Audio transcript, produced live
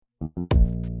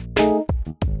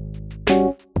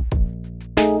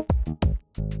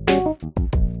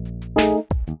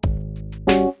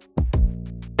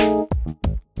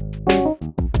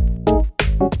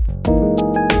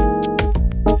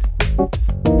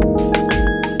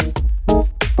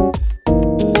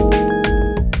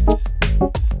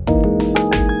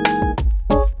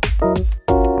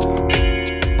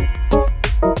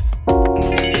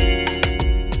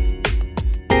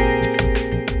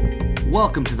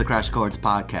the Crash Chords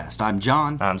podcast. I'm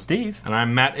John. I'm Steve. And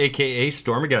I'm Matt, a.k.a.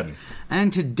 Stormageddon.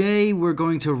 And today we're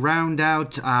going to round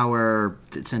out our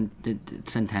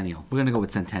centennial. We're going to go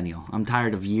with centennial. I'm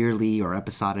tired of yearly or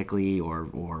episodically or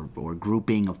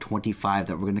grouping of 25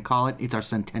 that we're going to call it. It's our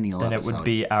centennial then episode. Then it would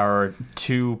be our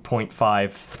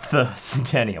 2.5th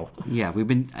centennial. Yeah, we've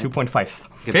been... 2.5th.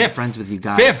 Fifth. Friends with you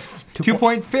guys. Fifth.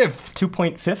 2.5th.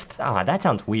 2.5th? Ah, that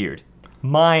sounds weird.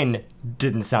 Mine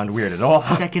didn't sound weird at all.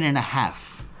 Second and a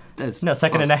half. No,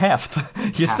 second and a half.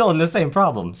 You're still in the same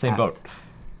problem, same boat.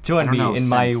 Join me in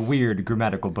my weird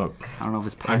grammatical boat. I don't know if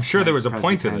it's past I'm sure there was a tense,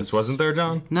 point to present this, tense. wasn't there,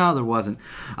 John? No, there wasn't.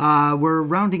 We're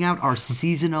rounding out our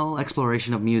seasonal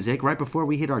exploration of music right before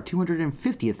we hit our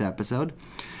 250th episode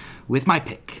with my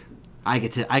pick. I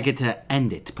get to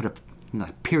end it, put a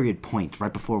period point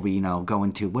right before we go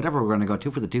into whatever we're going to go to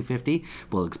for the 250.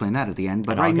 We'll explain that at the end.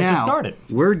 But right now,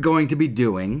 we're going to be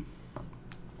doing,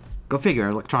 go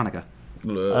figure, electronica.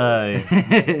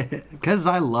 Because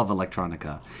I love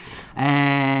electronica.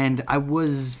 And I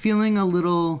was feeling a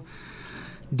little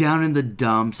down in the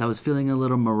dumps. I was feeling a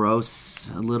little morose,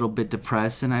 a little bit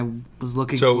depressed, and I was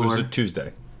looking for... So it was a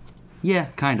Tuesday? Yeah,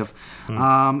 kind of.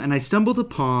 And I stumbled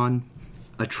upon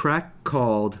a track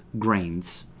called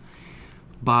Grains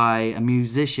by a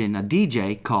musician, a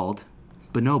DJ called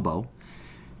Bonobo.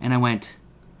 And I went,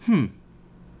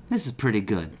 this is pretty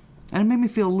good. And it made me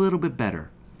feel a little bit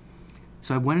better.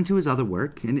 So I went into his other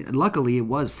work, and luckily it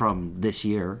was from this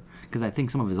year, because I think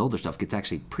some of his older stuff gets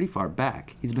actually pretty far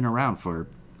back. He's been around for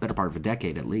better part of a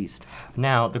decade at least.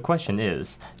 Now, the question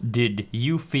is, did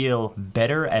you feel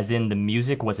better as in the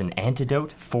music was an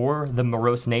antidote for the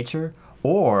morose nature,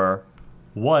 or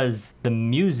was the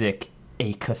music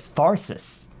a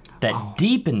catharsis that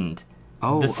deepened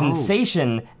the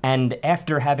sensation, and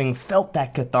after having felt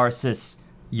that catharsis,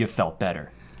 you felt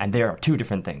better? And there are two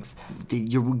different things.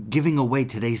 You're giving away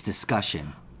today's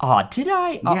discussion. Did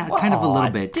I? Yeah, kind of a little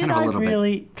bit. Did kind of a little I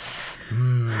really?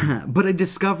 But I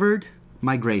discovered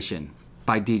Migration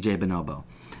by DJ Bonobo.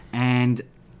 And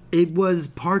it was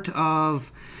part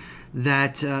of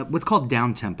that, what's called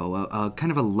downtempo,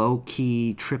 kind of a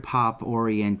low-key, trip-hop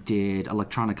oriented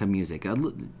electronica music. It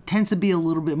tends to be a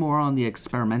little bit more on the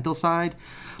experimental side,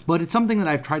 but it's something that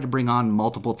I've tried to bring on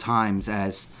multiple times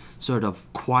as sort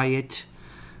of quiet,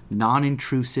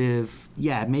 non-intrusive.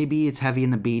 Yeah, maybe it's heavy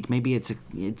in the beat, maybe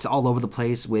it's all over the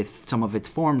place with some of its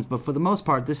forms, but for the most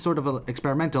part, this sort of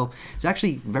experimental is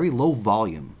actually very low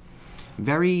volume,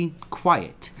 very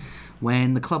quiet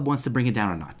when the club wants to bring it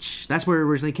down a notch. That's where it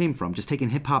originally came from, just taking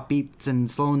hip-hop beats and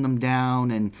slowing them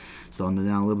down a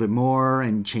little bit more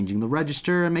and changing the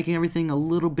register and making everything a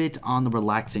little bit on the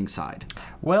relaxing side.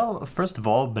 Well, first of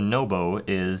all, Bonobo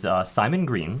is Simon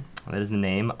Green. That is the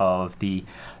name of the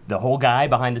whole guy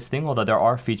behind this thing, although there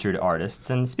are featured artists.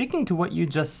 And speaking to what you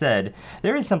just said,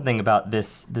 there is something about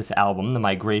this album, The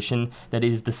Migration, that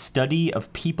is the study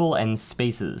of people and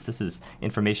spaces. This is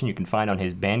information you can find on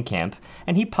his Bandcamp,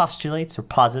 and he postulates, or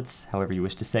posits, however you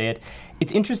wish to say it.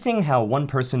 It's interesting how one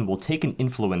person will take an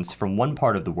influence from one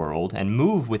part of the world and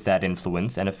move with that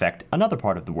influence and affect another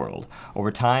part of the world.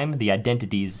 Over time, the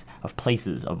identities of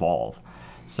places evolve.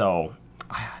 So...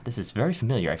 this is very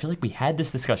familiar. I feel like we had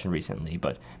this discussion recently,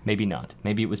 but maybe not.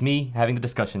 Maybe it was me having the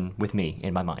discussion with me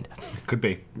in my mind. Could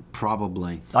be.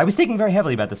 Probably. I was thinking very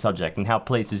heavily about the subject and how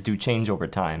places do change over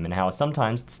time and how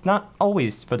sometimes it's not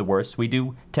always for the worse. We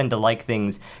do tend to like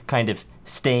things kind of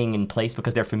staying in place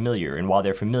because they're familiar, and while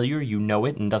they're familiar, you know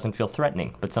it and doesn't feel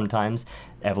threatening. But sometimes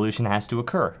evolution has to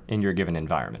occur in your given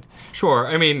environment. Sure.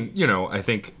 I mean, I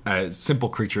think as simple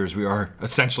creatures, we are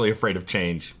essentially afraid of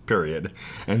change, period.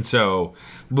 And so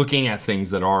looking at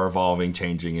things that are evolving,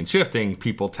 changing, and shifting,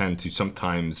 people tend to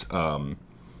sometimes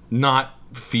not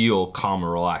feel calm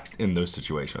or relaxed in those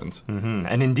situations. Mm-hmm.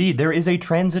 And indeed, there is a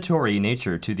transitory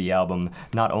nature to the album,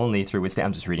 not only through its...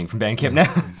 I'm just reading from Bandcamp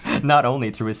now. Not only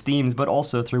through its themes, but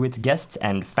also through its guests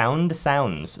and found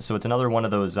sounds. So it's another one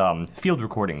of those field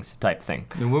recordings type thing.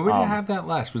 And when did you have that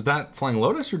last? Was that Flying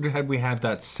Lotus, or had we had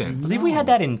that since? I believe we had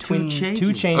that in Two Changes.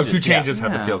 Oh, Two Changes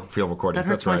had Yeah. the field recordings,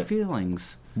 That hurts that's right. my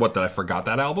feelings. What, that I forgot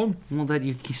that album? Well, that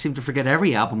you seem to forget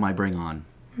every album I bring on.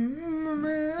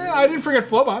 I didn't forget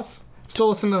Flowbots. Still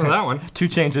listening to that one. Two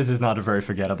Changes is not a very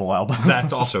forgettable album.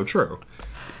 That's also true.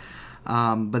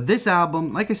 But this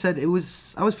album, like I said, I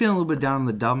was feeling a little bit down in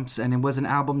the dumps, and it was an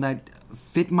album that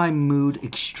fit my mood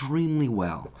extremely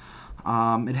well.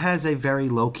 It has a very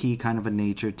low-key kind of a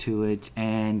nature to it,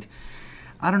 and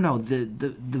I don't know,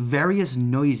 the various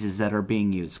noises that are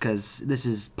being used, because this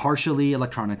is partially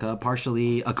electronica,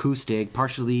 partially acoustic,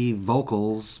 partially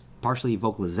vocals, partially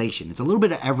vocalization. It's a little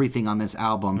bit of everything on this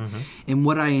album. Mm-hmm. And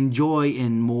what I enjoy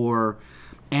in more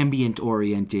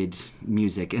ambient-oriented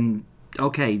music. And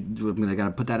okay, I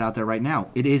gotta put that out there right now.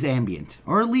 It is ambient,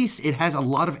 or at least it has a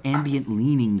lot of ambient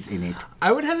leanings in it.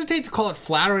 I would hesitate to call it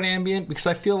flat out ambient because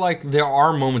I feel like there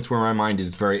are moments where my mind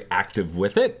is very active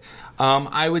with it.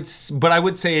 I would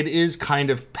say it is kind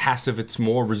of passive. It's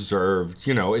more reserved.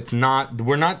 You know, it's not.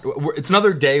 It's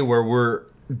another day where we're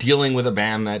dealing with a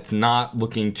band that's not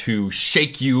looking to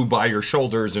shake you by your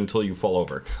shoulders until you fall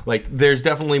over. Like, there's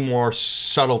definitely more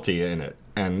subtlety in it.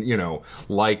 And, you know,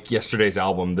 like yesterday's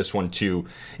album, this one too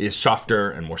is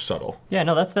softer and more subtle. Yeah,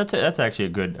 no, that's actually a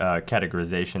good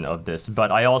categorization of this.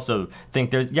 But I also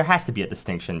think there has to be a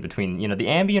distinction between, you know, the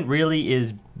ambient really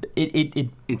is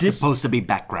it's supposed to be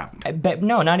background. But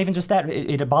no, not even just that.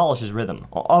 It abolishes rhythm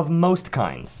of most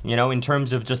kinds. You know, in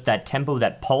terms of just that tempo,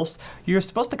 that pulse, you're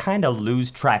supposed to kind of lose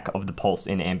track of the pulse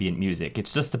in ambient music.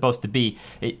 It's just supposed to be.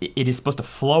 It is supposed to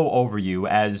flow over you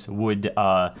as would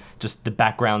just the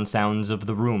background sounds of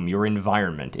the room, your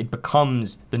environment. It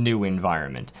becomes the new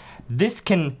environment. This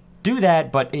can do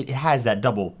that, but it has that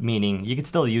double meaning. You can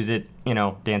still use it, you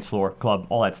know, dance floor, club,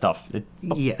 all that stuff.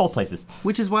 Yes. Both places.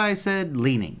 Which is why I said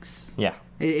leanings. Yeah.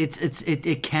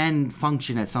 It can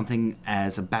function as something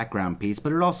as a background piece,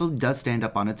 but it also does stand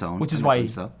up on its own. Which is why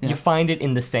you find it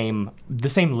in the same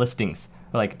listings.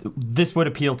 Like, this would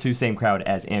appeal to same crowd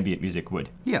as ambient music would.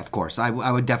 Yeah, of course.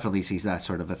 I would definitely see that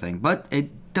sort of a thing. But it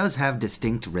does have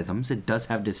distinct rhythms. It does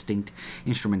have distinct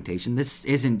instrumentation. This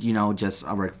isn't, you know, just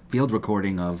a field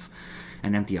recording of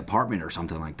an empty apartment or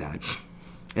something like that.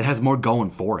 It has more going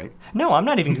for it. No, I'm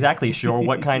not even exactly sure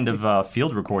what kind of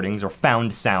field recordings, or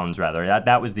found sounds, rather.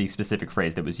 That was the specific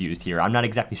phrase that was used here. I'm not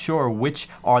exactly sure which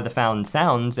are the found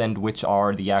sounds and which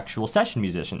are the actual session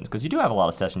musicians, because you do have a lot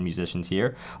of session musicians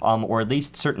here, or at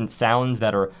least certain sounds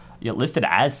that are listed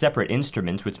as separate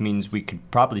instruments, which means we could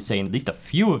probably say in at least a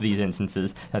few of these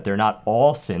instances that they're not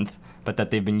all synth, but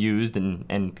that they've been used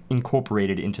and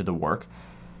incorporated into the work.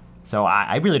 So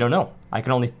I really don't know. I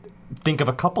can only think of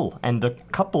a couple, and the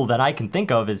couple that I can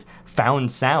think of as found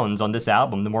sounds on this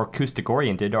album, the more acoustic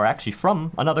oriented, are actually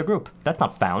from another group. That's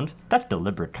not found, that's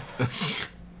deliberate.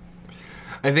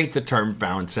 I think the term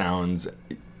found sounds,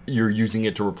 you're using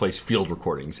it to replace field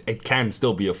recordings. It can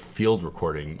still be a field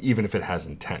recording, even if it has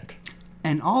intent.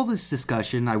 And all this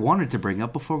discussion I wanted to bring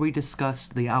up before we discuss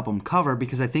the album cover,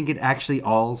 because I think it actually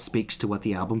all speaks to what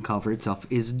the album cover itself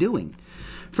is doing.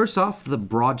 First off, the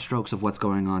broad strokes of what's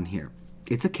going on here.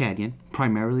 It's a canyon,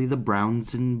 primarily the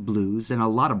browns and blues, and a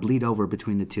lot of bleed over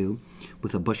between the two,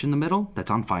 with a bush in the middle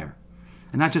that's on fire.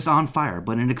 And not just on fire,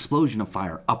 but an explosion of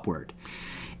fire upward.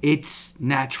 It's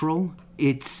natural.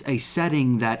 It's a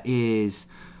setting that is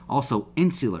also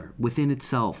insular within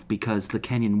itself, because the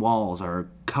canyon walls are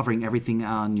covering everything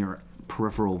on your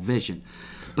peripheral vision.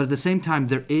 But at the same time,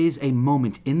 there is a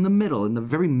moment in the middle, in the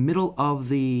very middle of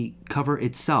the cover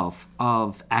itself,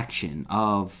 of action,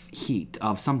 of heat,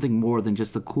 of something more than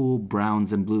just the cool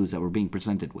browns and blues that we're being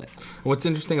presented with. What's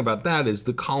interesting about that is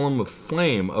the column of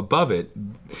flame above it,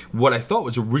 what I thought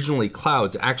was originally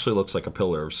clouds, actually looks like a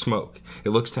pillar of smoke. It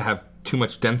looks to have too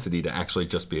much density to actually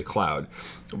just be a cloud.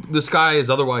 The sky is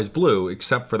otherwise blue,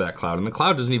 except for that cloud, and the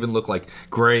cloud doesn't even look like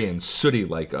gray and sooty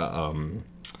like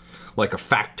a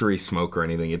factory smoke or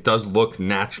anything. It does look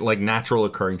like natural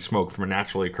occurring smoke from a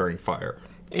naturally occurring fire.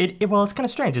 Well, it's kind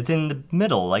of strange. It's in the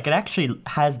middle. Like, it actually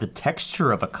has the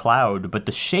texture of a cloud, but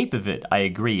the shape of it, I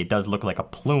agree, it does look like a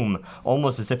plume,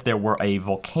 almost as if there were a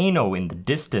volcano in the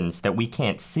distance that we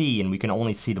can't see, and we can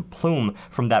only see the plume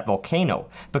from that volcano,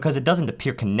 because it doesn't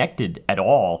appear connected at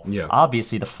all. Yeah.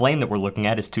 Obviously, the flame that we're looking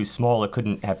at is too small. It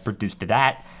couldn't have produced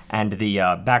that, and the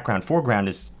background foreground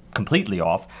is completely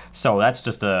off. So that's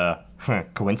just a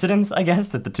coincidence, I guess,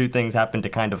 that the two things happen to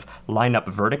kind of line up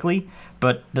vertically.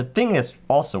 But the thing that's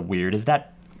also weird is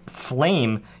that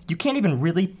flame, you can't even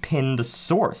really pin the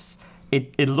source.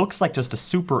 It looks like just a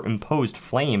superimposed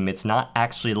flame. It's not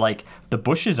actually like the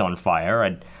bush is on fire.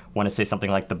 I'd want to say something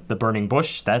like the burning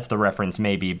bush. That's the reference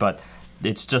maybe, but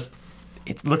it's just,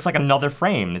 it looks like another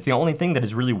frame. It's the only thing that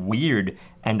is really weird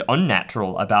and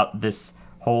unnatural about this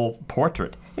whole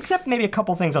portrait, except maybe a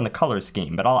couple things on the color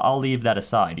scheme, but I'll leave that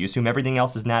aside. You assume everything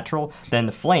else is natural, then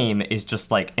the flame is just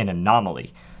like an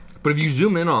anomaly. But if you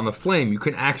zoom in on the flame, you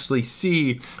can actually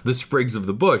see the sprigs of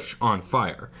the bush on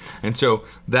fire. And so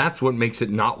that's what makes it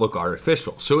not look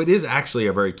artificial. So it is actually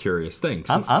a very curious thing.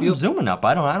 I'm zooming up.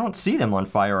 I don't see them on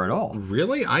fire at all.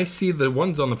 Really? I see the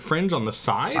ones on the fringe on the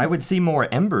side? I would see more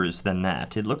embers than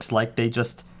that. It looks like they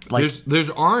just Like, there's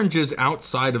oranges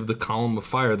outside of the column of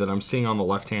fire that I'm seeing on the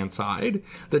left-hand side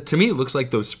that to me looks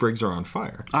like those sprigs are on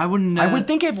fire. I wouldn't. I would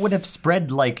think it would have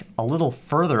spread like a little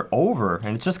further over,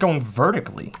 and it's just going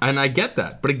vertically. And I get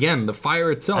that. But again, the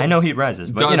fire itself I know heat rises,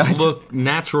 but does you know, it's- look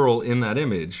natural in that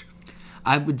image.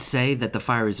 I would say that the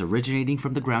fire is originating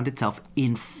from the ground itself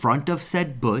in front of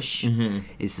said bush.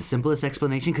 It's the simplest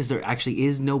explanation because there actually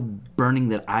is no burning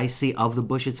that I see of the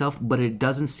bush itself, but it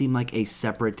doesn't seem like a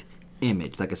separate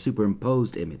image, like a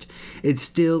superimposed image. It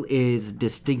still is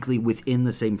distinctly within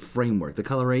the same framework. The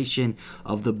coloration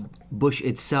of the bush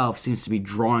itself seems to be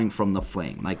drawing from the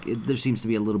flame. Like there seems to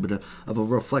be a little bit of a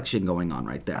reflection going on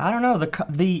right there. I don't know.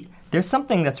 There's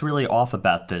something that's really off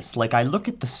about this. Like, I look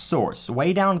at the source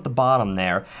way down at the bottom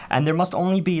there, and there must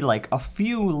only be like a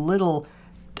few little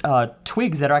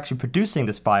twigs that are actually producing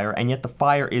this fire, and yet the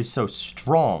fire is so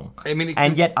strong. I mean,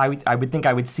 and yet I would think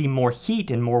I would see more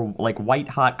heat and more like white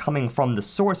hot coming from the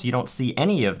source. You don't see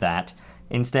any of that.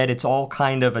 Instead, it's all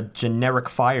kind of a generic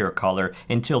fire color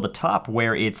until the top,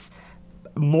 where it's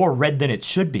more red than it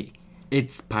should be.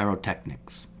 It's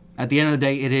pyrotechnics. At the end of the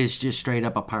day, it is just straight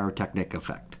up a pyrotechnic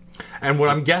effect. And what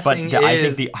I'm But guessing is... I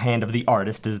think the hand of the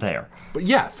artist is there. But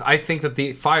yes, I think that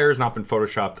the fire has not been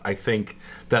photoshopped. I think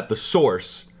that the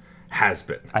source has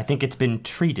been. I think it's been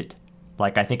treated.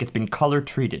 Like, I think it's been color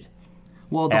treated.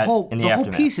 Well, in the whole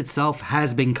aftermath. piece itself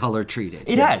has been color treated.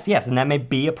 It has, yes, and that may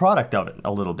be a product of it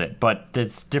a little bit, but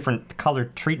there's different color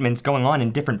treatments going on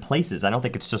in different places. I don't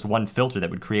think it's just one filter that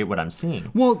would create what I'm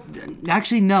seeing. Well,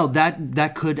 actually, no.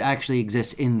 That could actually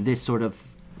exist in this sort of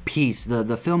piece.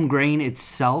 The film grain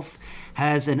itself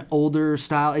has an older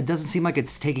style. It doesn't seem like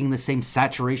it's taking the same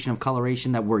saturation of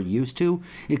coloration that we're used to.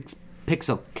 Its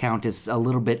pixel count is a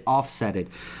little bit offsetted.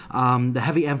 The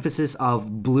heavy emphasis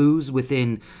of blues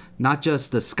within not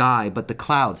just the sky, but the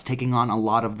clouds, taking on a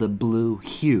lot of the blue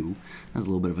hue. There's a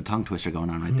little bit of a tongue twister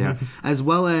going on right there. As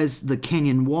well as the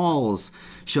canyon walls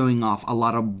showing off a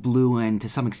lot of blue and to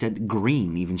some extent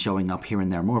green even showing up here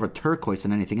and there. More of a turquoise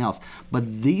than anything else.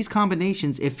 But these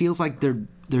combinations, it feels like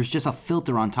there's just a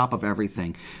filter on top of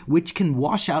everything, which can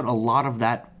wash out a lot of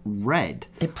that red.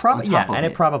 It probably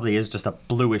it probably is just a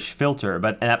bluish filter,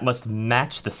 but that must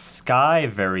match the sky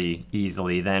very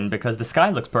easily then, because the sky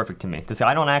looks perfect to me.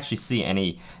 I don't actually see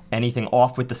anything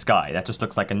off with the sky. That just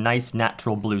looks like a nice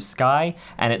natural blue sky,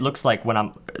 and it looks like when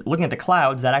I'm looking at the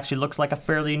clouds, that actually looks like a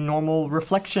fairly normal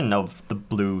reflection of the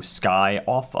blue sky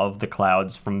off of the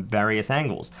clouds from various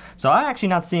angles. So I'm actually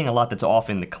not seeing a lot that's off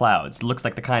in the clouds. It looks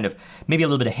like the kind of maybe a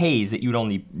little bit of haze that you'd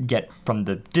only get from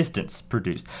the distance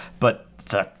produced, but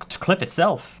the cliff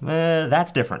itself,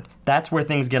 that's different. That's where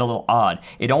things get a little odd.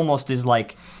 It almost is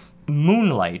like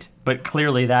moonlight, but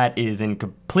clearly that is in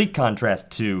complete contrast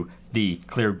to the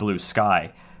clear blue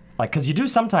sky. Like, because you do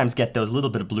sometimes get those little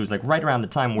bit of blues, like right around the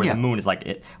time where the moon is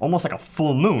like, almost like a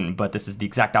full moon, but this is the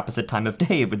exact opposite time of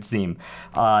day, it would seem.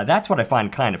 That's what I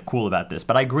find kind of cool about this.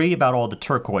 But I agree about all the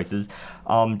turquoises,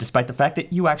 despite the fact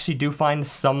that you actually do find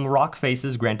some rock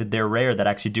faces, granted they're rare, that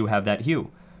actually do have that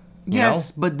hue. Yes,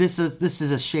 but this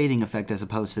is a shading effect as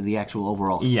opposed to the actual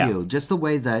overall hue. Just the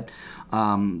way that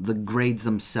the grades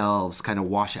themselves kind of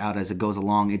wash out as it goes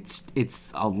along.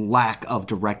 It's a lack of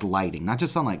direct lighting, not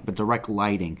just sunlight, but direct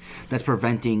lighting that's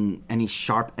preventing any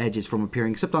sharp edges from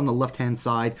appearing. Except on the left-hand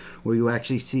side, where you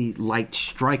actually see light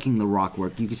striking the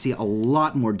rockwork, you can see a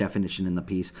lot more definition in the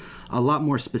piece, a lot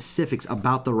more specifics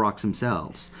about the rocks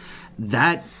themselves.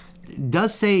 That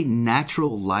does say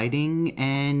natural lighting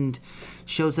and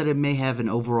shows that it may have an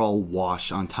overall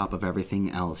wash on top of everything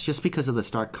else, just because of the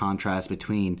stark contrast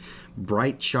between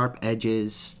bright, sharp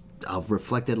edges of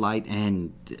reflected light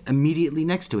and immediately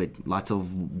next to it, lots of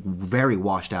very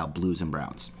washed out blues and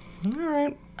browns. All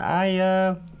right.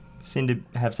 I seem to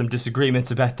have some disagreements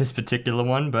about this particular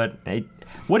one, but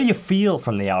what do you feel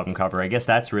from the album cover? I guess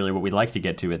that's really what we'd like to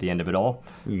get to at the end of it all.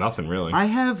 Nothing, really. I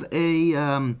have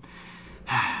the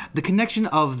connection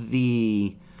of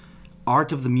the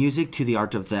art of the music to the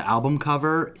art of the album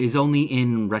cover is only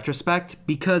in retrospect,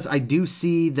 because I do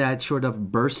see that sort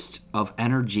of burst of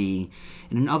energy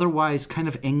in an otherwise kind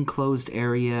of enclosed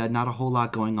area, not a whole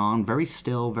lot going on, very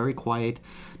still, very quiet,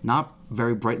 not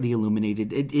very brightly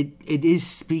illuminated. It is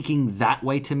speaking that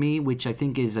way to me, which I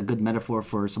think is a good metaphor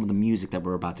for some of the music that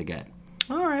we're about to get.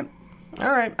 All right.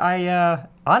 I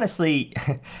honestly,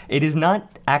 it does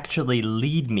not actually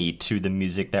lead me to the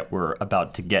music that we're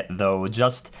about to get, though,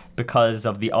 just because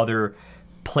of the other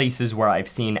places where I've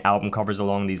seen album covers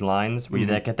along these lines, where you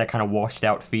get that kind of washed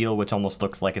out feel, which almost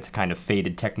looks like it's a kind of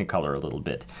faded Technicolor a little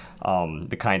bit.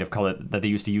 The kind of color that they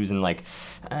used to use in like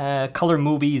color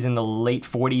movies in the late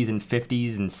 40s and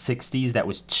 50s and 60s that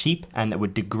was cheap and that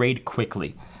would degrade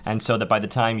quickly. And so that by the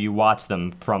time you watch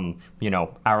them from,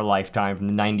 our lifetime, from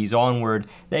the 90s onward,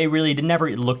 they really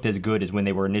never looked as good as when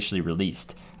they were initially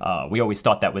released. We always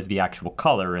thought that was the actual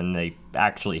color, and they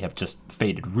actually have just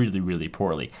faded really, really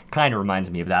poorly. Kind of reminds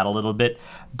me of that a little bit.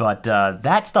 But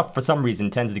that stuff, for some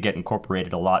reason, tends to get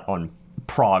incorporated a lot on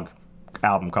prog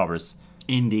album covers.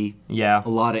 Indie. Yeah. A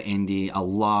lot of indie, a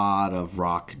lot of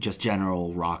rock, just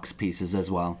general rocks pieces as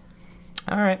well.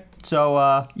 All right.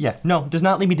 So, does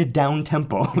not lead me to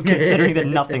down-tempo, considering that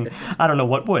nothing, I don't know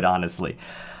what would, honestly.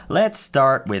 Let's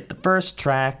start with the first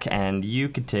track, and you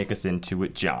could take us into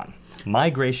it, John.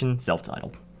 Migration,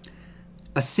 self-titled.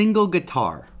 A single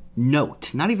guitar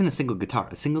note, not even a single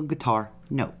guitar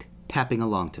note, tapping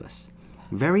along to us.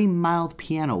 Very mild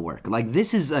piano work. Like,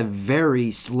 this is a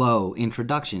very slow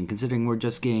introduction, considering we're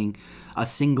just getting a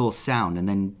single sound and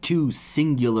then two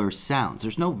singular sounds.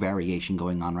 There's no variation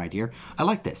going on right here. I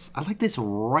like this. I like this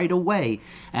right away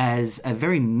as a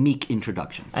very meek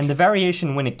introduction. And the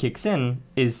variation when it kicks in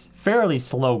is fairly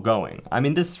slow going. I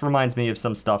mean, this reminds me of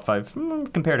some stuff I've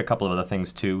compared a couple of other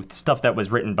things to. Stuff that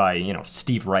was written by,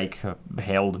 Steve Reich, a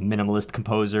hailed minimalist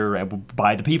composer,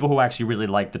 by the people who actually really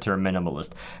like the term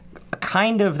minimalist.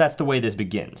 Kind of, that's the way this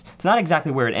begins. It's not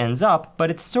exactly where it ends up, but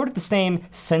it's sort of the same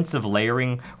sense of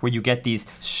layering where you get these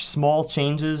small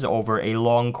changes over a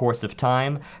long course of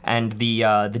time, and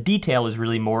the detail is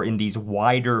really more in these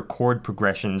wider chord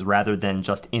progressions rather than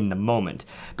just in the moment.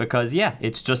 Because,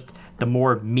 it's just the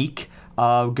more meek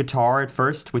guitar at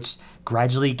first, which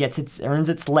gradually earns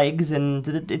its legs, and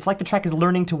it's like the track is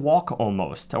learning to walk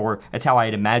almost, or it's how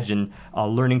I'd imagine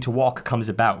learning to walk comes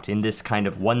about, in this kind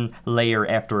of one layer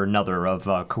after another of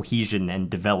cohesion and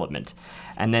development.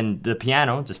 And then the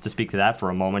piano, just to speak to that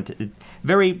for a moment,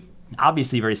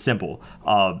 obviously very simple,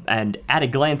 and at a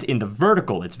glance in the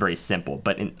vertical it's very simple,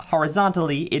 but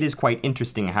horizontally it is quite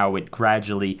interesting how it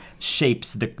gradually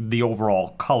shapes the overall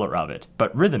color of it.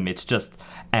 But rhythm, it's just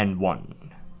and one,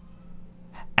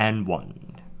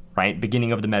 right?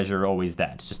 Beginning of the measure, always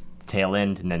that. It's just tail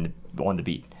end and then on the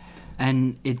beat.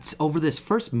 And it's over this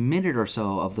first minute or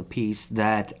so of the piece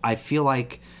that I feel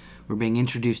like we're being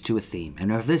introduced to a theme.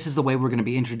 And if this is the way we're going to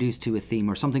be introduced to a theme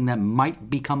or something that might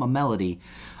become a melody,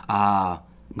 I'm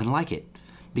going to like it.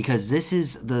 Because this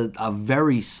is a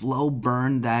very slow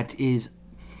burn that is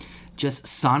just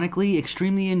sonically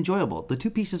extremely enjoyable. The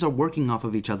two pieces are working off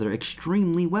of each other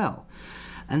extremely well.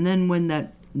 And then when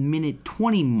that minute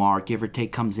 20 mark, give or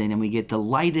take, comes in and we get the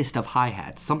lightest of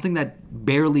hi-hats, something that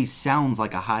barely sounds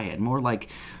like a hi-hat, more like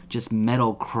just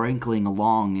metal crinkling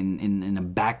along in a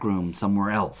back room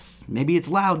somewhere else. Maybe it's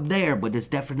loud there, but it's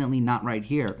definitely not right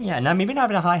here. Yeah, now maybe not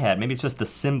even a hi-hat, maybe it's just the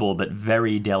cymbal, but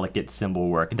very delicate cymbal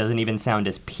work. It doesn't even sound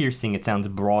as piercing, it sounds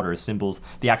broader. Cymbals,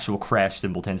 the actual crash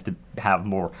cymbal tends to have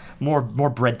more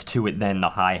breadth to it than the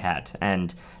hi-hat,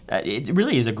 and it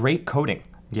really is a great coating.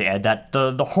 Yeah, that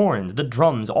the horns, the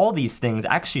drums, all these things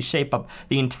actually shape up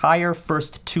the entire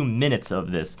first 2 minutes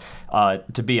of this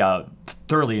to be a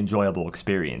thoroughly enjoyable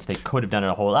experience. They could have done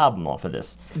a whole album off of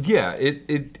this. Yeah,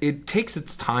 it takes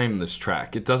its time, this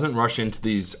track. It doesn't rush into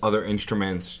these other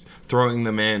instruments, throwing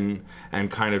them in and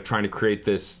kind of trying to create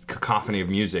this cacophony of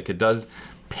music. It does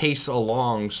pace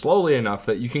along slowly enough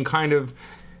that you can kind of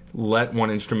let one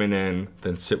instrument in,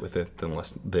 then sit with it, then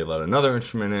they let another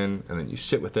instrument in, and then you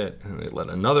sit with it, and they let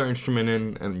another instrument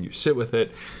in, and then you sit with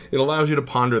it. It allows you to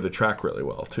ponder the track really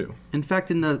well, too. In fact,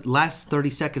 in the last 30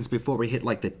 seconds before we hit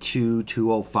like the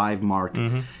 2:05 mark,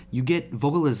 you get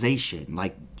vocalization,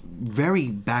 like very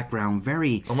background,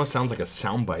 very... Almost sounds like a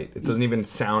soundbite. It doesn't even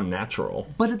sound natural.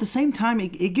 But at the same time,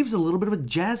 it gives a little bit of a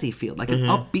jazzy feel, like an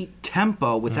upbeat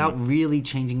tempo without really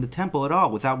changing the tempo at all,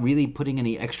 without really putting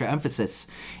any extra emphasis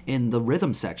in the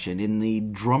rhythm section, in the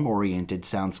drum-oriented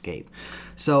soundscape.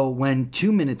 So when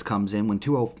 2 minutes comes in,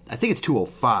 I think it's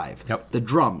 2:05, Yep. the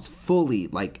drums fully,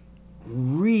 like,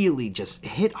 really just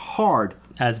hit hard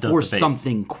As does for the bass.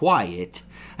 something quiet,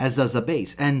 as does the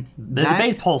bass. And The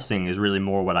bass pulsing is really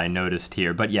more what I noticed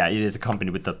here, but yeah, it is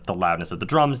accompanied with the loudness of the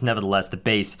drums. Nevertheless, the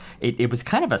bass, it was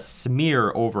kind of a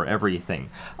smear over everything,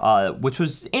 which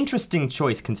was interesting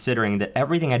choice considering that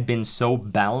everything had been so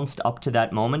balanced up to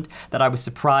that moment that I was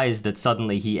surprised that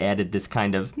suddenly he added this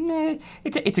kind of,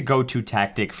 it's a go-to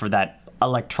tactic for that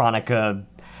electronica.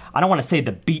 I don't want to say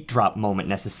the beat drop moment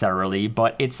necessarily,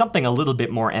 but it's something a little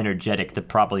bit more energetic that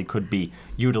probably could be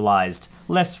utilized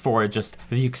less for just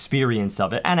the experience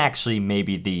of it, and actually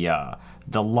maybe the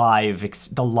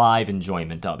live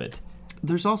enjoyment of it.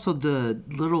 There's also the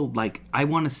little, like, I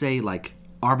want to say, like,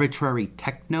 arbitrary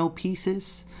techno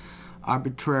pieces,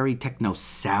 arbitrary techno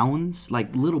sounds,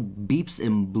 like little beeps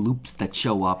and bloops that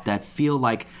show up that feel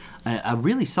like a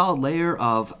really solid layer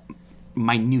of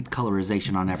minute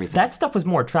colorization on everything. That stuff was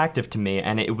more attractive to me,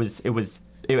 and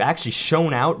it actually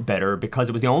shone out better because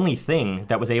it was the only thing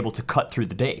that was able to cut through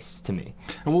the bass to me.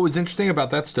 And what was interesting about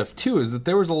that stuff too is that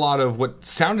there was a lot of what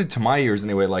sounded to my ears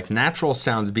anyway like natural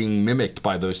sounds being mimicked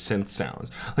by those synth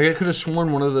sounds. Like I could have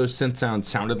sworn one of those synth sounds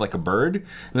sounded like a bird, and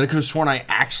then I could have sworn I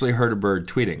actually heard a bird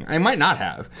tweeting. I might not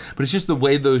have, but it's just the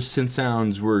way those synth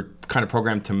sounds were kind of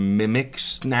programmed to mimic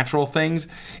natural things.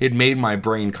 It made my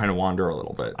brain kind of wander a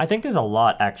little bit. I think there's a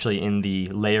lot actually in the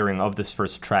layering of this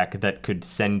first track that could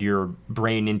send your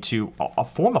brain into a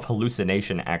form of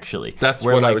hallucination, actually. That's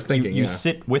where, what like, I was thinking, You yeah.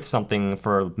 sit with something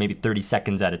for maybe 30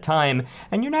 seconds at a time,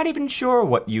 and you're not even sure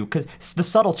what because the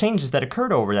subtle changes that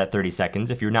occurred over that 30 seconds,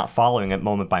 if you're not following it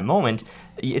moment by moment,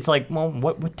 it's like, well,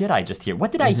 what did I just hear?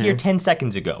 What did I hear 10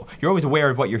 seconds ago? You're always aware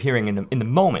of what you're hearing in the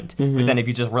moment, but then if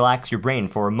you just relax your brain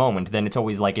for a moment, then it's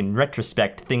always like in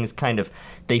retrospect, things kind of,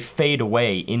 they fade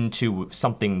away into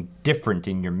something different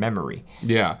in your memory.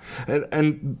 Yeah.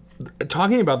 And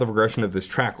talking about the progression of this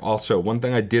track also, one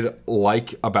thing I did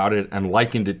like about it and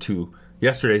likened it to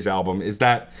yesterday's album is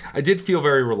that I did feel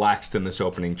very relaxed in this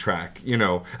opening track, you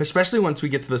know, especially once we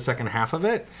get to the second half of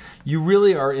it. You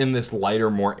really are in this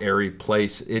lighter, more airy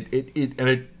place.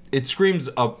 It screams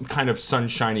a kind of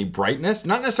sunshiny brightness,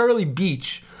 not necessarily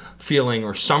beach feeling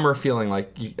or summer feeling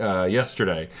like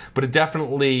yesterday, but it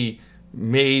definitely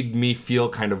made me feel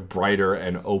kind of brighter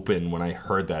and open when I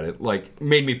heard that. It like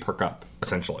made me perk up,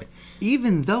 essentially.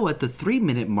 Even though at the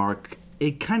 3-minute mark,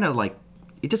 it kind of like,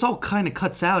 it just all kind of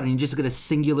cuts out and you just get a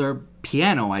singular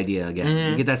piano idea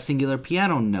again. You get that singular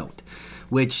piano note,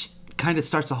 which kind of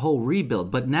starts a whole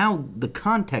rebuild. But now the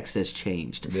context has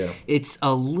changed. Yeah. It's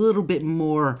a little bit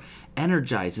more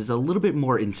energized. It's a little bit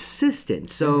more insistent.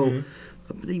 So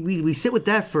we sit with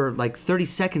that for like 30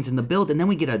 seconds in the build, and then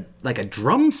we get a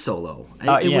drum solo.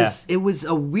 It was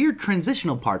a weird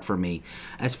transitional part for me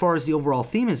as far as the overall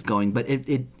theme is going, but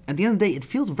it at the end of the day, it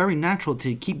feels very natural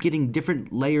to keep getting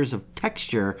different layers of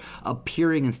texture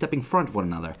appearing and stepping in front of one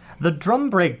another. The drum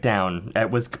breakdown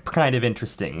was kind of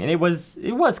interesting, and it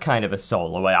was kind of a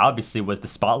solo. It obviously was the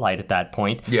spotlight at that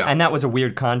point, and that was a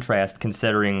weird contrast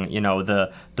considering, you know,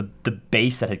 the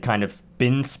bass that had kind of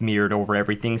been smeared over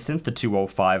everything since the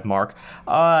 2:05 mark.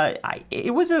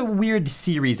 It was a weird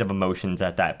series of emotions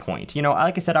at that point. You know,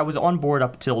 like I said, I was on board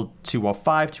up till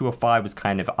 2:05. 2:05 was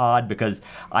kind of odd because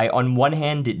on one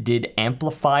hand it did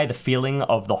amplify the feeling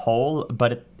of the whole,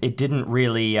 but it didn't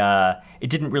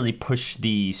really push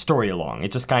the story along.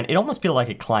 It almost felt like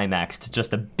it climaxed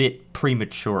just a bit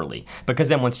prematurely, because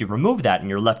then once you remove that and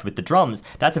you're left with the drums,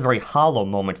 that's a very hollow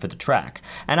moment for the track.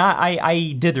 And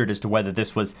I dithered as to whether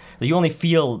this was, you only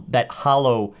feel that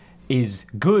hollow is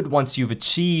good once you've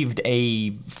achieved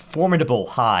a formidable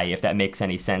high, if that makes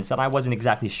any sense. And I wasn't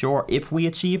exactly sure if we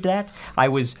achieved that. I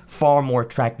was far more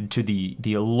attracted to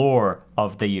the allure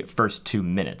of the first 2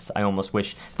 minutes. I almost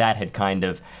wish that had kind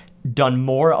of done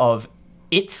more of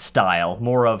its style,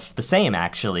 more of the same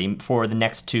actually, for the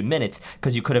next 2 minutes,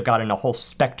 because you could have gotten a whole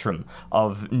spectrum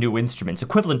of new instruments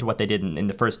equivalent to what they did in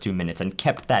the first 2 minutes, and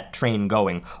kept that train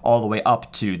going all the way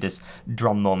up to this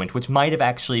drum moment, which might have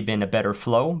actually been a better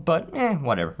flow, but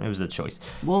whatever, it was a choice.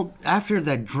 Well, after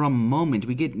that drum moment,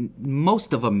 we get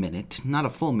most of a minute, not a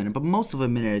full minute, but most of a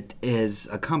minute is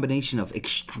a combination of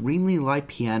extremely light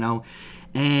piano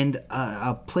and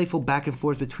a playful back and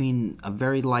forth between a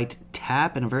very light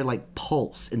tap and a very light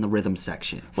pulse in the rhythm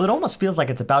section. Well, it almost feels like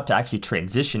it's about to actually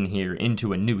transition here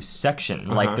into a new section.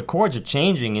 Like, the chords are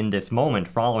changing in this moment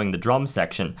following the drum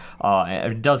section.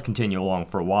 It does continue along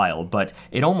for a while, but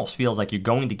it almost feels like you're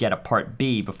going to get a part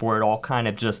B before it all kind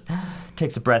of just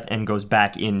takes a breath and goes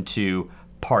back into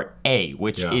part A,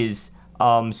 which is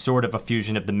sort of a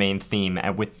fusion of the main theme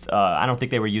with I don't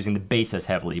think they were using the bass as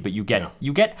heavily, but you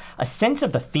get a sense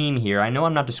of the theme here. I know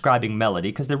I'm not describing melody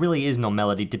because there really is no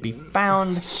melody to be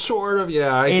found. Sort of,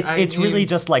 yeah. It's really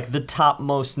just like the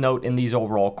topmost note in these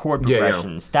overall chord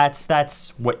progressions. That's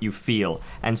what you feel.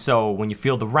 And so when you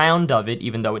feel the round of it,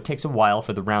 even though it takes a while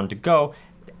for the round to go,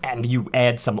 and you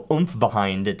add some oomph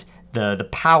behind it, the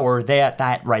power,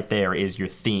 that right there is your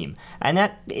theme. And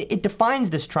that it defines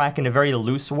this track in a very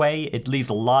loose way. It leaves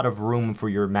a lot of room for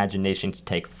your imagination to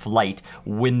take flight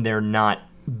when they're not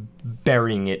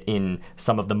burying it in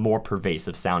some of the more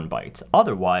pervasive sound bites.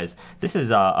 Otherwise, this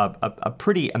is a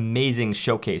pretty amazing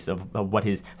showcase of what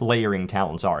his layering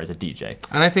talents are as a DJ.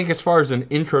 And I think as far as an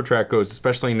intro track goes,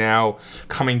 especially now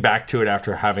coming back to it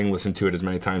after having listened to it as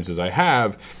many times as I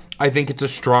have, I think it's a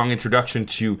strong introduction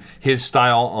to his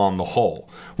style on the whole,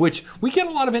 which we get a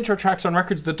lot of intro tracks on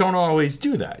records that don't always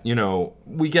do that. You know,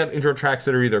 we get intro tracks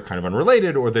that are either kind of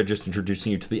unrelated or they're just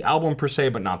introducing you to the album per se,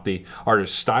 but not the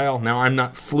artist's style. Now, I'm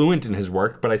not fluent in his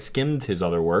work, but I skimmed his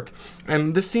other work,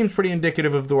 and this seems pretty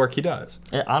indicative of the work he does.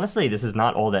 Honestly, this is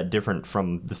not all that different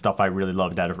from the stuff I really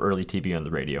loved out of early TV on the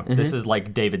radio. Mm-hmm. This is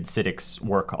like David Siddick's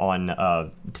work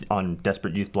on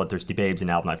Desperate Youth, Bloodthirsty Babes,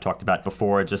 an album I've talked about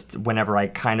before, just whenever I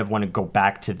kind of want to go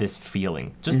back to this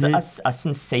feeling. Just a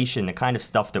sensation, the kind of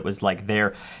stuff that was like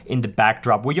there in the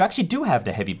backdrop, where you actually do have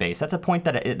the heavy bass. That's a point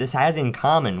that this has in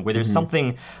common, where there's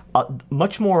something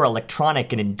much more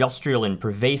electronic and industrial and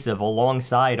pervasive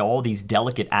alongside all these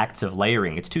delicate acts of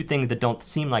layering. It's two things that don't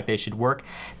seem like they should work.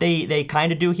 They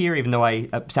kind of do here, even though I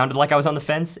sounded like I was on the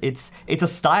fence. It's a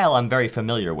style I'm very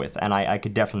familiar with, and I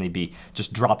could definitely be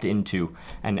just dropped into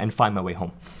and find my way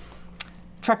home.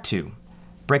 Track 2,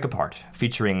 Break Apart,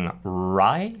 featuring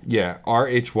Rhye? Yeah,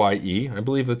 R-H-Y-E. I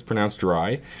believe that's pronounced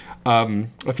Rhye.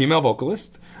 A female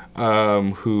vocalist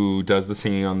who does the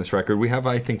singing on this record. We have,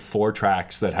 I think, 4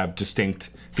 tracks that have distinct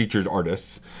featured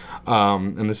artists,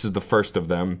 and this is the first of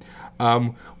them.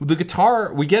 The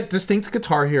guitar, we get distinct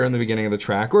guitar here in the beginning of the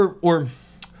track, or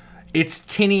it's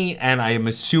tinny, and I am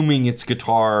assuming it's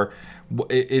guitar.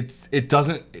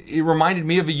 It reminded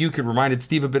me of a uke. It reminded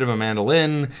Steve a bit of a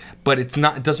mandolin, but it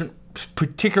doesn't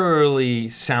particularly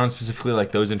sound specifically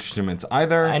like those instruments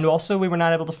either. And also, we were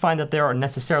not able to find that there are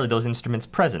necessarily those instruments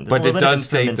present. But it does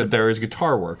state that there is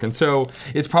guitar work. And so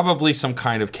it's probably some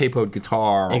kind of capoed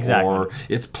guitar, or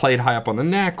it's played high up on the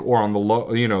neck or on the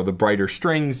low, the brighter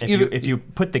strings. If you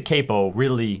put the capo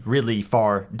really, really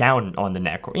far down on the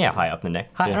neck, or high up the neck.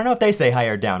 I don't know if they say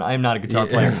higher down. I am not a guitar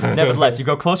player. Nevertheless, you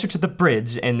go closer to the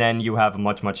bridge, and then you have a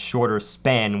much, much shorter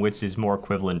span, which is more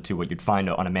equivalent to what you'd find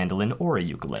on a mandolin or a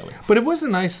ukulele. But it was a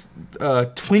nice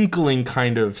twinkling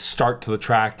kind of start to the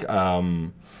track,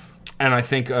 and I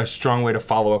think a strong way to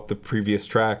follow up the previous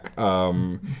track.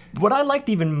 What I liked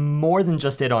even more than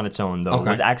just it on its own, though,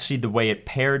 was actually the way it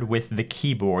paired with the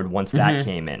keyboard once that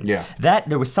came in. Yeah.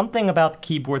 There was something about the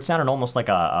keyboard, sounded almost like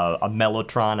a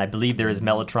Mellotron. I believe there is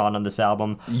Mellotron on this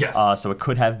album. Yes. So it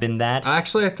could have been that.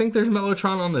 Actually, I think there's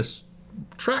Mellotron on this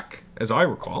track, as I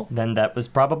recall. Then that was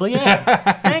probably it.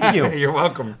 Thank you. You're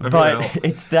welcome. But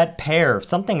it's that pair,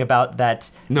 something about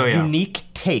that unique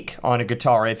take on a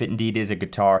guitar, if it indeed is a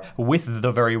guitar, with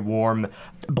the very warm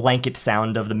blanket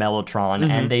sound of the Mellotron,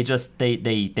 and they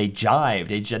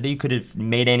jived. They could have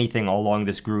made anything along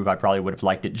this groove. I probably would have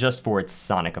liked it just for its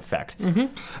sonic effect. And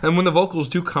when the vocals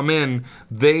do come in,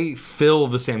 they fill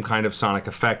the same kind of sonic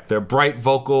effect. They're bright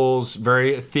vocals,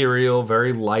 very ethereal,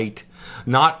 very light.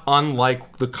 Not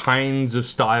unlike the kinds of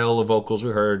style of vocals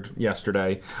we heard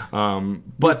yesterday,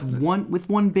 but with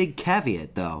one big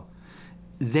caveat though,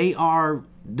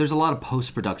 there's a lot of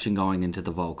post-production going into the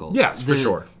vocals. Yes, for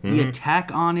sure. The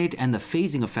attack on it and the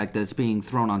phasing effect that's being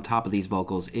thrown on top of these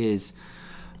vocals is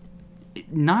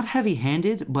not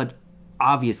heavy-handed, but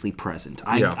obviously present.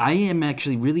 I am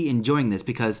actually really enjoying this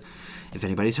because, if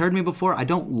anybody's heard me before, I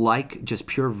don't like just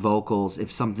pure vocals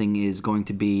if something is going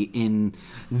to be in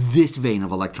this vein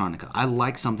of electronica. I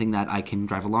like something that I can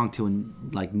drive along to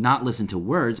and not listen to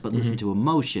words, but listen to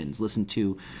emotions, listen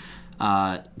to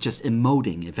just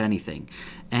emoting, if anything.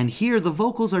 And here, the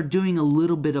vocals are doing a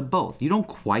little bit of both. You don't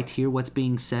quite hear what's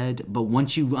being said, but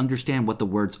once you understand what the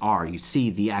words are, you see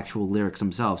the actual lyrics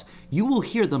themselves, you will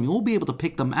hear them, you will be able to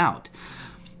pick them out.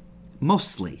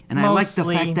 Mostly. And I like the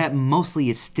fact that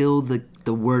mostly is still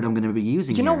the word I'm going to be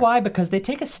using You know why? Because they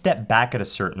take a step back at a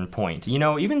certain point.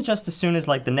 Even just as soon as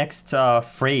the next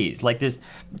phrase, this,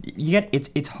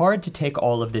 it's hard to take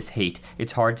all of this hate.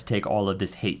 It's hard to take all of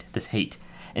this hate.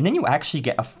 And then you actually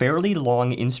get a fairly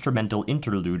long instrumental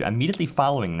interlude immediately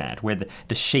following that, where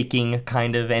the shaking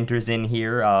kind of enters in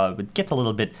here. It gets a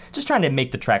little bit, just trying to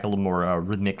make the track a little more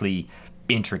rhythmically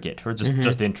intricate, or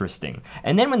just interesting.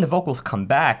 And then when the vocals come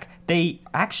back, they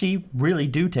actually really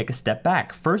do take a step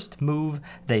back. First move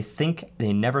they think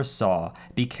they never saw.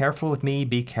 Be careful with me,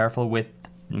 be careful with...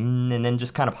 and then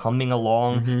just kind of humming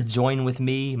along, join with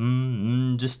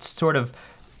me, just sort of...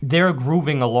 They're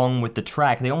grooving along with the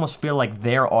track. They almost feel like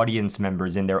they're audience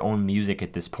members in their own music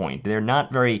at this point. They're not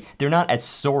as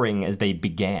soaring as they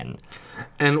began.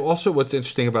 And also what's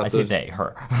interesting about I say they,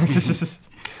 her.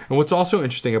 And what's also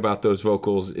interesting about those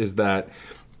vocals is that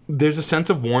there's a sense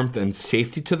of warmth and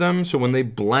safety to them. So when they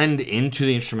blend into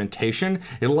the instrumentation,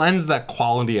 it lends that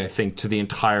quality, I think, to the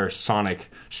entire sonic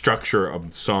structure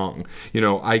of the song. You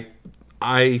know,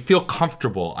 I feel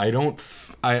comfortable.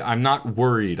 I'm not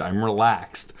worried. I'm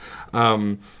relaxed.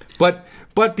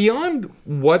 But beyond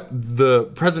what the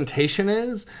presentation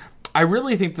is, I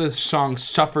really think the song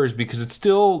suffers because it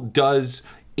still does,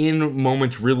 in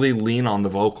moments, really lean on the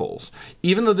vocals.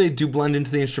 Even though they do blend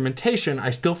into the instrumentation,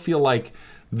 I still feel like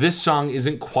this song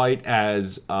isn't quite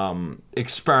as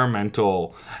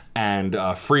experimental and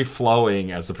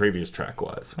free-flowing as the previous track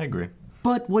was. I agree.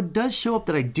 But what does show up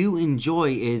that I do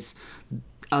enjoy is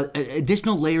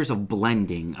additional layers of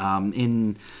blending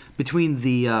in between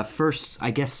the first,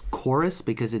 I guess, chorus,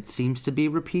 because it seems to be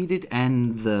repeated,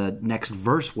 and the next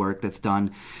verse work that's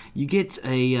done. You get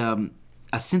a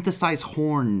synthesized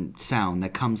horn sound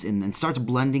that comes in and starts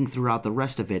blending throughout the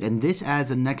rest of it. And this adds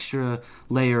an extra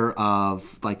layer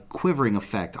of like quivering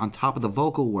effect on top of the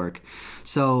vocal work.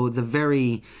 So the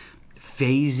very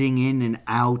phasing in and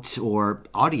out, or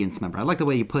audience member, I like the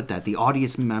way you put that, the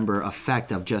audience member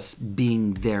effect of just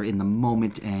being there in the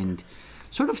moment and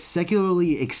sort of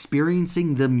secularly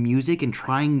experiencing the music and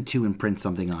trying to imprint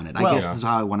something on it. I guess is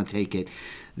how I want to take it.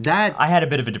 That I had a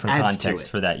bit of a different adds to context it.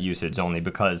 for that usage, only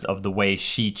because of the way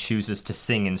she chooses to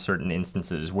sing in certain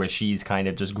instances, where she's kind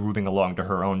of just grooving along to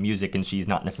her own music and she's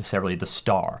not necessarily the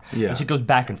star. Yeah. And she goes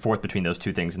back and forth between those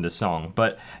two things in this song.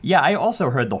 But yeah, I also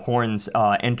heard the horns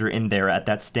enter in there at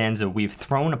that stanza. We've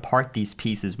thrown apart these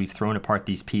pieces,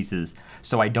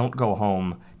 so I don't go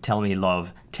home. Tell me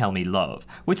love,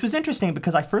 which was interesting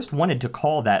because I first wanted to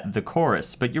call that the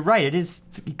chorus, but you're right, it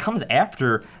comes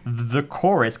after the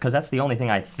chorus, because that's the only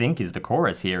thing I think is the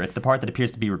chorus here. It's the part that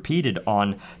appears to be repeated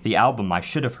on the album. I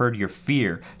should have heard your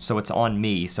fear, so it's on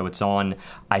me, so it's on.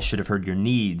 I should have heard your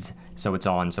needs, so it's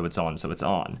on, so it's on, so it's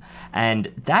on.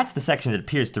 And that's the section that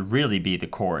appears to really be the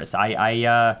chorus.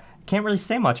 I can't really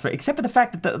say much except for the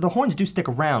fact that the horns do stick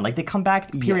around. Like, they come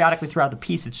back periodically throughout the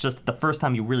piece. It's just the first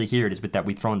time you really hear it is with that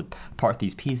we've thrown apart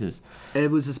these pieces. It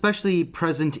was especially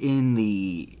present in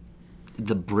the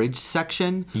bridge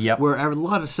section, Yep. where a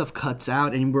lot of stuff cuts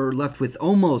out and we're left with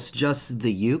almost just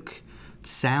the uke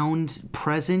sound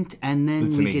present, and then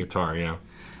It's we an get guitar, yeah.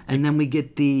 and then we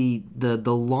get the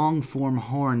long form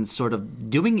horns sort of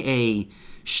doing a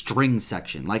string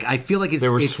section. Like, I feel like it's They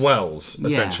were it's, swells, yeah,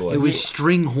 essentially. it was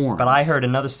string horns. But I heard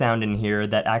another sound in here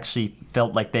that actually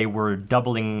felt like they were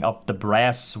doubling up the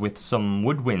brass with some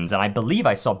woodwinds, and I believe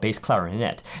I saw bass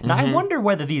clarinet. Now, I wonder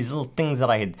whether these little things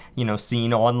that I had,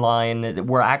 seen online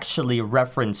were actually a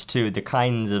reference to the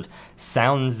kinds of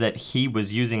sounds that he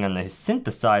was using on his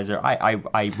synthesizer.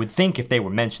 I would think if they were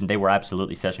mentioned, they were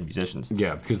absolutely session musicians.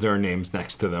 Yeah, because there are names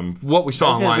next to them. What we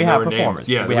saw Yeah, online, we there have were performers. names.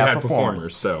 Yeah, We we have had performers.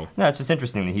 performers. So No, it's just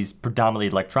interesting that he's predominantly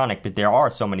electronic, but there are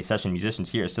so many session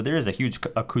musicians here, so there is a huge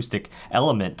acoustic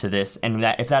element to this, and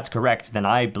if that's correct, then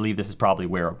I believe this is probably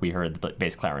where we heard the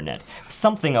bass clarinet.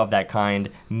 Something of that kind.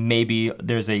 Maybe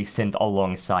there's a synth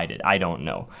alongside it. I don't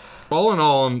know. all in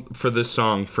all, for this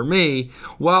song, for me,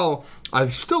 while I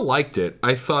still liked it,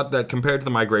 I thought that compared to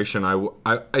the Migration,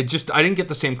 I didn't get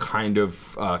the same kind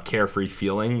of carefree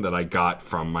feeling that I got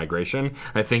from Migration.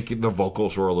 I think the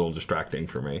vocals were a little distracting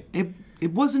for me.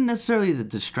 It wasn't necessarily the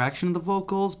distraction of the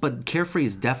vocals, but Carefree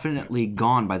is definitely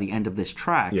gone by the end of this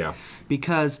track. Yeah.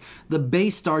 Because the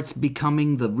bass starts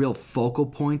becoming the real focal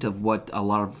point of what a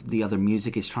lot of the other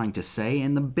music is trying to say,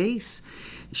 and the bass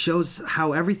shows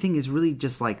how everything is really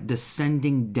just like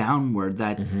descending downward,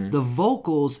 that the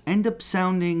vocals end up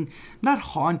sounding not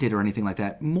haunted or anything like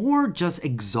that, more just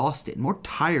exhausted, more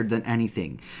tired than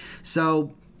anything.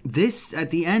 So this at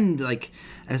the end, like,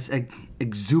 as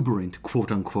exuberant,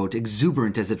 quote unquote,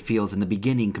 exuberant as it feels in the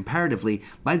beginning comparatively,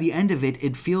 by the end of it,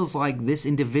 it feels like this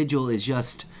individual is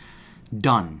just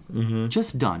done.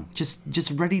 Just done.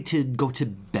 Just ready to go to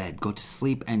bed, go to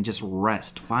sleep, and just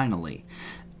rest, finally.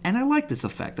 And I like this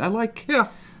effect. I like... Yeah.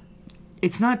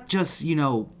 It's not just,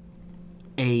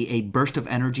 a burst of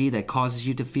energy that causes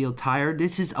you to feel tired.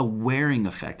 This is a wearing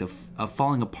effect, a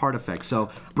falling apart effect. So,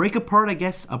 Break Apart, I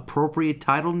guess, appropriate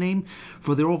title name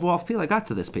for the overall feel I got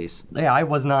to this piece. Yeah, I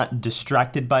was not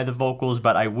distracted by the vocals,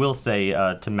 but I will say,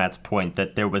 to Matt's point,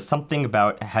 that there was something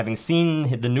about having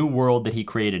seen the new world that he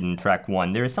created in track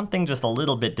 1. There is something just a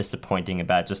little bit disappointing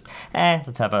about just,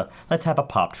 let's have a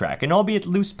pop track, an albeit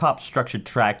loose pop structured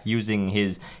track using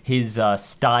his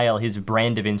style, his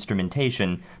brand of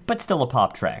instrumentation, but still a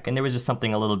pop track. And there was just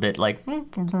something a little bit like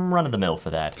run of the mill for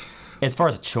that, as far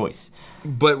as a choice.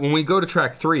 But when we go to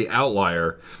track 3,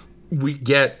 Outlier, we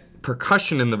get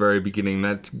percussion in the very beginning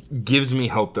that gives me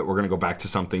hope that we're going to go back to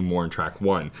something more in track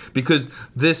 1. Because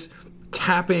this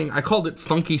tapping. I called it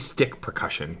funky stick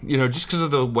percussion, just because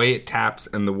of the way it taps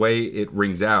and the way it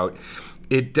rings out.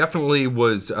 It definitely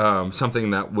was something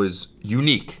that was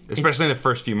unique, especially in the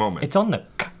first few moments. It's on the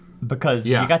because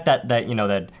you got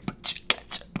that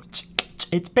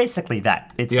it's basically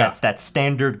that. That's that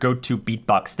standard go-to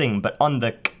beatbox thing, but on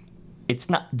the it's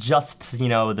not just,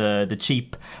 the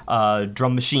cheap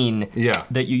drum machine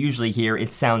that you usually hear.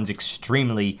 It sounds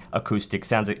extremely acoustic. It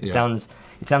sounds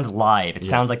live. It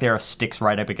sounds like there are sticks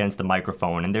right up against the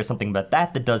microphone, and there's something about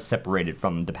that does separate it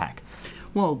from the pack.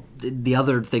 Well, the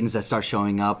other things that start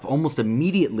showing up almost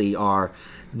immediately are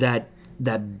that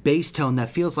bass tone that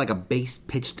feels like a bass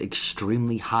pitched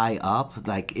extremely high up,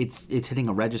 like it's hitting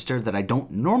a register that I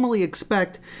don't normally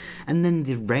expect, and then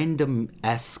the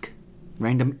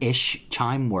random-ish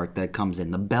chime work that comes in,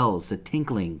 the bells, the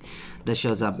tinkling that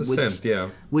shows up,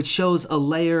 which shows a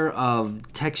layer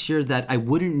of texture that I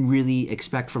wouldn't really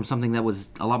expect from something that was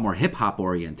a lot more hip-hop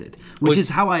oriented, which is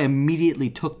how I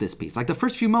immediately took this piece. Like the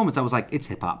first few moments, I was like, it's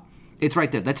hip-hop. It's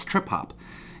right there. That's trip-hop.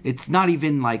 It's not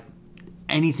even like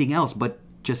anything else but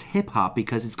just hip-hop,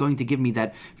 because it's going to give me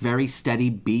that very steady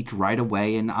beat right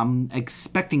away, and I'm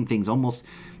expecting things almost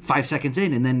 5 seconds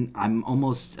in, and then I'm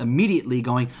almost immediately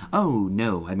going, oh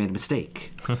no, I made a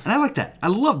mistake. And I like that. I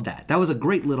love that. That was a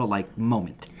great little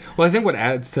moment. Well, I think what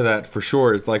adds to that for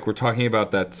sure is we're talking about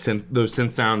those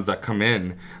synth sounds that come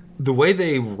in. The way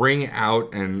they ring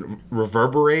out and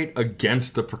reverberate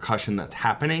against the percussion that's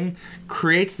happening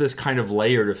creates this kind of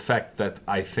layered effect that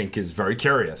I think is very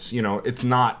curious. It's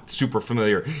not super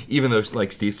familiar, even though,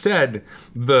 like Steve said,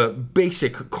 the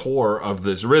basic core of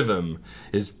this rhythm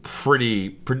is pretty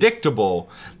predictable.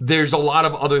 There's a lot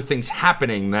of other things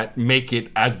happening that make it,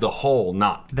 as the whole,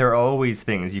 not. There are always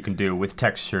things you can do with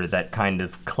texture that kind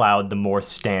of cloud the more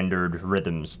standard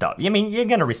rhythm stuff. I mean, you're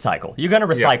going to recycle. You're going to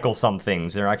recycle some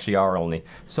things. There actually are only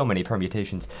so many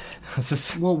permutations.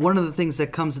 Well, one of the things that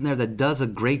comes in there that does a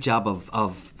great job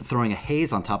of throwing a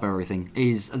haze on top of everything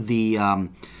is the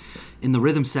in the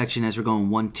rhythm section, as we're going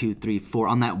 1, 2, 3, 4,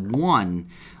 on that 1,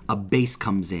 a bass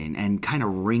comes in and kind of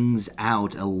rings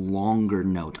out a longer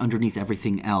note underneath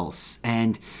everything else.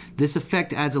 And this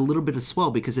effect adds a little bit of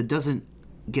swell because it doesn't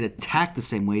get attacked the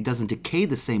same way, it doesn't decay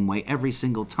the same way every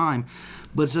single time,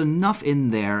 but it's enough in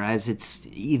there, as it's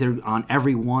either on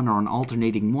every one or on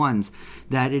alternating ones,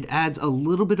 that it adds a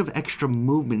little bit of extra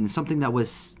movement in something that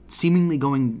was seemingly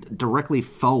going directly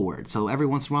forward. So every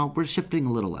once in a while, we're shifting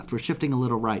a little left, we're shifting a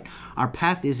little right. Our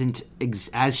path isn't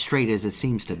as straight as it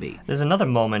seems to be. There's another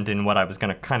moment in what I was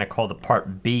going to kind of call the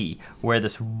part B, where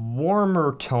this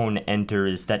warmer tone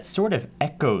enters that sort of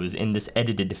echoes in this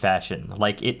edited fashion.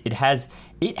 Like it has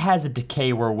a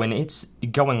decay where when it's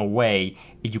going away,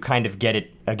 you kind of get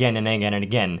it again and again and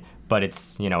again, but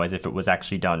it's, as if it was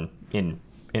actually done in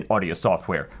audio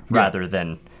software rather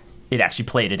than it actually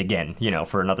played it again,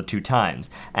 for another 2 times.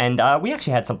 And we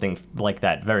actually had something like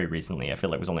that very recently. I feel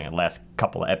like it was only in the last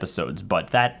couple of episodes,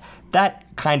 but that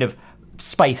kind of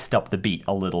spiced up the beat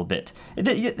a little bit.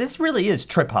 This really is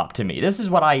trip-hop to me. This is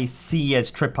what I see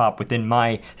as trip-hop within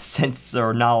my sense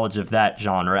or knowledge of that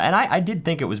genre. And I did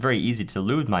think it was very easy to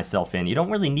lose myself in. You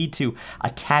don't really need to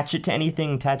attach it to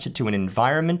anything, attach it to an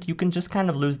environment. You can just kind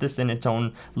of lose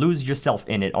yourself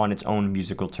in it on its own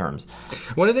musical terms.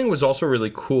 One thing was also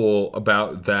really cool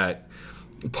about that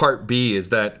part B is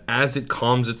that as it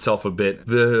calms itself a bit,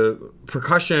 the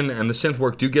percussion and the synth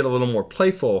work do get a little more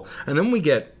playful, and then we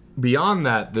get beyond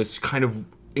that this kind of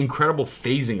incredible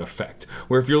phasing effect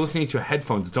where if you're listening to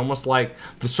headphones, it's almost like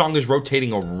the song is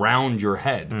rotating around your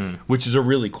head, which is a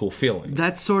really cool feeling.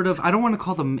 That's sort of, I don't want to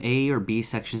call them A or B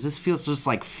sections. This feels just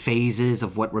like phases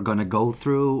of what we're going to go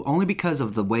through, only because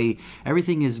of the way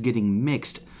everything is getting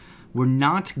mixed. We're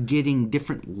not getting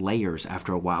different layers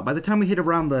after a while. By the time we hit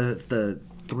around the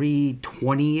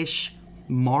 320-ish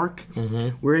mark,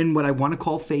 we're in what I want to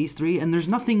call phase 3, and there's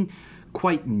nothing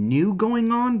quite new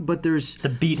going on, but there's the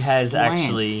beat has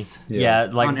actually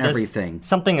on everything.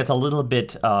 Something that's a little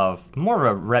bit of more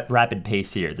of a rapid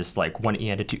pace here. This 1 E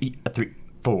and a 2 E, a 3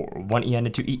 4, 1 E and a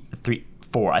 2 E, a 3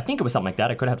 4. I think it was something like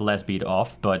that. I could have the last beat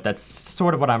off, but that's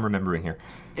sort of what I'm remembering here.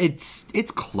 It's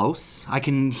close. I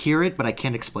can hear it, but I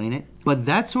can't explain it. But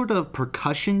that sort of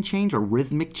percussion change or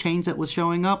rhythmic change that was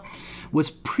showing up was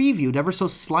previewed ever so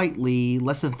slightly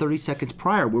less than 30 seconds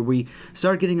prior, where we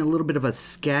started getting a little bit of a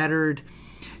scattered,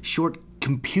 short,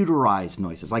 computerized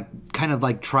noises, kind of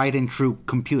like tried and true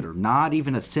computer, not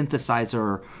even a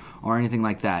synthesizer or anything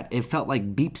like that. It felt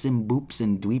like beeps and boops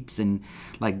and dweeps and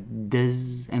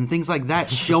dizz and things like that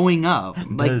showing up,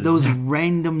 like those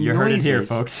random noises. You heard it here,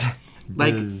 folks.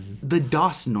 Like the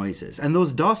DOS noises. And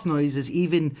those DOS noises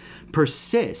even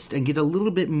persist and get a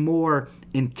little bit more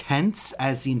intense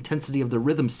as the intensity of the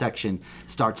rhythm section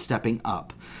starts stepping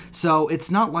up. So it's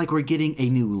not like we're getting a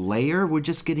new layer. We're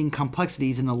just getting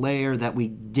complexities in a layer that we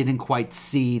didn't quite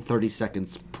see 30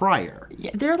 seconds prior.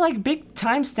 Yeah, they're like big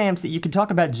timestamps that you could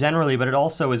talk about generally, but it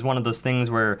also is one of those things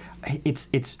where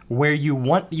it's where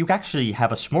you actually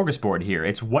have a smorgasbord here.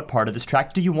 It's what part of this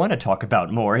track do you want to talk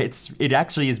about more? It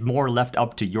actually is more left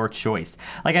up to your choice.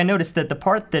 Like I noticed that the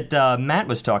part that Matt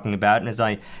was talking about, and as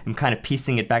I am kind of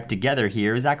piecing it back together here,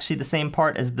 is actually the same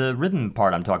part as the rhythm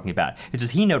part I'm talking about. It's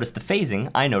just he noticed the phasing,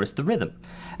 I noticed the rhythm.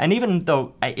 And even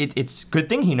though it's a good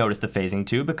thing he noticed the phasing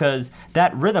too, because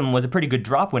that rhythm was a pretty good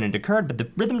drop when it occurred, but the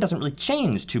rhythm doesn't really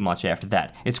change too much after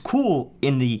that. It's cool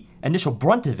in the initial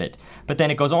brunt of it, but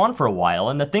then it goes on for a while,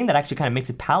 and the thing that actually kind of makes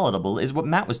it palatable is what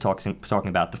Matt was talking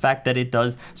about, the fact that it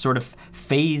does sort of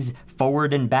phase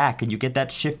forward and back, and you get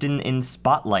that shift in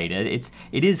spotlight. It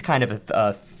is kind of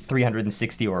a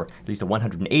 360 or at least a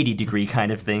 180 degree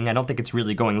kind of thing. I don't think it's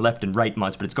really going left and right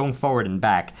much, but it's going forward and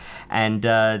back. And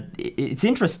it's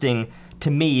interesting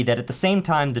to me that at the same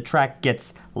time the track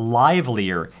gets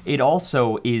livelier, it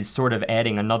also is sort of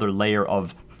adding another layer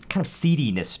of kind of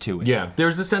seediness to it. Yeah,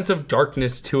 there's a sense of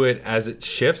darkness to it as it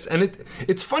shifts, and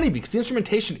it's funny because the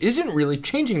instrumentation isn't really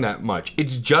changing that much.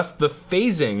 It's just the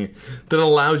phasing that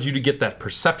allows you to get that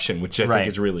perception, which I think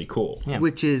is really cool. Yeah.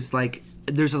 Which is like,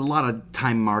 there's a lot of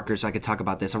time markers I could talk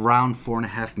about this. Around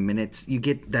 4.5 minutes, you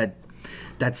get that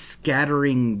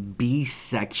scattering B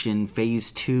section,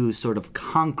 phase 2, sort of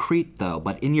concrete though,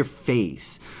 but in your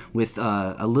face with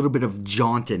a little bit of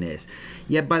jauntiness.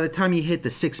 Yet by the time you hit the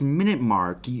 6-minute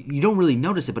mark, you don't really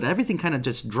notice it, but everything kind of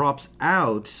just drops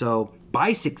out. So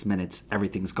by 6 minutes,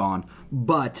 everything's gone,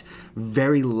 but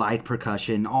very light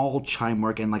percussion, all chime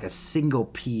work, and like a single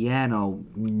piano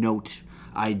note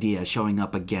idea showing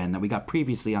up again that we got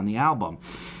previously on the album.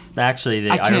 Actually,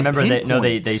 I remember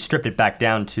they stripped it back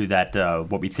down to that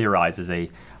what we theorize is a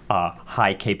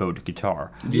high capoed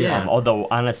guitar. Yeah. Although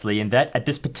honestly, at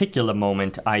this particular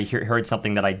moment, I heard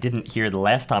something that I didn't hear the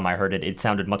last time I heard it. It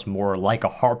sounded much more like a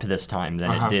harp this time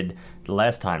than it did the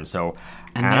last time. So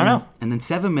I don't know. And then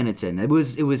 7 minutes in, it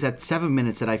was at 7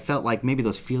 minutes that I felt like maybe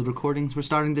those field recordings were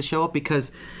starting to show up,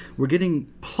 because we're getting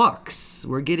plucks,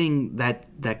 we're getting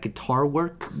that guitar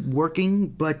working,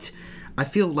 but I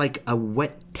feel like a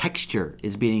wet texture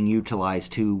is being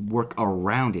utilized to work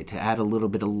around it, to add a little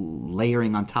bit of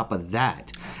layering on top of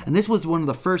that. And this was one of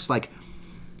the first like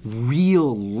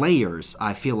real layers,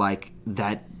 I feel like,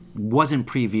 that wasn't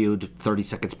previewed 30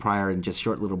 seconds prior in just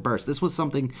short little bursts. This was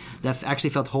something that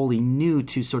actually felt wholly new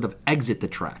to sort of exit the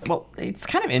track. Well, it's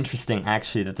kind of interesting,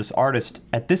 actually, that this artist,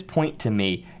 at this point to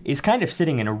me, is kind of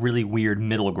sitting in a really weird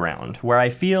middle ground, where I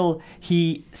feel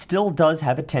he still does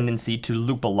have a tendency to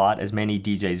loop a lot, as many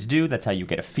DJs do. That's how you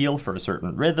get a feel for a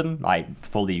certain rhythm. I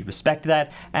fully respect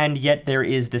that. And yet there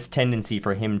is this tendency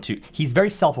for him to... He's very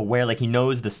self-aware, like he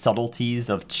knows the subtleties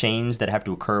of change that have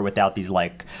to occur without these,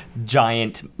 like,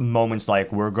 giant moments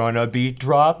like, we're gonna be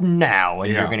dropped now,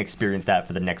 and you're gonna experience that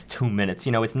for the next 2 minutes.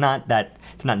 You know, it's not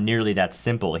nearly that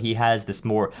simple. He has this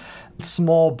more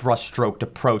small brushstroked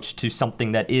approach to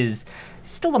something that is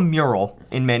still a mural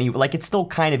in many, like it still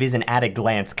kind of is an at a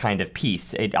glance kind of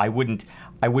piece. I wouldn't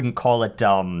call it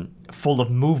full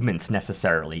of movements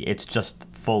necessarily. It's just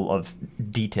full of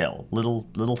detail,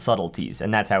 little subtleties,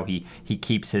 and that's how he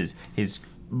keeps his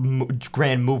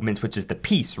grand movements, which is the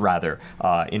piece, rather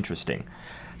interesting.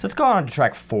 So let's go on to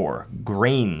track 4,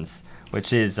 Grains,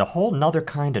 which is a whole nother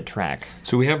kind of track.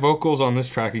 So we have vocals on this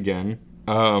track again.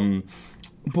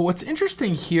 But what's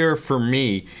interesting here for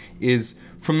me is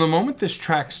from the moment this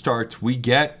track starts, we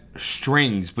get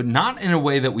strings, but not in a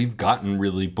way that we've gotten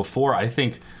really before, I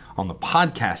think, on the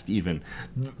podcast even.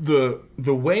 The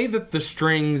way that the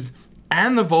strings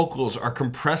and the vocals are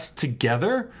compressed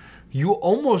together, you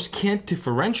almost can't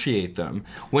differentiate them.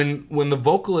 When the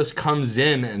vocalist comes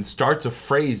in and starts a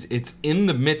phrase, it's in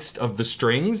the midst of the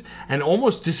strings and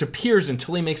almost disappears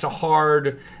until he makes a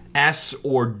hard S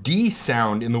or D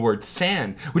sound in the word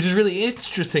sand, which is really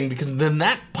interesting because then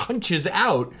that punches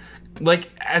out like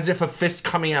as if a fist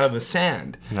coming out of the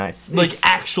sand. Nice. Like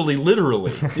actually,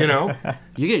 literally, you know?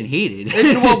 You're getting heated.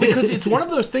 Well, because it's one of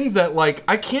those things that, like,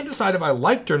 I can't decide if I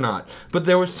liked or not, but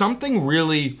there was something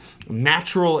really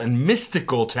natural and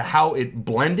mystical to how it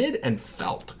blended and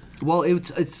felt. Well,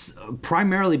 it's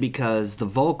primarily because the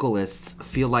vocalists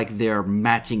feel like they're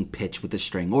matching pitch with the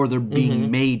string, or they're being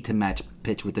made to match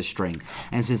pitch with the string.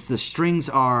 And since the strings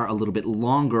are a little bit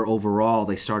longer overall,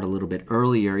 they start a little bit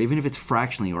earlier, even if it's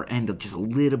fractionally, or end up just a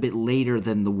little bit later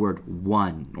than the word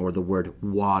one or the word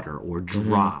water or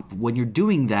drop. When you're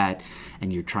doing that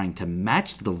and you're trying to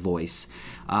match the voice,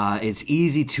 it's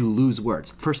easy to lose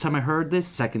words. First time I heard this,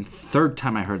 second, third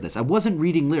time I heard this. I wasn't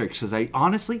reading lyrics because I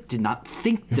honestly did not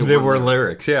think there were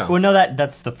lyrics. Yeah. Well, no,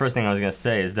 that's the first thing I was going to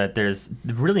say, is that there's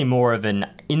really more of an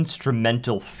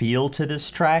instrumental feel to this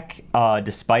track,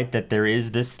 despite that there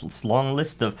is this long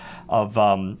list of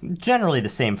generally the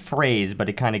same phrase, but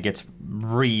it kind of gets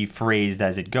rephrased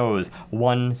as it goes.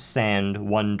 One sand,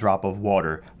 one drop of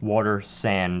water. Water,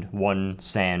 sand, one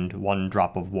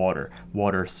drop of water.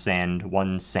 Water, sand,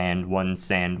 one sand, one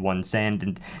sand, one sand,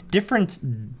 and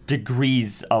different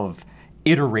degrees of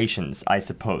iterations, I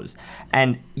suppose.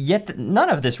 And yet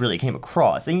none of this really came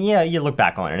across. And yeah, you look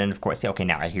back on it and of course, okay,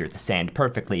 now I hear the sand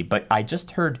perfectly, but I just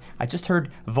heard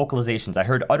vocalizations, I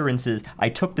heard utterances. I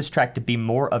took this track to be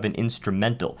more of an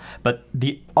instrumental. But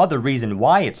the other reason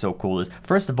why it's so cool is,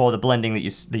 first of all, the blending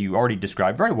that you already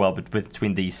described very well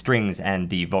between the strings and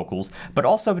the vocals, but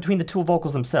also between the two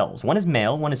vocals themselves. One is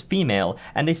male, one is female,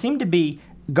 and they seem to be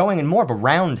going in more of a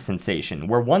round sensation,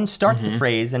 where one starts the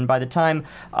phrase, and by the time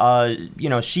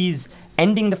she's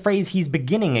ending the phrase, he's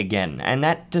beginning again, and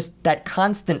that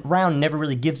constant round never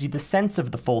really gives you the sense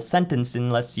of the full sentence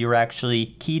unless you're actually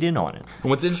keyed in on it. And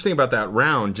what's interesting about that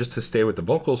round, just to stay with the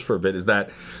vocals for a bit, is that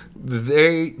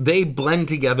they blend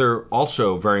together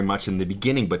also very much in the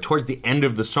beginning, but towards the end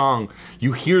of the song,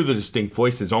 you hear the distinct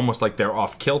voices, almost like they're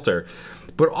off kilter.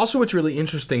 But also what's really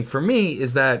interesting for me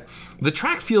is that the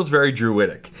track feels very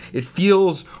druidic. It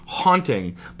feels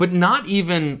haunting, but not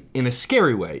even in a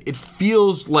scary way. It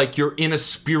feels like you're in a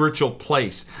spiritual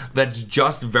place that's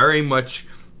just very much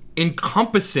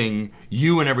encompassing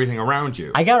you and everything around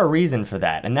you. I got a reason for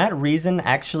that, and that reason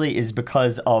actually is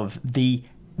because of the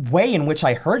way in which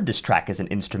I heard this track as an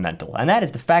instrumental, and that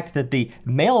is the fact that the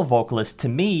male vocalist, to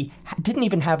me, didn't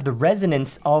even have the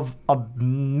resonance of a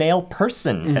male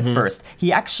person at first.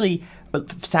 He actually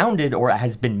sounded, or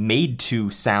has been made to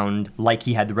sound, like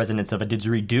he had the resonance of a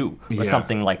didgeridoo or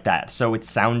something like that. So it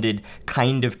sounded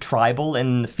kind of tribal,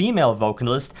 and the female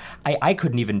vocalist, I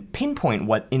couldn't even pinpoint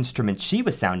what instrument she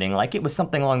was sounding like. It was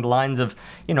something along the lines of,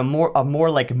 more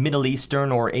like Middle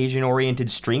Eastern or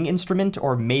Asian-oriented string instrument,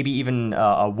 or maybe even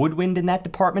a woodwind in that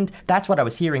department. That's what I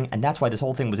was hearing, and that's why this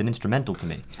whole thing was an instrumental to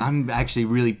me. I'm actually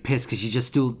really pissed because you just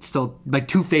stole my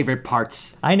two favorite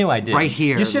parts. I knew I did. Right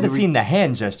here. You should have seen the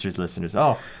hand gestures, listeners.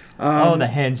 Oh, the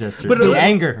hand gestures. But the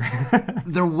anger.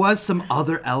 There was some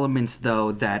other elements,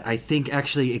 though, that I think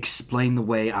actually explain the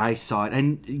way I saw it.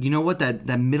 And you know what?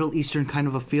 That Middle Eastern kind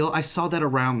of a feel, I saw that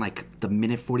around like the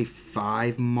minute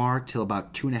 45 mark till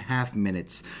about 2.5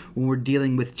 minutes, when we're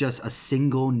dealing with just a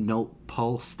single note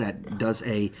pulse that does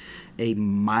a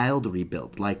mild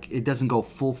rebuild. Like, it doesn't go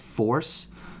full force.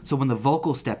 So when the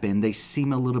vocals step in, they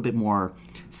seem a little bit more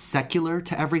secular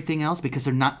to everything else because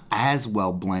they're not as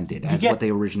well blended as what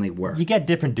they originally were. You get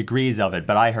different degrees of it,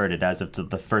 but I heard it as of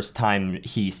the first time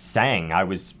he sang. I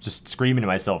was just screaming to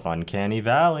myself, Uncanny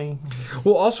Valley.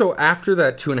 Well, also, after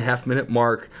that 2.5 minute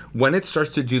mark, when it starts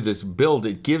to do this build,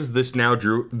 it gives this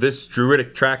this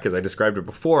druidic track, as I described it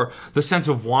before, the sense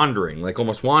of wandering, like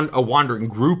almost a wandering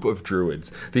group of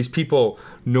druids. These people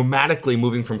nomadically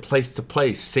moving from place to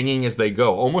place, singing as they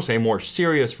go, almost a more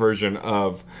serious version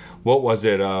of, what was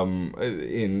it,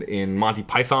 in Monty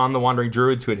Python, the Wandering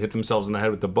Druids who had hit themselves in the head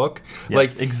with the book?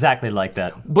 Yes, exactly like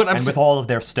that. And with all of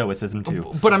their stoicism,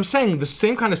 too. But I'm saying the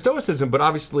same kind of stoicism, but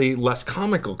obviously less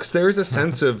comical, because there is a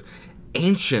sense of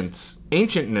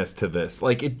ancientness to this.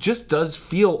 Like, it just does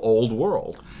feel old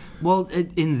world. Well,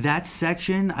 in that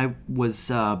section, I was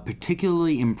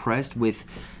particularly impressed with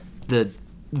the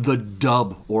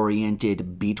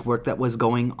dub-oriented beat work that was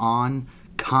going on,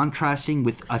 contrasting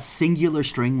with a singular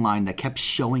string line that kept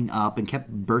showing up and kept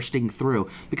bursting through,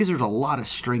 because there's a lot of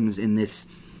strings in this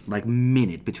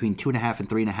minute, between 2.5 and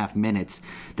 3.5 minutes,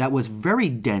 that was very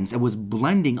dense. It was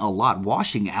blending a lot,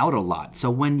 washing out a lot.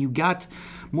 So when you got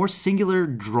more singular,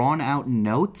 drawn-out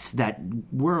notes that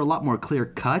were a lot more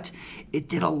clear-cut, it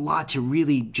did a lot to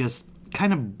really just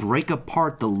kind of break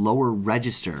apart the lower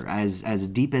register. As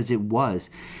deep as it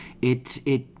was, it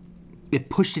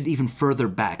pushed it even further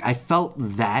back. I felt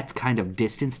that kind of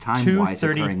distance time-wise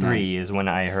occurring. 2:33 is when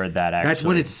I heard that, actually. That's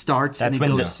when it starts. That's and it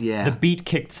when goes, the beat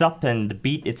kicks up, and the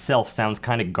beat itself sounds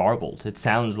kind of garbled. It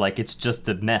sounds like it's just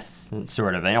a mess,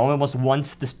 sort of. And almost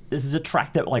wants this is a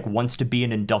track that wants to be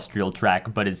an industrial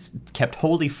track, but is kept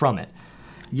wholly from it.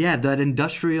 Yeah, that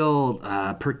industrial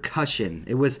percussion.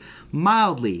 It was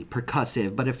mildly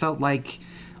percussive, but it felt like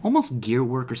almost gear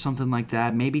work or something like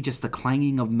that. Maybe just the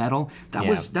clanging of metal. That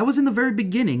Yeah. was in the very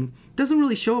beginning. Doesn't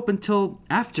really show up until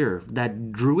after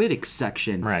that druidic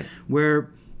section, Right. where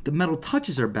the metal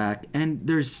touches are back, and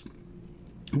there's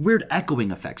weird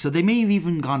echoing effects. So they may have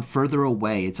even gone further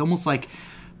away. It's almost like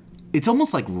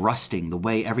rusting, the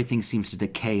way everything seems to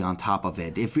decay on top of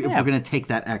it. If we're going to take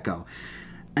that echo,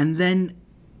 and then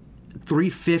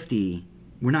 350,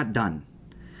 we're not done.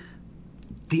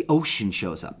 The ocean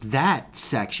shows up. That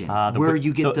section where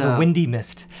you get the windy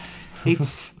mist.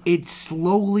 it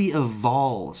slowly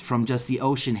evolves from just the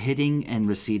ocean hitting and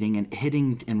receding and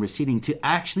hitting and receding to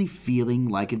actually feeling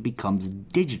like it becomes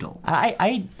digital.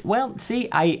 It felt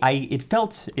I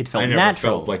never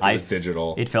natural. felt like it was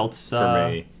digital. It felt for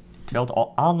me. It felt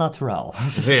all natural.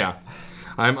 Yeah.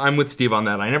 I'm with Steve on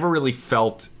that. I never really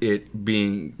felt it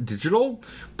being digital,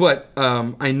 but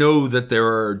I know that there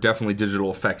are definitely digital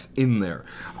effects in there.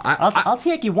 I'll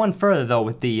take you one further though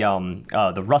with the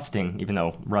rusting, even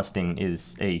though rusting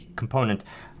is a component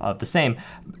of the same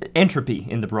entropy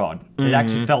in the broad. It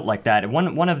actually felt like that.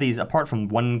 One of these, apart from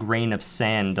one grain of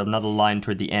sand, another line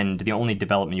toward the end, the only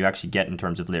development you actually get in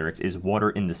terms of lyrics is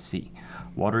water in the sea.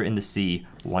 Water in the sea,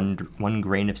 one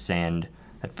grain of sand.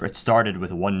 It started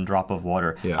with one drop of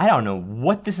water. Yeah. I don't know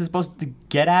what this is supposed to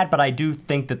get at, but I do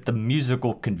think that the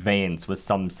musical conveyance was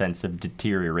some sense of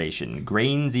deterioration.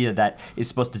 Grains, either that is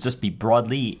supposed to just be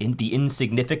broadly in the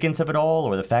insignificance of it all,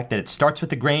 or the fact that it starts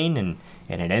with a grain and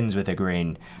it ends with a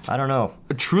grain. I don't know.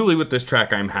 Truly, with this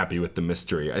track, I'm happy with the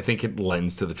mystery. I think it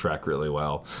lends to the track really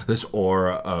well. This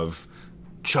aura of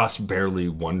just barely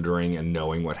wondering and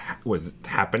knowing what was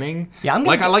happening. Yeah,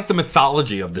 I like the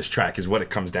mythology of this track is what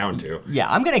it comes down to.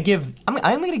 Yeah, I'm gonna give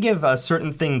a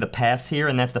certain thing the pass here,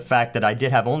 and that's the fact that I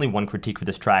did have only one critique for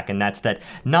this track, and that's that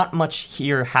not much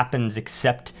here happens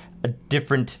except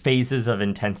different phases of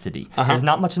intensity. There's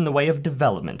not much in the way of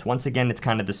development. Once again, it's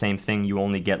kind of the same thing. You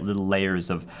only get little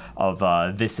layers of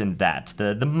this and that.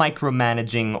 The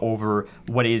micromanaging over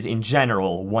what is in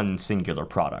general one singular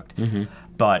product.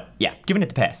 But yeah, giving it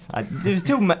the pass. It was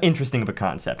too interesting of a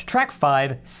concept. Track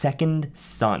 5, Second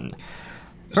Sun.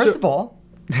 First of all,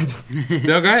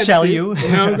 No, go ahead, Shall Steve. you?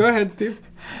 No, go ahead, Steve.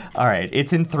 all right,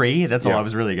 it's in 3. That's all Yeah. I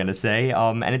was really going to say.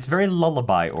 And it's very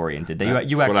lullaby oriented. You That's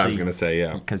actually, what I was going to say,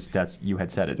 yeah. because you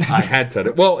had said it. I had said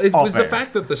it. Well, it was the fair.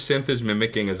 fact that the synth is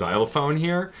mimicking a xylophone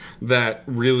here that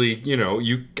really,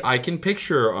 I can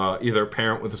picture either a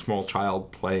parent with a small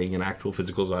child playing an actual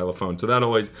physical xylophone. So that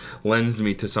always lends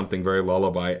me to something very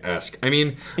lullaby-esque. I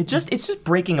mean, It's just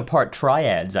breaking apart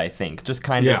triads, I think. Just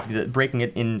kind Yeah. of breaking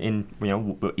it in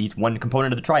each one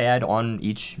component of the triad on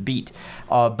each beat.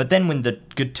 But then when the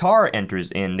guitar enters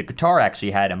in, the guitar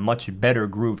actually had a much better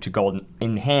groove to go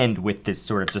in hand with this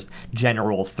sort of just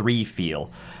general 3 feel.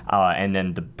 And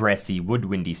then the brassy,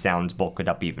 woodwindy sounds bulk it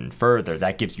up even further.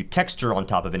 That gives you texture on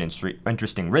top of an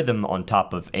interesting rhythm on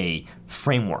top of a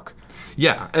framework.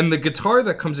 yeah, and the guitar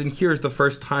that comes in here is the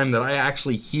first time that I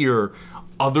actually hear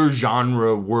other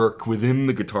genre work within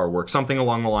the guitar work, something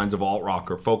along the lines of alt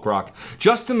rock or folk rock,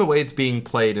 just in the way it's being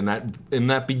played in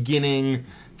that beginning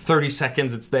 30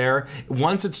 seconds it's there.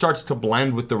 Once it starts to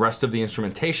blend with the rest of the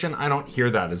instrumentation, I don't hear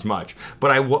that as much.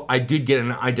 But I did get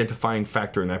an identifying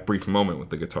factor in that brief moment with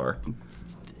the guitar.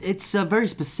 It's a very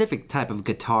specific type of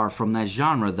guitar from that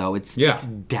genre, though. It's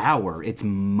dour, it's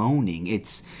moaning,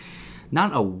 it's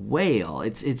not a wail,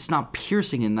 it's not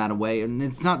piercing in that way, and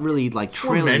it's not really like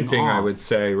trailing Tormenting, off. I would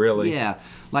say, really. Yeah,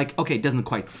 like, okay, it doesn't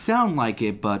quite sound like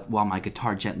it, but While My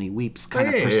Guitar Gently Weeps kind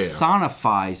of Yeah.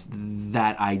 personifies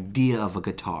that idea of a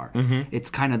guitar. Mm-hmm. It's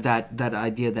kind of that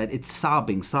idea that it's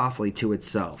sobbing softly to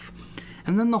itself.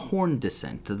 And then the horn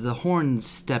descent. The horns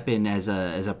step in as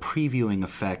a previewing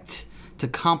effect to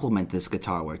complement this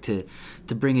guitar work, to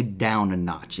bring it down a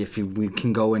notch, if we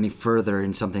can go any further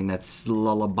in something that's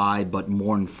lullaby but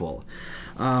mournful.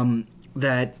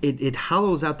 That it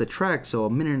hollows out the track, so a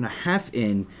minute and a half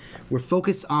in, we're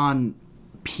focused on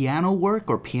piano work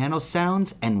or piano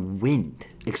sounds and wind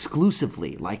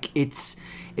exclusively. Like, it's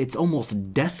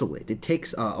almost desolate. It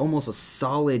takes almost a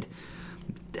solid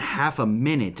half a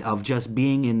minute of just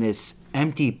being in this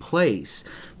empty place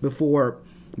before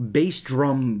bass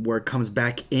drum work comes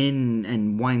back in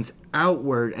and winds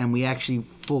outward, and we actually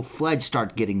full-fledged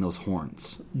start getting those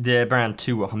horns. The around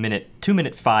 2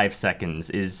 minute 5 seconds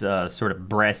is sort of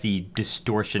brassy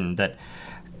distortion that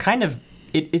kind of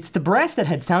it's the brass that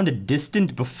had sounded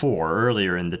distant before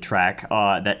earlier in the track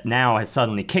that now has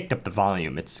suddenly kicked up the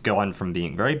volume. It's gone from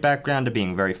being very background to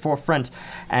being very forefront,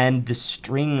 and the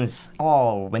strings,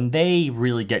 when they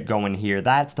really get going here,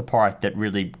 that's the part that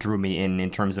really drew me in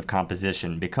terms of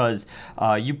composition, because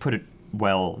you put it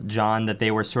well, John, that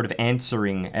they were sort of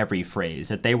answering every phrase,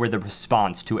 that they were the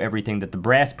response to everything that the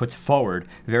brass puts forward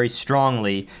very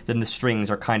strongly, then the strings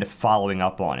are kind of following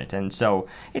up on it. And so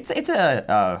it's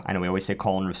I know we always say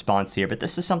call and response here, but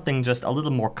this is something just a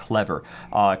little more clever,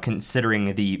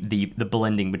 considering the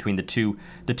blending between the two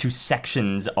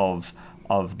sections of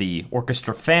the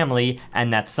orchestra family,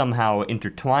 and that's somehow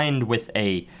intertwined with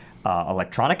a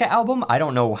electronica album. I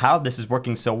don't know how this is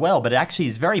working so well, but it actually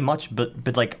is very much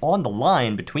but like on the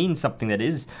line between something that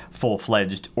is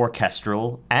full-fledged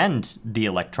orchestral and the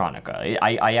electronica.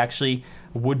 I actually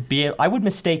I would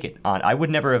mistake it on. I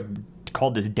would never have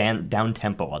called this down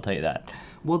tempo, I'll tell you that.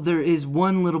 Well, there is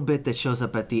one little bit that shows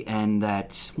up at the end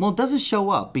that, well, it doesn't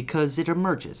show up because it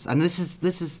emerges. And this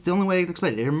is the only way I can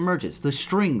explain it. It emerges. The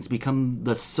strings become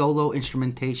the solo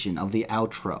instrumentation of the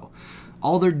outro.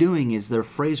 All they're doing is their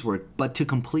phrase work, but to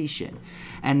completion.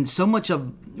 And so much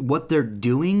of what they're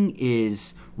doing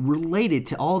is related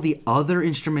to all the other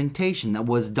instrumentation that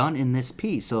was done in this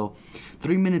piece. So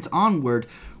 3 minutes onward,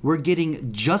 we're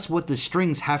getting just what the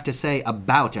strings have to say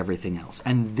about everything else.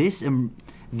 And this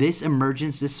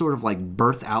emergence, this sort of like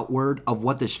birth outward of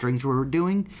what the strings were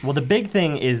doing. Well, the big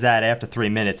thing is that after 3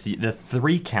 minutes, the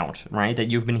 3 count, right, that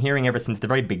you've been hearing ever since the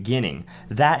very beginning,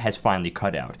 that has finally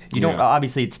cut out. You don't,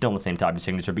 obviously it's still in the same type of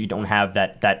signature, but you don't have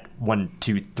that 1,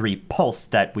 2, 3 pulse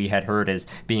that we had heard as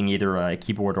being either a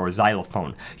keyboard or a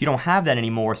xylophone. You don't have that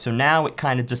anymore, so now it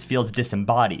kind of just feels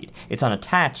disembodied. It's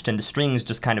unattached, and the strings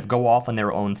just kind of go off on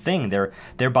their own thing.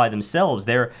 They're by themselves.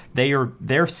 They're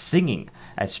singing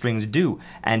as strings do.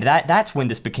 And that's when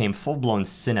this became full-blown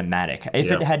cinematic, if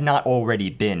it had not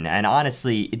already been. And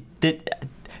honestly,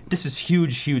 this is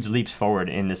huge leaps forward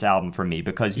in this album for me,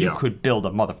 because you could build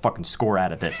a motherfucking score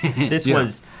out of this. This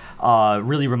was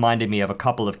really reminded me of a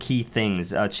couple of key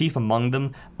things. Chief among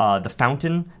them, The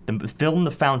Fountain, the film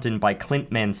The Fountain by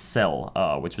Clint Mansell,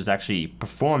 which was actually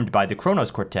performed by the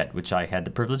Kronos Quartet, which I had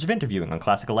the privilege of interviewing on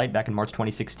Classical Light back in March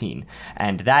 2016.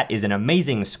 And that is an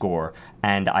amazing score,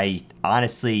 and I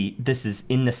honestly, this is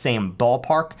in the same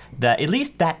ballpark. At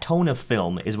least that tone of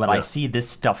film is what I see this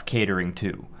stuff catering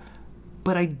to.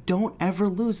 But I don't ever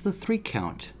lose the 3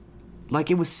 count.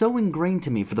 Like, it was so ingrained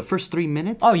to me for the first 3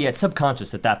 minutes. Oh, yeah, it's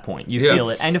subconscious at that point. You feel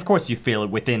it, and of course you feel it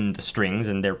within the strings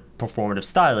and their performative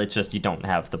style. It's just you don't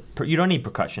need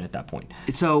percussion at that point.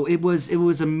 So it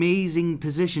was amazing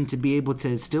position to be able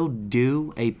to still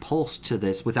do a pulse to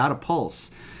this without a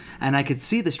pulse. And I could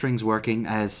see the strings working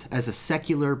as a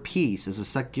secular piece, as a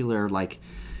secular, like,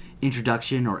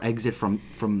 introduction or exit from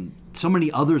so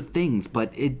many other things,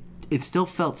 but it still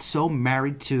felt so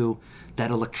married to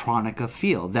that electronica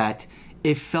feel that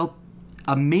it felt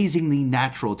amazingly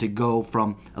natural to go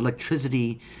from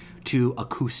electricity to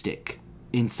acoustic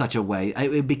in such a way.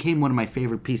 It became one of my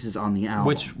favorite pieces on the album.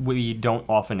 Which we don't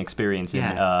often experience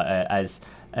as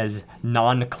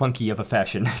non-clunky of a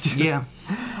fashion. Yeah.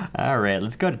 All right,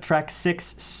 let's go to track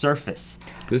 6, Surface.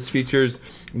 This features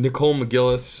Nicole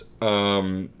McGillis,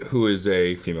 who is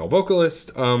a female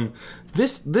vocalist.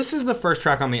 This is the first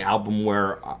track on the album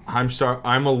where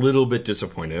I'm a little bit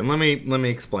disappointed, and let me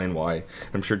explain why.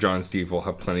 I'm sure John and Steve will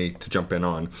have plenty to jump in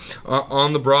on.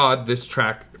 On the broad, this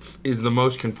track is the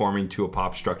most conforming to a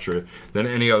pop structure than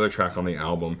any other track on the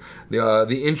album.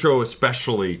 The intro,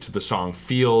 especially to the song,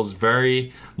 feels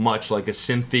very much like a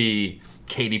synthy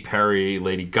Katy Perry,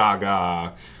 Lady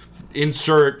Gaga.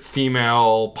 Insert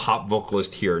female pop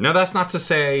vocalist here. Now, that's not to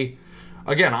say,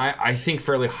 again, I think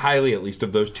fairly highly, at least,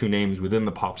 of those two names within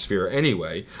the pop sphere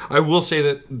anyway. I will say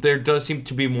that there does seem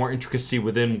to be more intricacy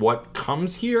within what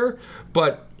comes here,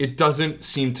 but it doesn't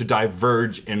seem to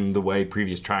diverge in the way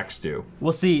previous tracks do.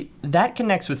 Well, see, that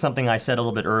connects with something I said a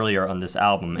little bit earlier on this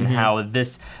album, and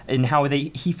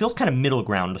he feels kind of middle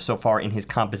ground so far in his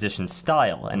composition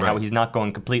style, and how he's not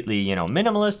going completely,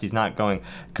 minimalist. He's not going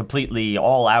completely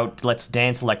all out, let's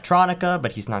dance electronica,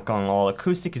 but he's not going all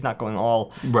acoustic. He's not going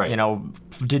all,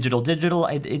 digital.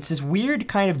 It's this weird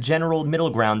kind of general middle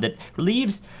ground that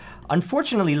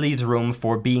unfortunately leaves room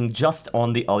for being just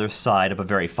on the other side of a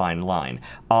very fine line.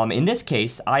 In this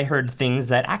case, I heard things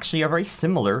that actually are very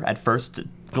similar at first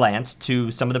glance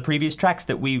to some of the previous tracks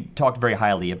that we talked very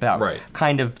highly about. Right.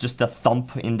 Kind of just the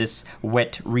thump in this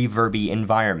wet, reverby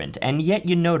environment. And yet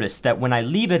you notice that when I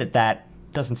leave it at that,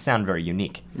 doesn't sound very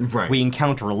unique. Right. We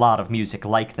encounter a lot of music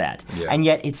like that. Yeah. And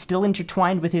yet it's still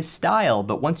intertwined with his style,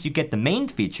 but once you get the main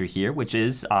feature here, which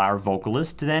is our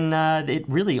vocalist, then it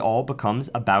really all becomes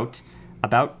about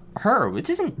her, which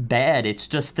isn't bad. It's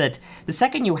just that the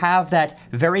second you have that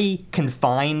very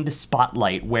confined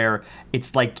spotlight where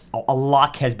it's like a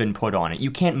lock has been put on it,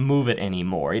 you can't move it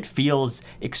anymore. It feels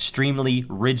extremely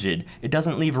rigid. It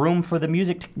doesn't leave room for the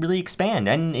music to really expand,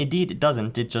 and indeed it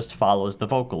doesn't. It just follows the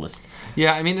vocalist.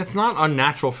 Yeah, I mean, it's not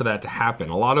unnatural for that to happen.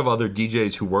 A lot of other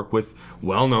DJs who work with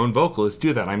well-known vocalists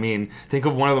do that. I mean, think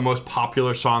of one of the most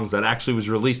popular songs that actually was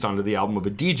released onto the album of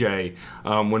a DJ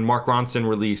when Mark Ronson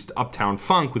released Uptown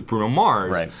Funk with Bruno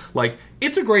Mars. Right. Like,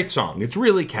 it's a great song. It's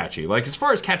really catchy. Like, as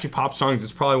far as catchy pop songs,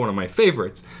 it's probably one of my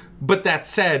favorites. But that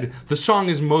said, the song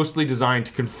is mostly designed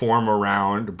to conform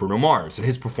around Bruno Mars and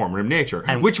his performative nature,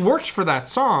 which works for that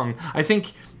song. I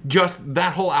think just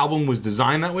that whole album was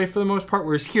designed that way for the most part,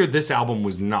 whereas here, this album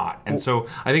was not. And so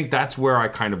I think that's where I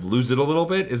kind of lose it a little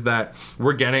bit, is that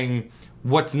we're getting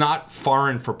what's not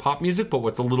foreign for pop music, but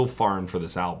what's a little foreign for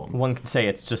this album. One could say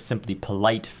it's just simply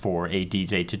polite for a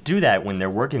DJ to do that when they're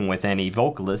working with any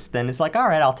vocalist. Then it's like, all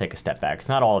right, I'll take a step back. It's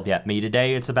not all about me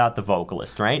today. It's about the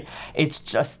vocalist, right? It's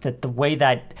just that the way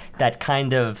that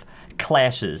kind of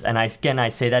clashes, and I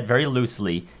say that very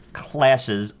loosely,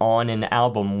 clashes on an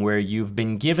album where you've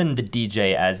been given the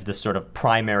DJ as the sort of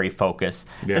primary focus,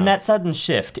 then that sudden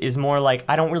shift is more like,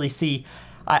 I don't really see...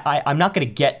 I'm not going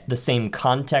to get the same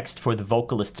context for the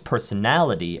vocalist's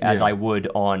personality as I would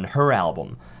on her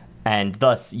album. And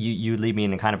thus, you leave me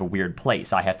in a kind of a weird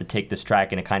place. I have to take this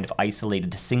track in a kind of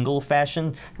isolated single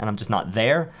fashion, and I'm just not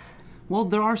there. Well,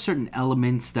 there are certain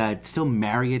elements that still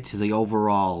marry it to the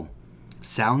overall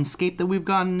soundscape that we've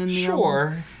gotten in the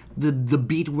album. The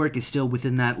beat work is still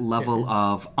within that level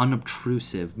of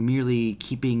unobtrusive, merely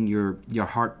keeping your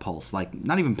heart pulse, like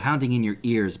not even pounding in your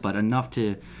ears, but enough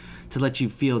to let you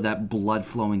feel that blood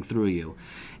flowing through you.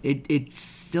 It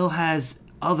still has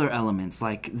other elements,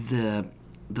 like the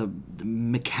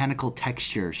mechanical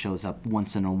texture shows up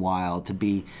once in a while to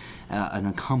be an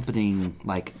accompanying,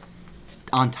 like,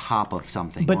 on top of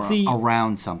something, but or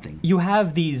around something. You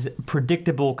have these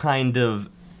predictable kind of,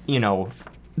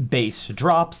 bass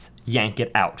drops, yank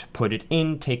it out, put it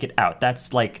in, take it out.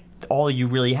 That's like all you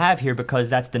really have here, because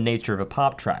that's the nature of a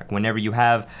pop track. Whenever you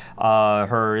have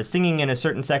her singing in a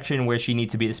certain section where she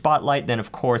needs to be the spotlight, then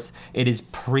of course it is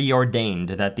preordained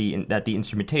that the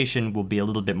instrumentation will be a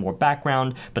little bit more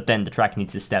background, but then the track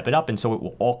needs to step it up, and so it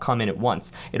will all come in at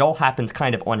once. It all happens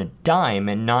kind of on a dime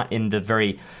and not in the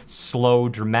very slow,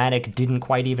 dramatic, didn't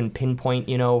quite even pinpoint,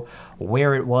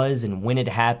 where it was and when it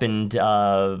happened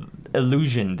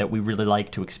illusion that we really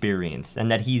like to experience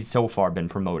and that he's so far been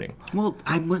promoting. Well,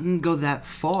 I wouldn't go that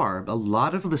far. A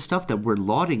lot of the stuff that we're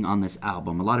lauding on this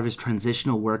album, a lot of his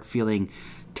transitional work feeling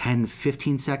 10,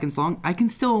 15 seconds long, I can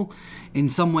still, in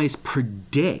some ways,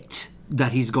 predict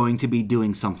that he's going to be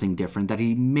doing something different, that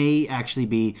he may actually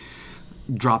be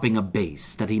dropping a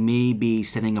bass, that he may be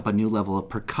setting up a new level of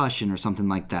percussion or something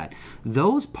like that.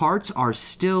 Those parts are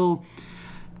still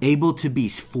able to be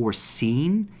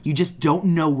foreseen. You just don't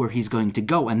know where he's going to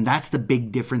go, and that's the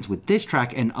big difference with this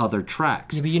track and other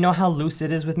tracks. Yeah, but you know how loose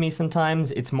it is with me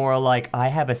sometimes? It's more like I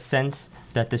have a sense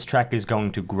that this track is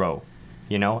going to grow,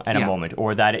 at a moment,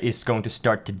 or that it is going to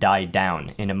start to die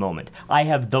down in a moment. I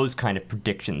have those kind of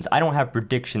predictions. I don't have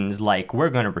predictions like we're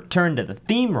going to return to the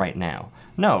theme right now.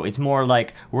 No, it's more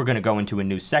like we're going to go into a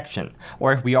new section.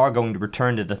 Or if we are going to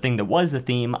return to the thing that was the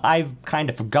theme, I've kind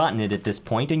of forgotten it at this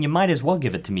point, and you might as well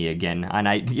give it to me again. And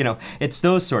it's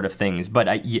those sort of things.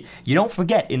 But you don't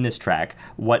forget in this track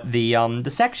what the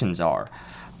sections are.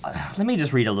 Let me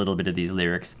just read a little bit of these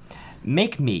lyrics.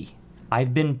 Make me.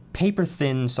 I've been paper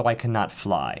thin, so I cannot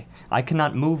fly. I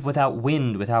cannot move without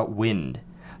wind.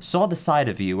 Saw the side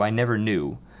of you I never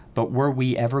knew, but were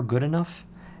we ever good enough?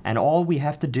 And all we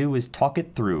have to do is talk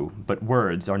it through, but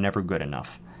words are never good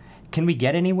enough. Can we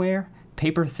get anywhere?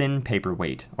 Paper thin,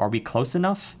 paperweight. Are we close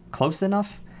enough? Close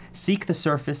enough? Seek the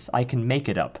surface, I can make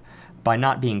it up. By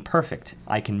not being perfect,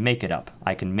 I can make it up.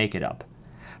 I can make it up.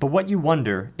 But what you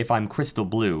wonder if I'm crystal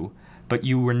blue, but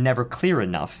you were never clear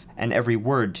enough, and every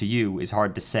word to you is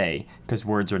hard to say, 'cause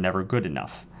words are never good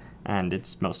enough. And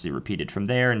it's mostly repeated from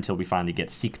there until we finally get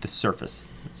seek the surface.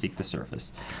 Seek the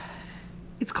surface.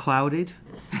 It's clouded.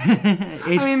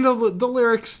 I mean, the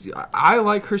lyrics, I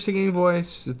like her singing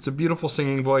voice. It's a beautiful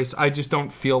singing voice. I just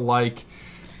don't feel like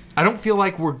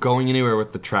we're going anywhere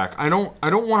with the track. I don't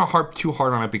want to harp too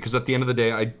hard on it, because at the end of the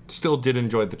day, I still did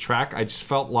enjoy the track. I just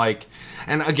felt like,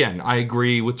 and again, I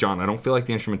agree with John, I don't feel like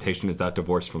the instrumentation is that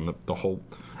divorced from the whole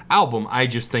album. I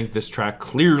just think this track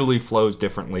clearly flows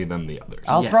differently than the others.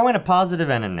 I'll throw in a positive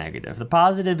and a negative. The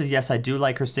positive is, yes, I do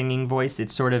like her singing voice.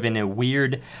 It's sort of in a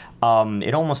weird,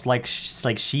 it almost like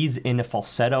she's in a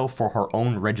falsetto for her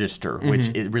own register, which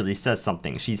it really says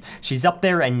something. She's up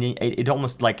there, and it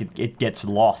almost like it gets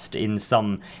lost in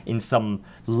some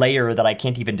layer that I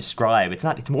can't even describe.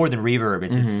 It's more than reverb.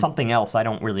 It's something else I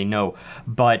don't really know.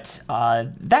 But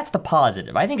that's the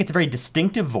positive. I think it's a very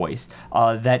distinctive voice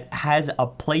that has a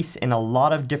place in a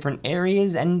lot of different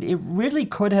areas, and it really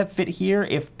could have fit here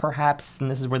if perhaps,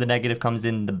 and this is where the negative comes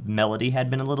in, the melody had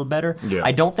been a little better. Yeah.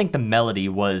 I don't think the melody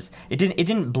it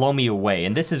didn't blow me away,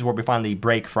 and this is where we finally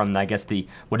break from, I guess,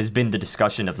 what has been the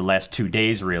discussion of the last 2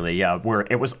 days, really, where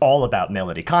it was all about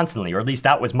melody constantly, or at least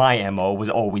that was my MO, was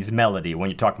always melody. When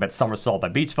you're talking about Somersault by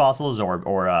Beach Fossils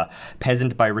or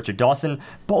Peasant by Richard Dawson,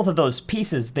 both of those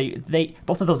pieces,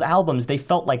 both of those albums, they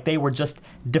felt like they were just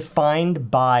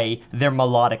defined by their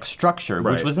melodic structure,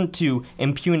 which wasn't to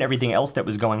impugn everything else that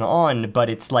was going on, but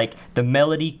it's like the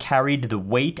melody carried the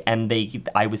weight, and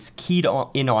I was keyed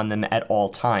in on them at all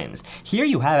times. Here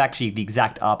you have actually the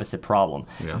exact opposite problem.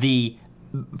 Yeah.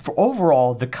 For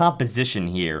overall, the composition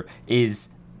here is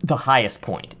the highest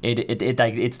point.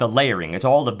 It's the layering. It's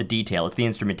all of the detail. It's the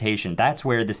instrumentation. That's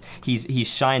where he's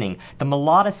shining. The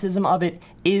melodicism of it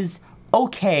is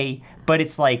okay, but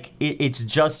it's like it's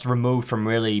just removed from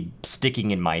really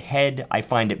sticking in my head. I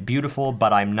find it beautiful,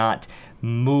 but I'm not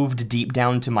moved deep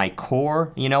down to my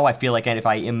core. I feel like if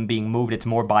I am being moved, it's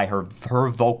more by her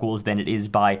vocals than it is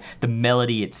by the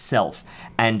melody itself.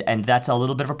 And that's a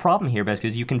little bit of a problem here,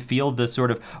 because you can feel the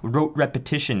sort of rote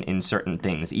repetition in certain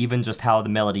things. Even just how the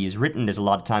melody is written, there's a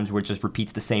lot of times where it just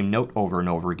repeats the same note over and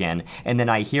over again. And then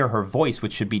I hear her voice,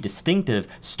 which should be distinctive,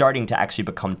 starting to actually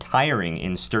become tiring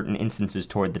in certain instances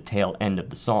toward the tail end of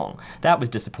the song. That was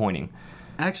disappointing.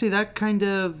 Actually,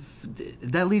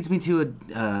 that leads me to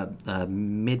a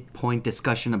midpoint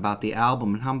discussion about the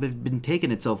album and how I've been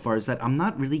taking it so far, is that I'm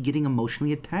not really getting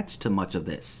emotionally attached to much of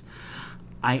this.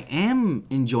 I am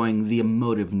enjoying the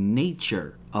emotive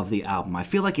nature of the album. I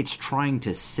feel like it's trying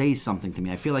to say something to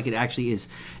me. I feel like it actually is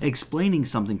explaining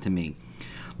something to me.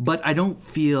 But I don't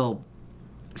feel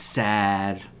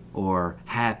sad or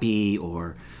happy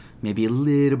or maybe a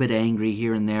little bit angry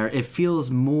here and there. It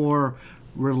feels more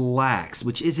relaxed,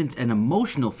 which isn't an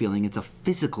emotional feeling, it's a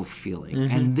physical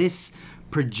feeling. And this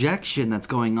projection that's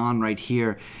going on right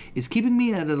here is keeping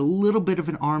me at a little bit of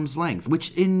an arm's length,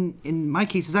 which in my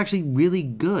case is actually really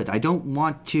good. I don't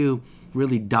want to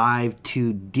really dive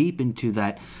too deep into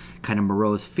that kind of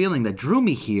morose feeling that drew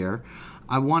me here.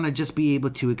 I want to just be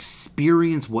able to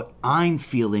experience what I'm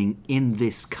feeling in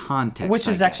this context. Which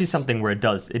is actually something where it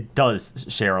does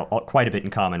share quite a bit in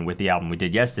common with the album we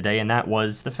did yesterday, and that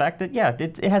was the fact that,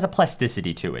 it has a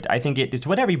plasticity to it. I think it's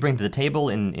whatever you bring to the table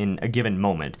in a given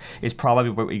moment is probably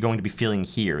what you're going to be feeling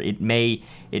here. It may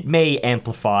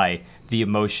amplify the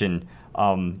emotion,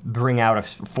 bring out a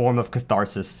form of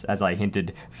catharsis, as I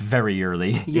hinted very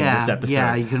early in this episode.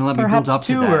 Yeah, you can let me Perhaps build up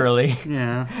to that. too early.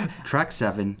 Yeah. Track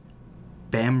 7.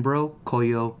 Bambro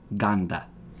Koyo Ganda.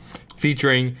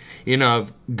 Featuring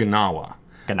Inav Ganawa.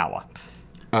 Ganawa.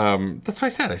 That's what I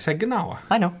said. I said Ganawa.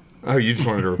 I know. Oh, you just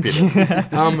wanted to repeat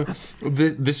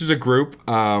it. This is a group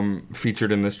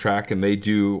featured in this track, and they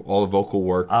do all the vocal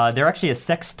work. They're actually a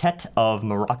sextet of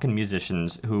Moroccan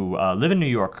musicians who live in New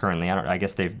York currently. I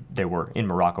guess they were in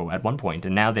Morocco at one point,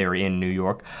 and now they're in New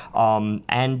York.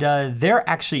 And there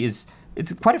actually is...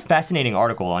 It's quite a fascinating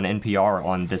article on NPR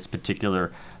on this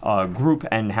particular group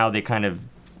and how they kind of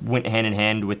went hand in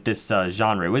hand with this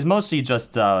genre. It was mostly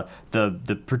just the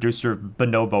producer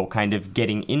Bonobo kind of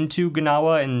getting into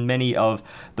Gnawa in many of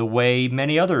the way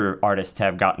many other artists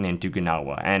have gotten into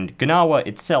Gnawa. And Gnawa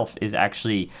itself is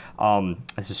actually,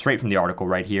 this is straight from the article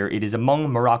right here, it is among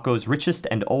Morocco's richest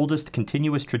and oldest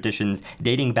continuous traditions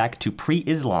dating back to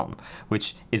pre-Islam,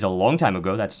 which is a long time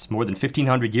ago. That's more than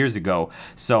 1,500 years ago.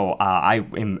 So I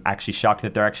am actually shocked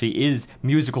that there actually is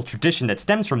musical tradition that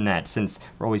stems from that, since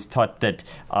we're always taught that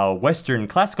Western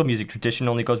classical music tradition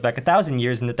only goes back 1,000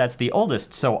 years and that's the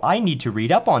oldest. So I need to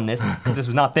read up on this because this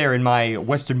was not there in my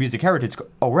Western music heritage.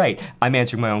 Oh, right. I'm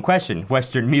answering my own question.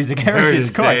 Western music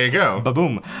heritage course. There you go.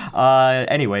 Ba-boom.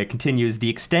 Anyway, it continues. The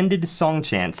extended song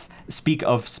chants speak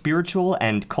of spiritual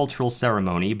and cultural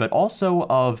ceremony, but also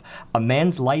of a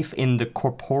man's life in the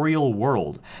corporeal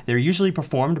world. They're usually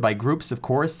performed by groups of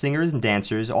chorus singers and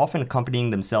dancers, often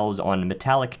accompanying themselves on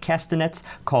metallic castanets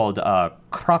called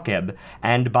krakeb,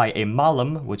 and by a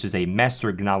malam, which is a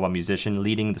master Gnawa musician,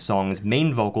 leading the song's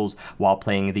main vocals while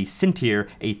playing the sintir,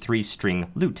 a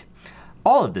 3-string lute.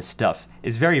 all of this stuff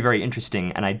is very, very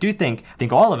interesting, and I do think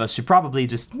all of us should probably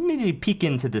just maybe peek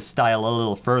into this style a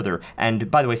little further. And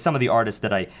by the way, some of the artists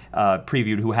that I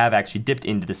previewed who have actually dipped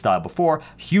into the style before,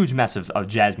 huge mess of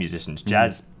jazz musicians,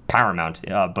 jazz paramount,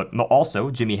 but also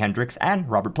Jimi Hendrix and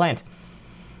Robert Plant.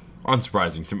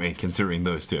 Unsurprising to me, considering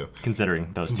those two.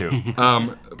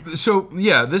 So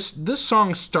yeah, this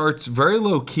song starts very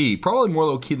low key, probably more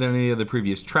low key than any of the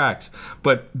previous tracks.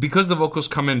 But because the vocals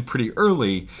come in pretty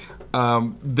early,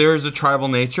 there's a tribal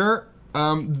nature.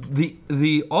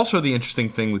 Also the interesting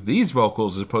thing with these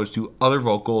vocals, as opposed to other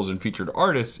vocals and featured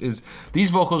artists, is these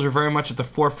vocals are very much at the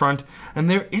forefront, and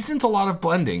there isn't a lot of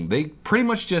blending. They pretty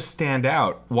much just stand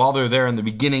out while they're there in the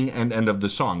beginning and end of the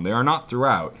song. They are not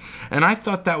throughout. And I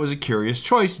thought that was a curious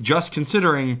choice, just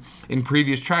considering in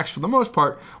previous tracks, for the most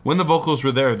part, when the vocals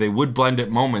were there, they would blend at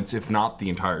moments, if not the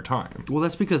entire time. Well,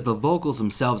 that's because the vocals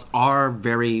themselves are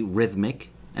very rhythmic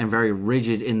and very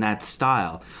rigid in that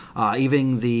style.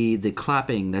 Even the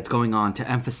clapping that's going on to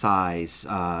emphasize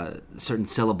certain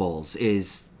syllables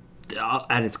is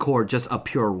at its core just a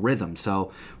pure rhythm.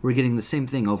 So we're getting the same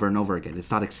thing over and over again.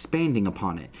 It's not expanding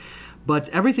upon it. But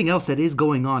everything else that is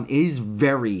going on is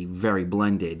very, very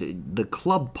blended. The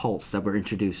club pulse that we're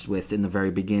introduced with in the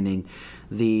very beginning,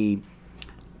 I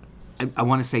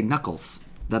want to say knuckles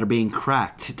that are being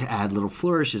cracked to add little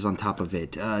flourishes on top of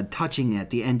it, touching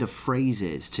at the end of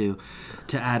phrases to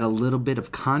add a little bit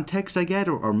of context, I get,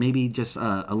 or maybe just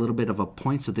a little bit of a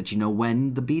point so that you know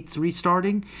when the beat's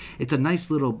restarting. It's a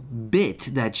nice little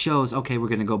bit that shows, okay, we're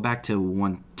going to go back to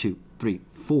 1, 2, 3,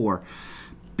 4,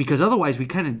 because otherwise we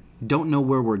kind of don't know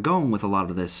where we're going with a lot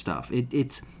of this stuff.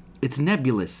 It's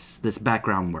nebulous, this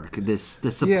background work, this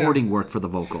supporting work for the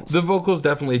vocals. The vocals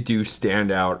definitely do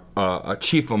stand out,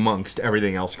 chief amongst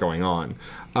everything else going on.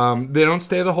 They don't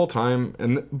stay the whole time,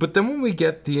 but then when we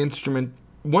get the instrument,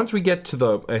 once we get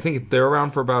to I think they're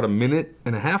around for about a minute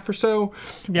and a half or so.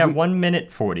 Yeah, 1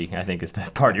 minute 40, I think, is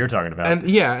the part you're talking about.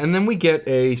 And then we get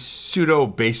a pseudo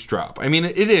bass drop. I mean,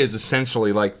 it is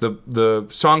essentially like the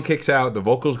song kicks out, the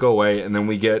vocals go away, and then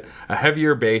we get a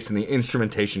heavier bass and the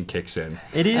instrumentation kicks in.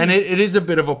 It is. And it is a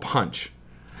bit of a punch.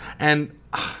 And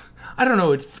I don't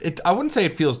know, I wouldn't say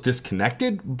it feels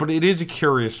disconnected, but it is a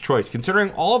curious choice. Considering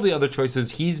all of the other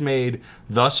choices he's made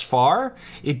thus far,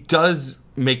 it does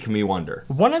make me wonder.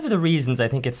 One of the reasons I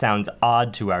think it sounds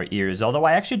odd to our ears, although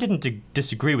I actually didn't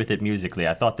disagree with it musically,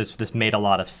 I thought this made a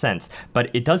lot of sense,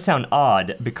 but it does sound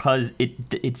odd because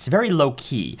it's very low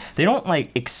key. They don't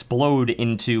like explode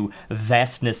into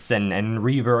vastness and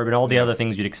reverb and all the other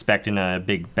things you'd expect in a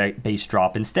big bass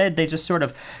drop. Instead, they just sort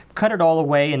of cut it all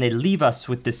away and they leave us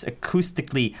with this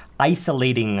acoustically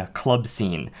isolating club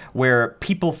scene where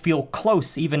people feel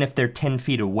close even if they're 10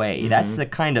 feet away. Mm-hmm. That's the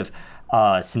kind of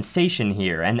sensation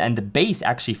here, and the bass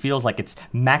actually feels like it's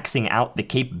maxing out the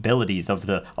capabilities of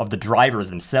the drivers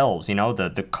themselves. You know,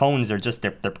 the cones are just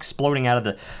they're exploding out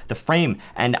of the frame,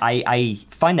 and I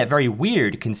find that very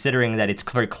weird considering that it's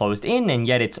very closed in and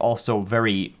yet it's also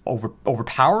very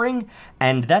overpowering,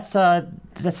 and that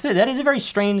is a very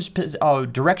strange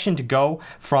direction to go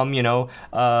from. You know,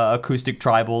 acoustic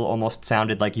tribal almost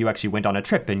sounded like you actually went on a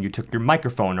trip and you took your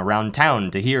microphone around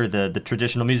town to hear the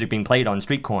traditional music being played on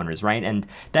street corners, right? And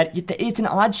that it's an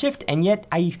odd shift, and yet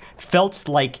I felt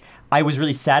like I was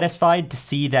really satisfied to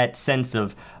see that sense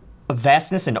of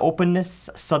vastness and openness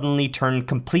suddenly turn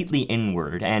completely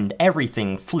inward, and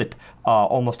everything flip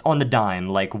almost on the dime,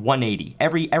 like 180.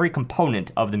 Every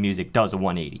component of the music does a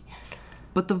 180.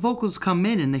 But the vocals come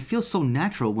in and they feel so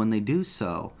natural when they do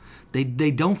so. They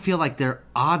don't feel like they're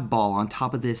oddball on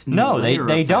top of this new layer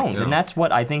they effect. don't. No. And that's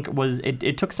what I think was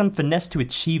it took some finesse to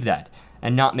achieve that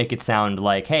and not make it sound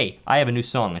like, hey, I have a new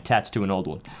song attached to an old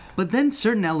one. But then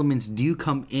certain elements do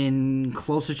come in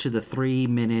closer to the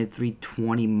 3-minute,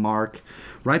 3:20 mark,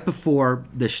 right before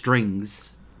the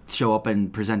strings show up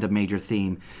and present a major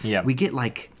theme. Yeah. We get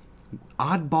like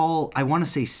oddball, I want to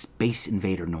say Space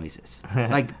Invader noises.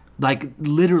 Like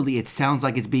literally it sounds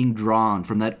like it's being drawn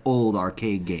from that old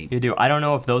arcade game. You do. I don't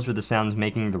know if those were the sounds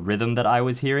making the rhythm that I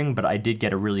was hearing, but I did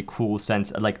get a really cool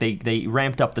sense. Like they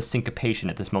ramped up the syncopation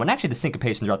at this moment. Actually, the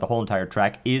syncopation throughout the whole entire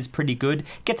track is pretty good.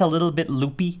 Gets a little bit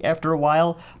loopy after a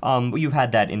while. You've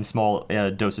had that in small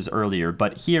doses earlier,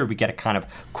 but here we get a kind of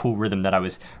cool rhythm that I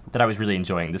was really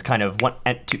enjoying. This kind of 1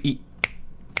 and 2 E,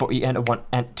 4 E and 1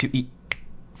 and 2 E.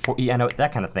 4 E and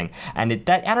that kind of thing, and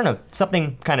I don't know,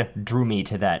 something kind of drew me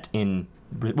to that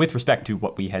with respect to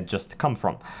what we had just come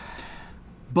from.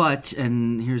 But,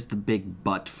 and here's the big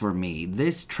but for me,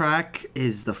 this track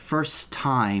is the first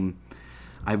time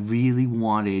I really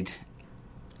wanted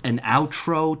an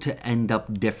outro to end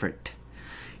up different.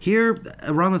 Here,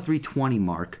 around the 3:20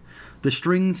 mark, the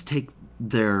strings take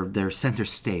their center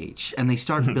stage, and they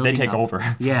start building. They take up.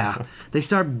 over. Yeah, they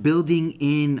start building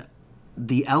in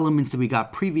the elements that we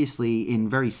got previously in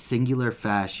very singular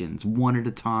fashions, one at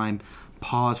a time.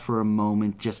 Pause for a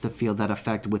moment just to feel that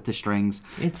effect with the strings.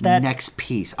 It's that next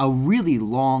piece, a really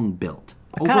long build,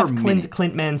 kind over of a minute.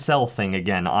 Clint Mansell thing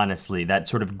again. Honestly, that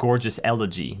sort of gorgeous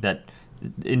elegy that,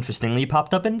 interestingly,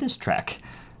 popped up in this track.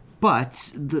 But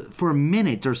for a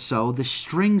minute or so, the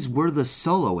strings were the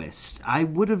soloist. I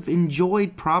would have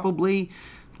enjoyed probably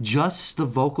just the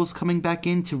vocals coming back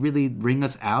in to really ring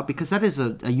us out, because that is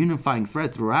a unifying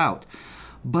thread throughout.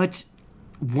 But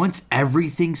once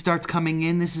everything starts coming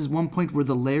in, this is one point where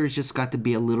the layers just got to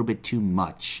be a little bit too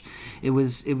much. It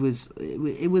was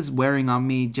wearing on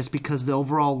me just because the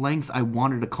overall length, I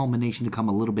wanted a culmination to come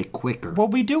a little bit quicker. Well,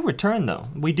 we do return, though.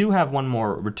 We do have one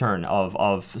more return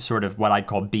of sort of what I'd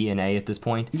call B and A at this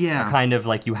point. Yeah. Kind of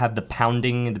like you have the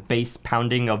pounding, the bass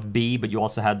pounding of B, but you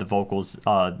also have the vocals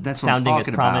That's sounding what I'm as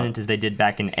talking prominent about. as they did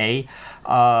back in A.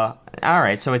 All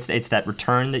right, so it's that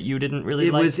return that you didn't really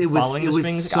It like was following the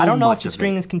strings. so I don't know if much the of it.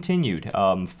 string is continued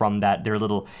from their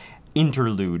little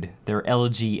interlude, their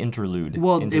LG interlude.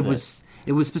 Well, into it this.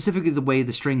 was specifically the way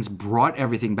the strings brought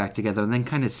everything back together and then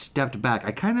kind of stepped back.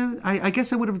 I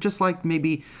guess I would have just liked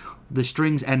maybe the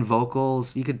strings and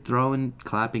vocals. You could throw in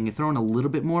clapping, you throw in a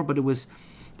little bit more, but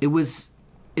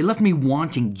it left me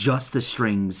wanting just the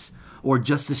strings or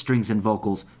just the strings and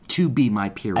vocals to be my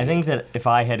period. I think that if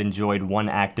I had enjoyed one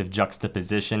act of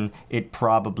juxtaposition, it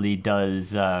probably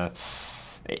does.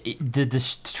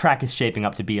 This track is shaping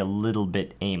up to be a little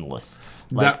bit aimless.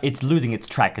 Like it's losing its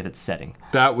track at its setting.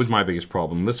 That was my biggest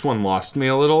problem. This one lost me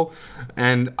a little,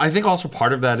 and I think also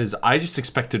part of that is I just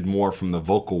expected more from the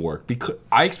vocal work, because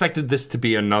I expected this to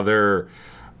be another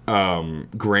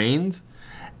Grains,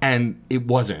 and it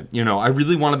wasn't. You know, I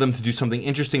really wanted them to do something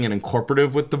interesting and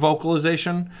incorporative with the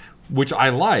vocalization, which I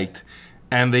liked.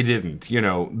 And they didn't, you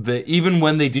know. Even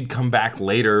when they did come back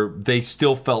later, they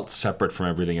still felt separate from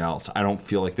everything else. I don't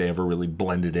feel like they ever really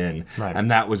blended in, Right.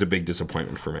 and that was a big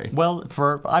disappointment for me. Well,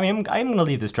 I'm going to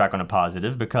leave this track on a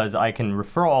positive, because I can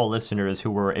refer all listeners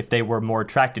who were, if they were more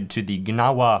attracted to the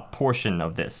Gnawa portion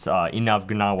of this, Inav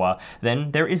Gnawa,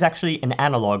 then there is actually an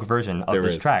analog version of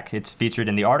this track. It's featured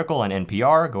in the article on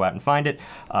NPR. Go out and find it.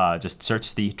 Just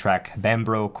search the track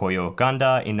Bambro Koyo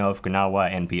Ganda Inav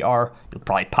Gnawa NPR. It'll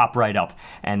probably pop right up.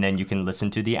 And then you can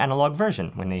listen to the analog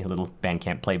version when a little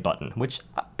Bandcamp play button, which,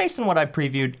 based on what I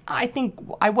previewed, I think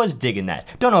I was digging that.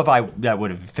 Don't know if that would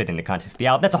have fit in the context of the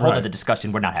album. That's a whole other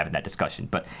discussion. We're not having that discussion,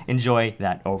 but enjoy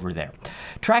that over there.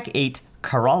 Track 8,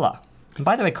 Kerala. And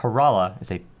by the way, Kerala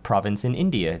is a province in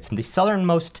India. It's in the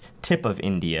southernmost tip of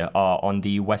India, on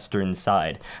the western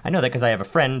side. I know that because I have a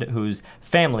friend whose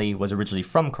family was originally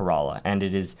from Kerala, and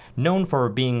it is known for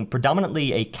being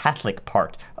predominantly a Catholic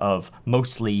part of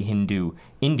mostly Hindu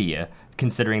India,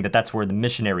 considering that that's where the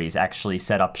missionaries actually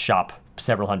set up shop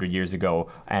several hundred years ago,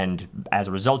 and as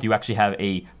a result, you actually have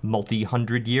a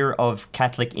multi-hundred year of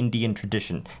Catholic Indian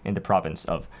tradition in the province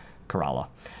of Kerala.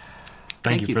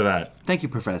 Thank you for that. Thank you,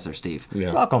 Professor Steve.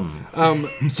 Yeah. Welcome.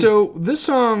 So this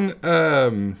song,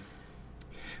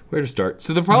 where to start?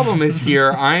 So the problem is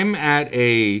here, I'm at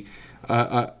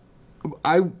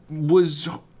I was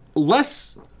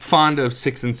less fond of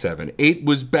 6 and 7. 8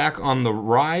 was back on the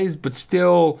rise, but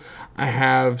still I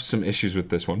have some issues with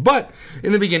this one. But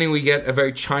in the beginning, we get a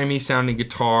very chimey sounding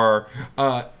guitar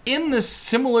in the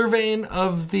similar vein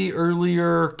of the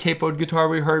earlier capoed guitar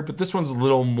we heard, but this one's a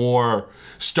little more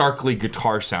starkly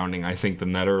guitar sounding, I think,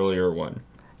 than that earlier one.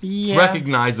 Yeah.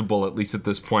 Recognizable, at least at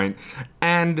this point.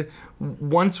 And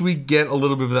once we get a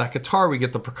little bit of that guitar, we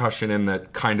get the percussion in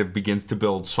that kind of begins to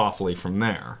build softly from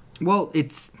there. Well,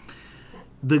 it's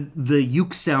the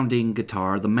uke sounding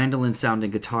guitar, the mandolin sounding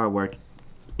guitar work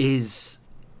is,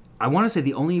 I want to say,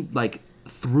 the only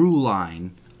through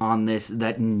line on this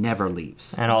that never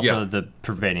leaves. And also Yeah. the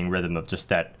pervading rhythm of just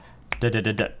that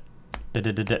da-da-da-da,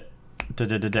 da-da-da-da,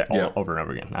 da-da-da-da, all Yeah. over and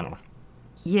over again. I don't know.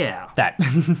 Yeah. That.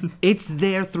 It's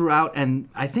there throughout, and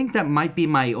I think that might be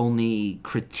my only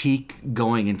critique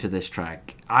going into this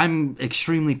track. I'm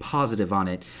extremely positive on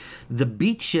it. The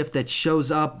beat shift that shows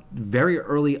up very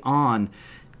early on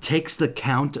takes the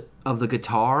count of the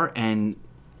guitar and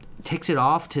takes it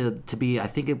off to be, I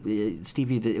think,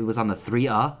 Stevie, it was on the 3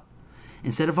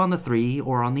 Instead of on the 3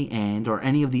 or on the and or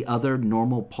any of the other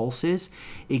normal pulses,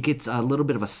 it gets a little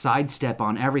bit of a sidestep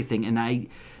on everything. And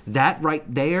that right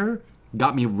there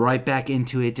got me right back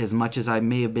into it, as much as I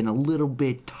may have been a little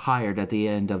bit tired at the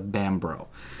end of Bambro.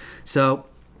 So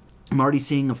I'm already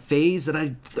seeing a phase that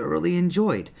I thoroughly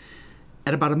enjoyed.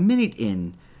 At about a minute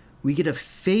in, we get a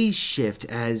phase shift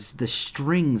as the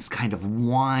strings kind of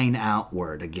whine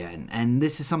outward again. And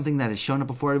this is something that has shown up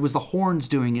before. It was the horns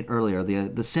doing it earlier, the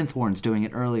synth horns doing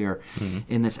it earlier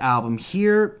in this album.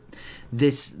 Here,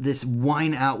 this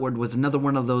whine outward was another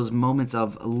one of those moments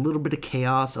of a little bit of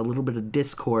chaos, a little bit of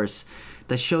discourse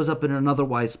that shows up in an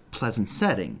otherwise pleasant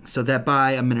setting. So that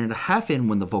by a minute and a half in,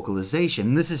 when the vocalization,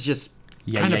 and this is just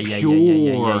kind of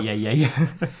pure.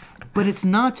 But it's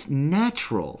not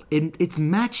natural. It's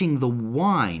matching the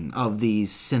whine of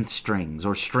these synth strings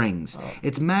or strings. Oh.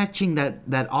 It's matching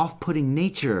that off-putting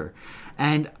nature.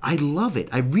 And I love it.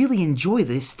 I really enjoy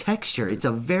this texture. It's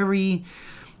a very,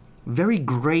 very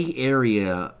gray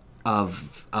area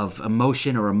of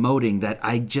emotion or emoting that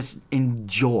I just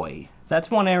enjoy.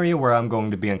 That's one area where I'm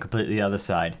going to be on completely the other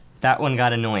side. That one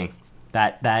got annoying.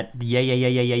 That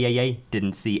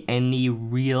didn't see any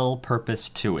real purpose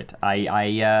to it.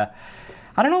 I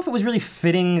don't know if it was really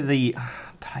fitting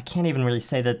but I can't even really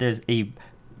say that there's a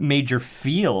major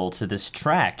feel to this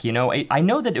track. You know, I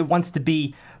know that it wants to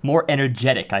be more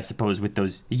energetic, I suppose, with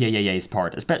those yays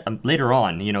part. Later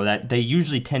on, you know, that they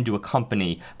usually tend to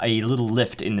accompany a little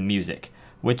lift in the music,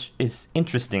 which is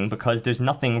interesting because there's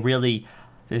nothing really,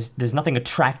 there's nothing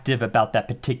attractive about that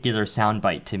particular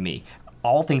soundbite to me.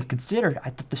 All things considered,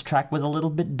 I thought this track was a little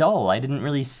bit dull. I didn't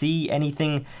really see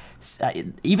anything.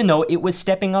 Even though it was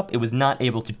stepping up, it was not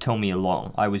able to tow me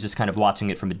along. I was just kind of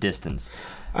watching it from a distance.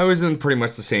 I was in pretty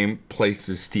much the same place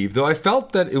as Steve, though I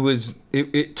felt that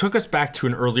it took us back to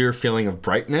an earlier feeling of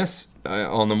brightness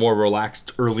on the more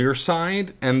relaxed earlier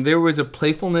side, and there was a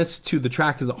playfulness to the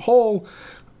track as a whole.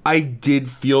 I did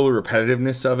feel the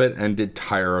repetitiveness of it and did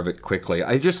tire of it quickly.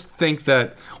 I just think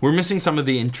that we're missing some of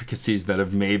the intricacies that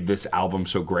have made this album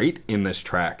so great in this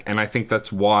track. And I think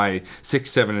that's why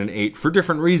 6, 7, and 8, for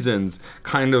different reasons,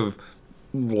 kind of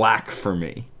lack for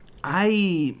me.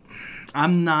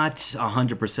 I'm not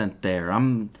 100% there.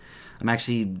 I'm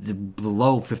actually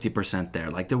below 50% there.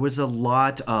 Like, there was a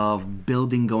lot of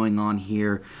building going on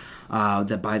here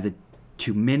that by the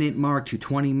 2-minute mark,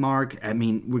 2:20 mark, I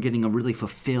mean, we're getting a really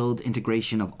fulfilled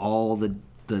integration of all the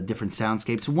different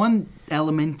soundscapes. One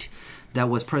element that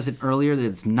was present earlier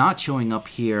that's not showing up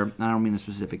here, I don't mean a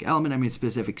specific element, I mean a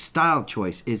specific style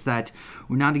choice, is that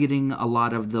we're not getting a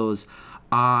lot of those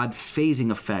odd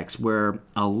phasing effects where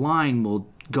a line will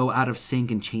go out of sync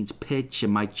and change pitch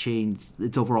and might change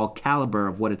its overall caliber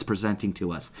of what it's presenting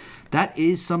to us. That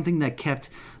is something that kept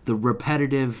the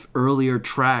repetitive earlier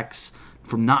tracks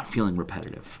from not feeling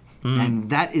repetitive. And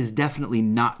that is definitely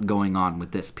not going on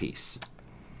with this piece.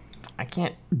 I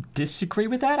can't disagree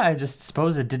with that. I just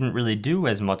suppose it didn't really do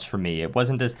as much for me. It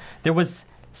wasn't as... There was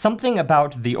something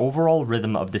about the overall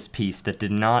rhythm of this piece that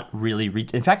did not really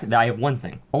reach... In fact, I have one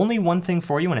thing. Only one thing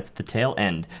for you, and it's the tail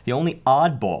end. The only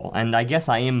oddball, and I guess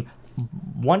I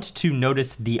want to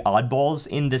notice the oddballs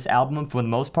in this album for the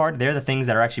most part. They're the things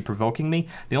that are actually provoking me.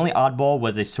 The only oddball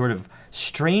was a sort of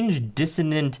strange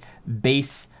dissonant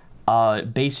bass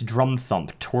drum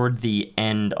thump toward the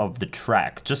end of the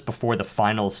track, just before the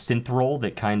final synth roll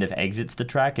that kind of exits the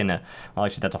track. Well,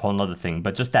 actually, that's a whole other thing,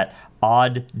 but just that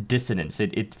odd dissonance.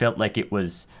 It felt like it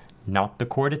was not the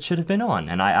chord it should have been on,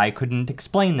 and I couldn't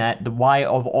explain that. Why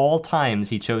of all times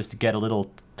he chose to get a little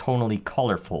tonally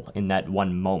colorful in that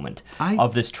one moment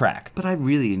of this track. But I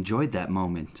really enjoyed that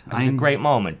moment. It was a great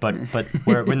moment, but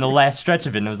we're in the last stretch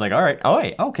of it, and I was like, all right, oh,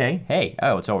 wait, okay, hey,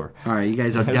 it's over. All right, you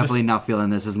guys are definitely not feeling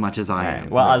this as much as I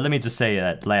am. Well, let me just say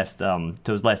that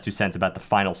those last 2 cents about the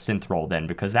final synth roll then,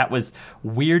 because that was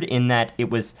weird in that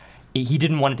he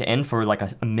didn't want it to end for like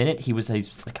a minute. He's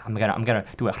like, I'm gonna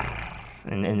do a...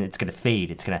 And it's gonna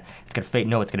fade. It's gonna fade.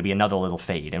 No, it's gonna be another little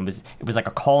fade. And it was like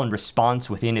a call and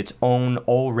response within its own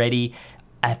already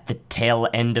at the tail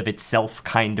end of itself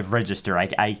kind of register.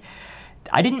 It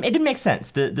didn't make sense.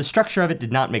 The structure of it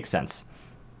did not make sense.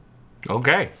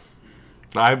 Okay.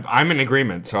 I'm in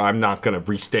agreement, so I'm not going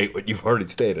to restate what you've already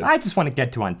stated. I just want to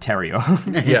get to Ontario.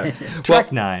 Yes.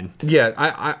 Track 9.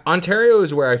 Yeah, Ontario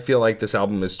is where I feel like this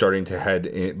album is starting to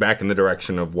head back in the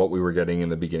direction of what we were getting in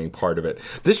the beginning part of it.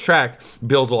 This track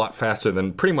builds a lot faster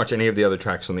than pretty much any of the other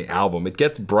tracks on the album. It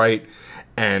gets bright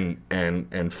and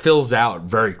fills out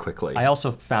very quickly. I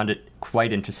also found it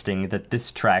quite interesting that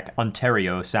this track,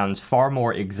 Ontario, sounds far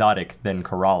more exotic than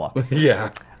Kerala.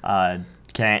 Yeah.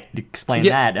 Can't explain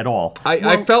that at all.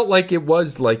 I felt like it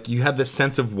was like you had this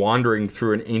sense of wandering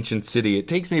through an ancient city. It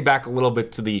takes me back a little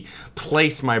bit to the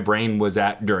place my brain was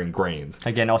at during Grains.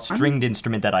 Again, a stringed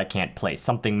instrument that I can't play.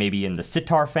 Something maybe in the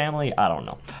sitar family. I don't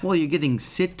know. Well, you're getting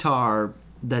sitar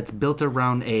that's built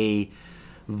around a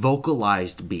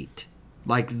vocalized beat.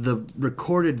 Like the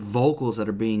recorded vocals that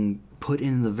are being put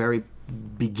in the very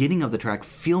beginning of the track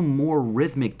feel more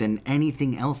rhythmic than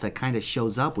anything else that kind of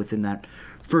shows up within that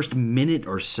first minute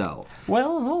or so.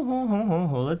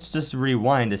 Well, let's just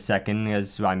rewind a second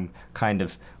as I'm kind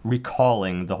of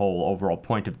recalling the whole overall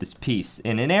point of this piece.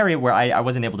 In an area where I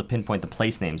wasn't able to pinpoint the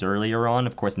place names earlier on,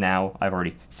 of course now I've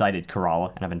already cited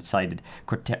Kerala and I've cited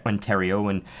Ontario,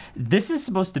 and this is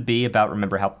supposed to be about,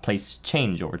 remember, how places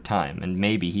change over time, and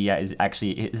maybe he is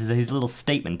actually, his little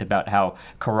statement about how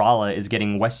Kerala is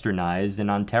getting westernized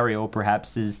and Ontario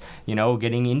perhaps is,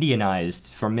 getting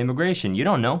Indianized from immigration. You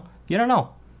don't know.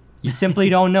 You simply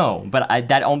don't know. But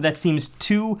that seems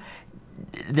too...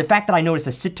 The fact that I noticed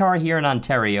a sitar here in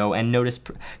Ontario and noticed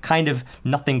kind of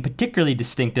nothing particularly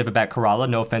distinctive about Kerala,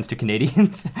 no offense to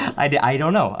Canadians, I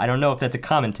don't know. I don't know if that's a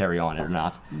commentary on it or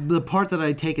not. The part that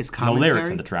I take as commentary... No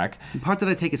lyrics in the track. The part that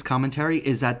I take as commentary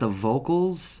is that the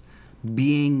vocals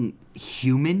being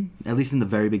human, at least in the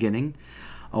very beginning,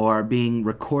 or being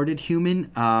recorded human...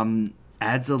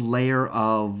 adds a layer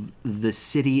of the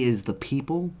city is the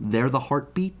people, they're the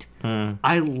heartbeat.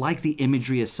 I like the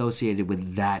imagery associated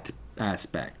with that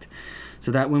aspect.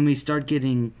 So that when we start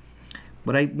getting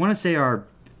what I want to say are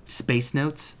space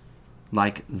notes,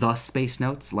 like the space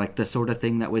notes, like the sort of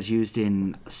thing that was used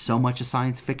in so much of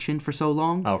science fiction for so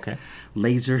long. Okay.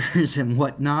 Lasers and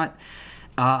whatnot.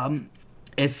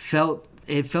 It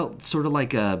felt sort of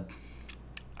like I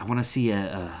want to see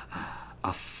a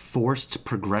forced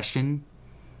progression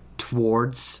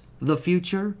towards the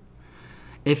future.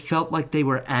 It felt like they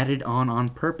were added on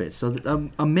purpose. So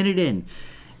a minute in,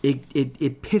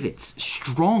 it pivots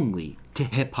strongly to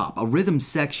hip-hop, a rhythm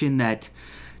section that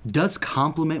does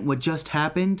complement what just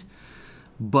happened,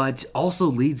 but also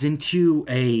leads into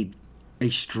a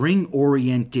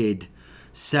string-oriented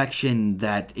section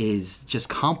that is just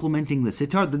complementing the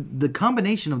sitar. The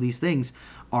combination of these things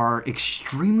are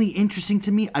extremely interesting to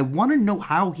me. I want to know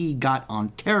how he got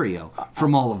Ontario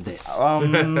from all of this.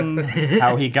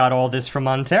 How he got all this from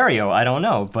Ontario, I don't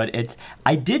know. But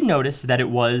I did notice that it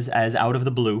was as out of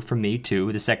the blue for me,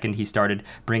 too, the second he started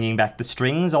bringing back the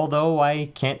strings, although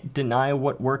I can't deny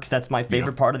what works. That's my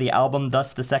favorite part of the album.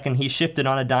 Thus, the second he shifted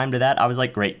on a dime to that, I was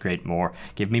like, great, more.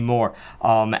 Give me more.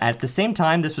 At the same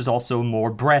time, this was also more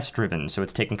brass-driven, so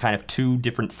it's taken kind of two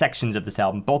different sections of this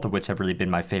album, both of which have really been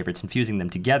my favorites, and fusing them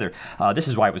together. This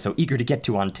is why I was so eager to get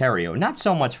to Ontario. Not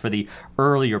so much for the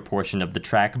earlier portion of the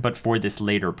track, but for this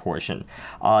later portion.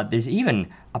 There's even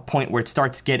a point where it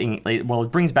starts getting... Well,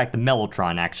 it brings back the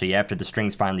mellotron, actually, after the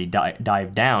strings finally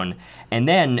dive down. And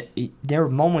then there are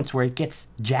moments where it gets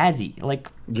jazzy, like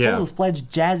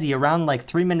full-fledged jazzy, around like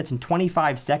 3 minutes and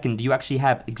 25 seconds. You actually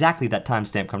have exactly that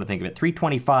timestamp, come to think of it.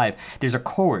 3:25, there's a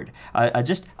chord,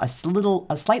 just a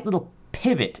slight little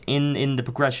pivot in the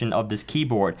progression of this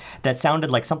keyboard that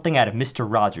sounded like something out of Mr.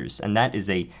 Rogers, and that is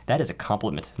a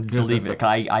compliment. Believe it.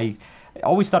 I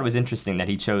always thought it was interesting that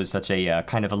he chose such a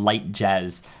kind of a light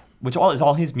jazz, which is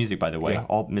all his music, by the way. Yeah.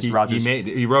 All Mr. Rogers.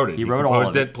 He wrote it. He wrote all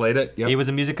of it. Played it. Yep. He was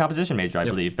a music composition major, I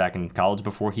believe, back in college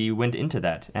before he went into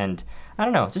that. And I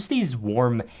don't know, just these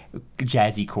warm,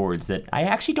 jazzy chords that I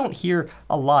actually don't hear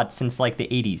a lot since like the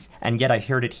 80s, and yet I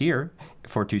heard it here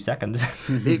for 2 seconds.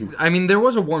 There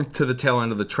was a warmth to the tail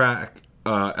end of the track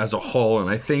as a whole, and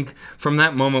I think from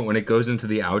that moment when it goes into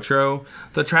the outro,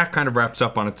 the track kind of wraps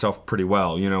up on itself pretty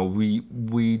well.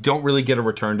 We don't really get a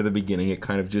return to the beginning. It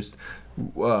kind of just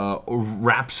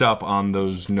wraps up on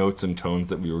those notes and tones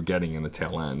that we were getting in the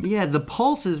tail end. Yeah, the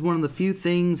pulse is one of the few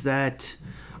things that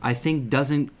I think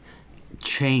doesn't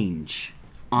change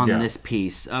on this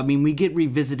piece. I mean, we get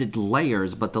revisited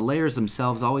layers, but the layers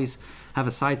themselves always have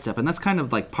a sidestep, and that's kind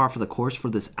of like par for the course for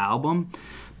this album.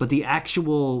 But the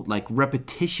actual like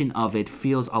repetition of it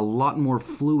feels a lot more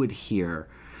fluid here.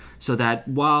 So that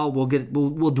while we'll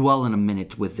dwell in a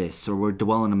minute with this, or we'll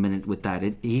dwell in a minute with that,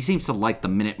 he seems to like the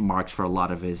minute marks for a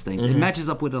lot of his things. Mm-hmm. It matches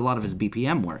up with a lot of his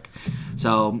BPM work.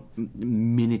 So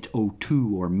minute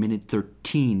 02 or minute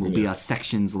 13 will be a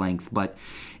section's length, but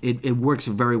it works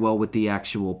very well with the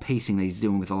actual pacing that he's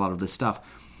doing with a lot of this stuff.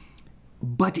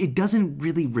 But it doesn't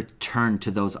really return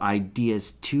to those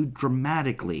ideas too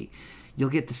dramatically. You'll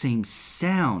get the same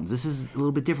sounds. This is a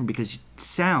little bit different because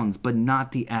sounds, but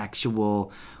not the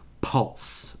actual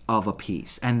pulse of a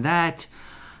piece. And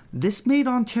this made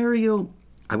Ontario...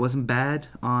 I wasn't bad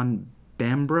on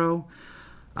Bambro.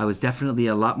 I was definitely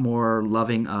a lot more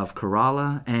loving of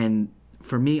Kerala. And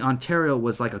for me, Ontario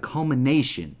was like a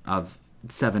culmination of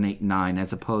 7, 8, 9,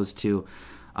 as opposed to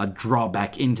a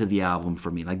drawback into the album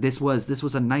for me. Like this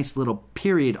was a nice little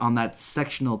period on that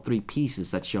sectional 3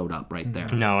 pieces that showed up right there.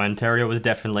 No, Ontario was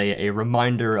definitely a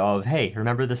reminder of, hey,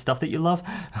 remember the stuff that you love?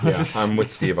 Yeah, I'm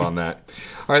with Steve on that.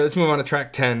 All right, let's move on to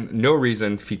track 10, No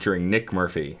Reason, featuring Nick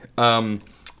Murphy.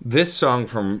 This song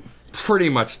from pretty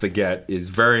much the get is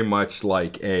very much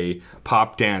like a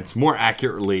pop dance, more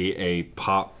accurately a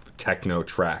pop techno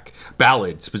track,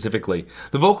 ballad specifically.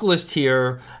 The vocalist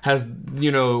here has,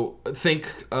 think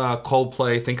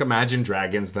Coldplay, think Imagine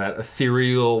Dragons, that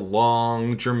ethereal,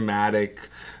 long, dramatic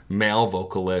male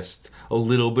vocalist, a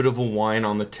little bit of a whine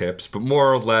on the tips, but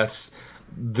more or less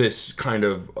this kind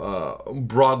of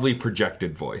broadly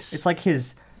projected voice. It's like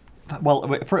he's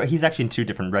actually in 2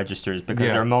 different registers, because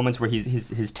Yeah. there are moments where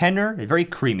his tenor is very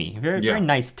creamy, very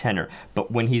nice tenor,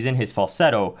 but when he's in his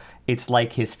falsetto, it's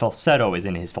like his falsetto is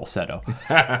in his falsetto.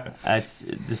 It's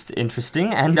just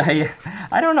interesting, and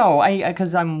I don't know,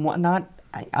 because I'm not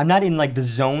in like the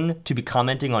zone to be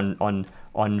commenting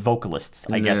on vocalists,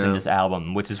 I guess, in this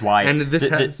album, which is why And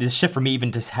this shift for me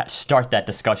even to start that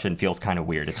discussion feels kind of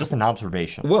weird. It's just an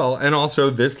observation. Well, and also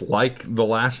this, like the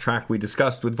last track we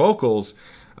discussed with vocals,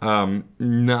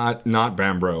 not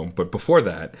Bambro, but before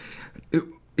that,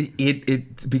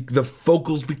 the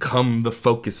vocals become the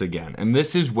focus again, and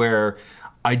this is where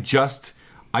I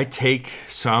take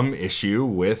some issue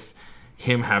with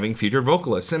him having featured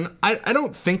vocalists, and I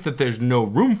don't think that there's no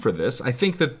room for this. I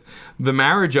think that the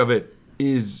marriage of it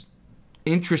is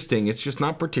interesting. It's just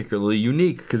not particularly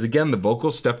unique, because again, the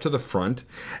vocals step to the front,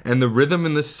 and the rhythm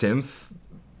and the synth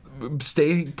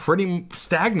stay pretty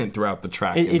stagnant throughout the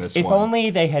track. If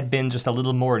only they had been just a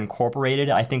little more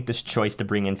incorporated, I think this choice to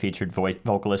bring in featured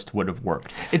vocalist would have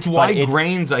worked. It's why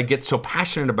Grains I get so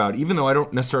passionate about, even though I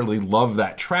don't necessarily love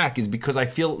that track, is because I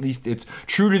feel at least it's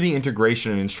true to the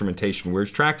integration and instrumentation, whereas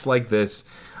tracks like this,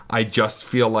 I just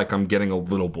feel like I'm getting a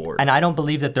little bored. And I don't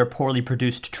believe that they're poorly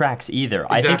produced tracks either.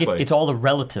 Exactly. I think it's all a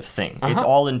relative thing. It's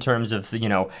all in terms of,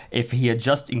 if he had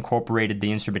just incorporated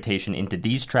the instrumentation into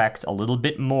these tracks a little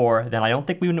bit more, then I don't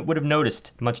think we would have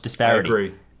noticed much disparity. I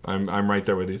agree. I'm right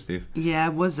there with you, Steve. Yeah,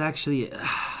 it was actually...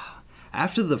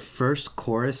 After the first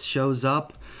chorus shows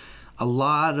up, a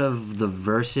lot of the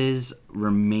verses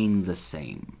remain the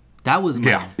same. That was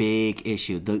my big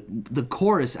issue. The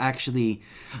chorus actually,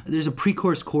 there's a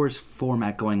pre-chorus chorus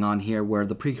format going on here where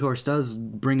the pre-chorus does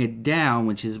bring it down,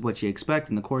 which is what you expect,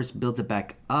 and the chorus builds it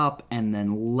back up and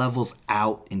then levels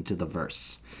out into the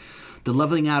verse. The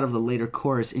leveling out of the later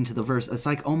chorus into the verse, it's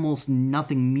like almost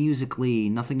nothing musically,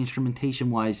 nothing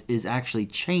instrumentation-wise is actually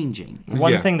changing.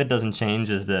 One thing that doesn't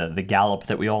change is the gallop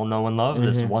that we all know and love.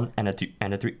 This 1 and a 2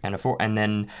 and a 3 and a 4, and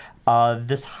then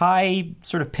this high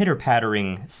sort of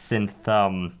pitter-pattering synth,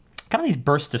 kind of these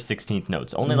bursts of 16th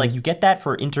notes. Only like you get that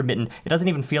for intermittent. It doesn't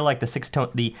even feel like the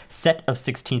set of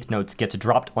 16th notes gets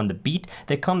dropped on the beat.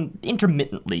 They come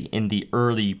intermittently in the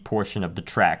early portion of the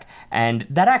track, and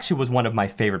that actually was one of my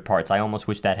favorite parts. I almost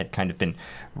wish that had kind of been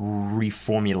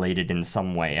reformulated in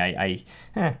some way. I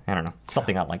don't know,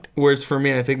 something I liked. Whereas for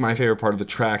me, I think my favorite part of the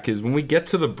track is when we get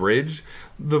to the bridge,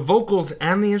 the vocals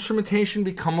and the instrumentation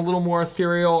become a little more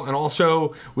ethereal, and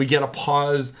also we get a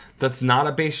pause that's not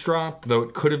a bass drop, though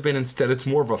it could have been. Instead, it's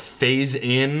more of a phase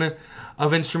in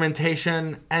of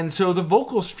instrumentation, and so the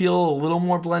vocals feel a little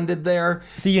more blended there.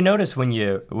 See, you notice when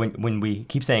we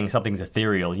keep saying something's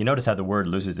ethereal, you notice how the word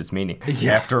loses its meaning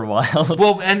after a while.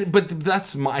 Well, but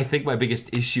that's I think my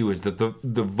biggest issue is that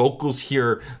the vocals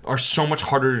here are so much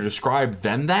harder to describe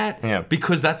than that,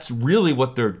 because that's really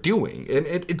what they're doing, and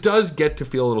it does get to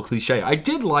feel a little cliche. I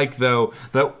did like, though,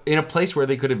 that in a place where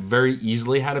they could have very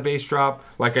easily had a bass drop,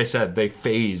 like I said, they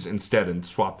phase instead and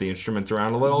swap the instruments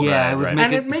around a little. Yeah,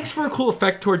 and it makes for a cool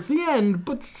effect towards the end,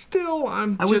 but still,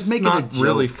 I'm just not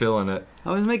really feeling it.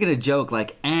 I was making a joke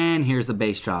like, and here's the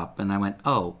bass drop, and I went,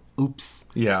 oh, oops.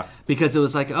 Yeah. Because it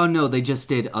was like, oh no, they just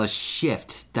did a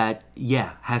shift that,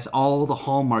 has all the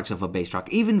hallmarks of a bass drop.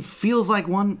 Even feels like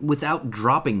one without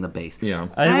dropping the bass. Yeah.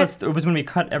 It was when we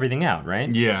cut everything out,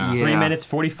 right? Yeah. 3 minutes,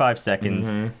 45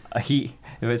 seconds.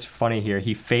 It was funny here.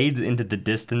 He fades into the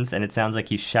distance, and it sounds like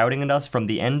he's shouting at us from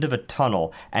the end of a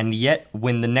tunnel. And yet,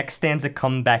 when the next stanza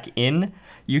come back in,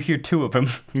 you hear 2 of them.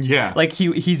 Yeah. Like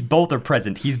he's both are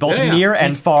present. He's both near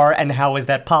and far, and how is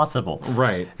that possible?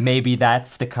 Right. Maybe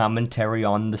that's the commentary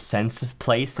on the sense of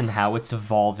place and how it's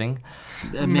evolving.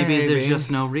 Maybe there's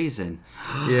just no reason.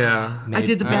 Yeah. I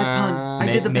did the bad pun.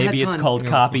 I did the bad pun. Maybe it's called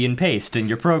copy and paste in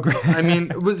your program. I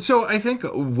mean, so I think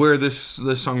where this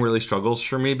song really struggles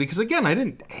for me, because again, I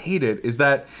didn't hate it, is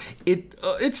that it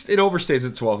overstays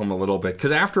its welcome a little bit.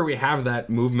 Because after we have that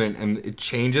movement and it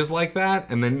changes like that,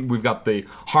 and then we've got the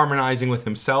harmonizing with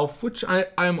himself, which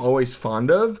I'm always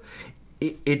fond of.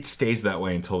 It stays that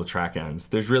way until the track ends.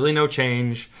 There's really no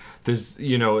change. There's,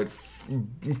 it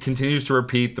continues to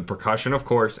repeat. The percussion, of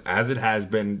course, as it has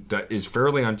been, is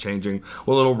fairly unchanging.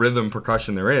 What little rhythm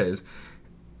percussion there is.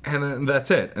 And then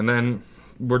that's it. And then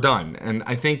we're done. And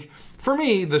I think, for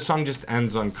me, the song just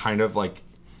ends on kind of like,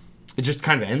 it just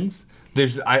kind of ends.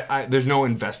 There's no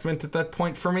investment at that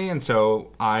point for me. And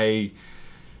so I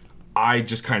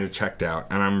just kind of checked out.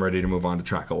 And I'm ready to move on to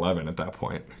track 11 at that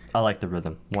point. I like the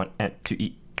rhythm. 1 and 2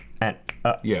 E and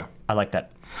yeah, I like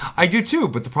that. I do too.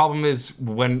 But the problem is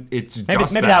when it's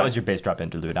maybe that was your bass drop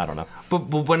interlude. I don't know. But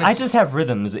when I just have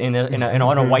rhythms on a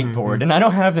whiteboard, and I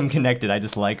don't have them connected. I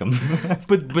just like them.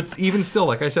 but even still,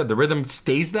 like I said, the rhythm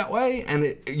stays that way,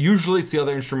 and usually it's the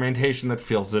other instrumentation that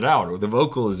fills it out, or the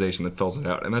vocalization that fills it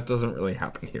out, and that doesn't really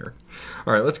happen here.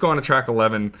 All right, let's go on to track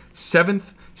 11,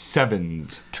 Seventh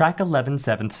Sevens. Track 11,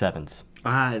 Seventh Sevens.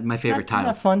 My favorite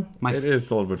title. Isn't that fun? It is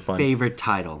a little bit fun. Favorite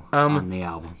title on the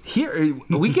album. Here,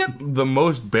 we get the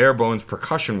most bare bones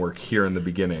percussion work here in the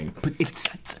beginning.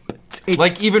 It's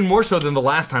Like, even more so than the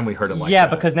last time we heard it like that. Yeah,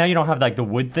 because now you don't have, like, the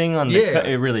wood thing on the... Yeah.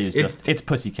 It really is just... It's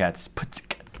pussycats.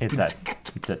 It's that.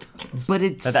 It's it. But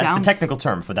it That's sounds... the technical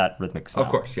term for that rhythmic style. Of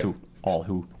course, yeah. To all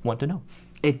who want to know.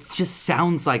 It just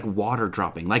sounds like water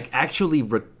dropping. Like, actually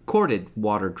recorded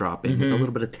water dropping with a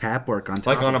little bit of tap work on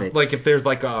top of it. Like if there's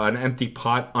like an empty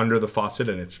pot under the faucet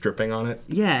and it's dripping on it.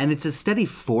 Yeah, and it's a steady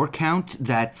 4 count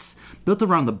that's built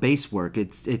around the bass work.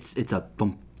 It's a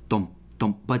thump, thump,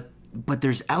 thump, but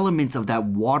there's elements of that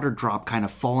water drop kind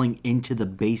of falling into the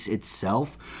bass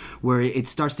itself, where it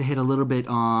starts to hit a little bit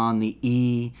on the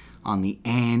E, on the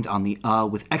and, on the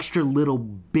with extra little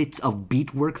bits of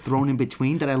beat work thrown in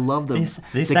between that I love. The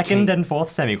second and fourth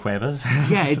semiquavers.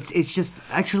 Yeah, it's just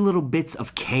extra little bits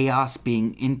of chaos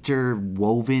being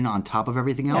interwoven on top of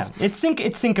everything else. Yeah.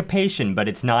 It's syncopation, but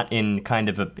it's not in kind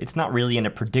of a... It's not really in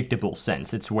a predictable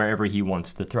sense. It's wherever he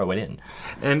wants to throw it in.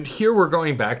 And here we're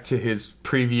going back to his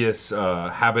previous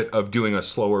habit of doing a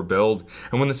slower build.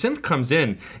 And when the synth comes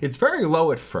in, it's very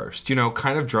low at first,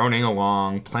 kind of droning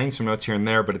along, playing some notes here and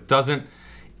there, but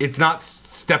it's not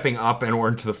stepping up or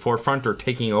into the forefront or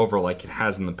taking over like it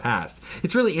has in the past.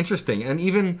 It's really interesting. And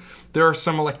even there are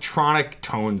some electronic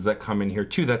tones that come in here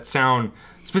too that sound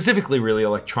specifically really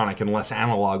electronic and less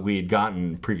analog we had gotten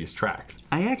in previous tracks.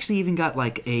 I actually even got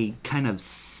like a kind of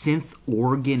synth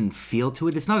organ feel to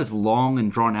it. It's not as long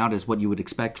and drawn out as what you would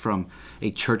expect from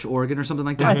a church organ or something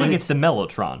like that. I think it's the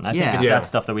mellotron. I think it's Yeah. that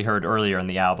stuff that we heard earlier in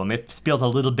the album. It feels a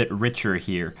little bit richer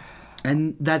here.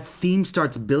 And that theme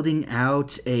starts building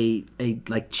out a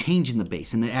like change in the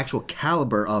bass and the actual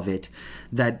caliber of it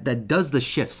that does the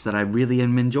shifts that I really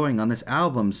am enjoying on this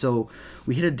album. So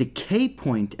we hit a decay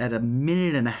point at 1.5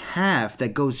 minutes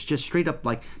that goes just straight up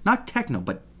like not techno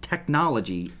but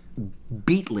technology,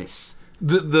 beatless.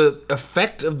 The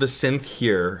effect of the synth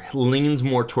here leans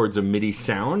more towards a MIDI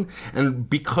sound, and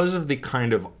because of the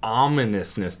kind of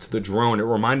ominousness to the drone, it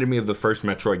reminded me of the first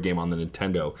Metroid game on the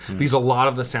Nintendo. Because a lot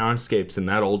of the soundscapes in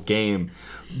that old game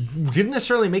didn't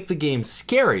necessarily make the game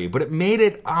scary, but it made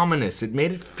it ominous. It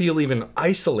made it feel even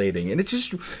isolating. And it's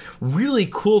just really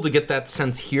cool to get that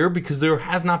sense here, because there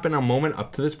has not been a moment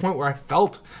up to this point where I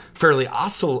felt fairly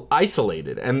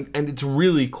isolated. And it's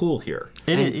really cool here.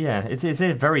 It's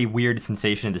a very weird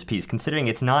sensation in this piece, considering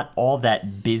it's not all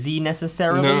that busy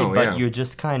necessarily, but you're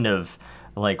just kind of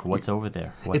like, what's over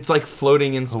there? It's like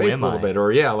floating in space a little bit,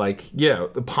 or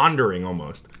pondering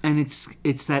almost. And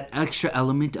it's that extra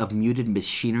element of muted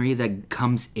machinery that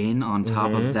comes in on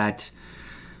top of that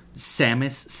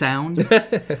Samus sound.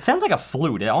 It sounds like a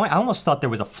flute. I almost thought there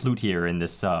was a flute here in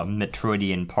this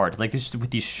Metroidian part, like this with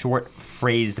these short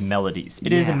phrased melodies.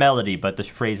 It is a melody, but the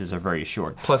phrases are very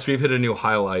short. Plus, we've hit a new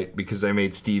highlight because I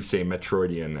made Steve say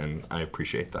Metroidian, and I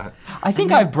appreciate that. I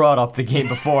think I've brought up the game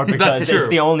before because true. it's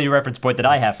the only reference point that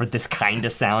I have for this kind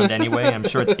of sound anyway. I'm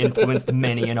sure it's influenced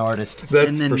many an artist.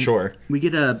 That's for sure. We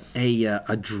get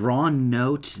a drawn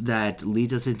note that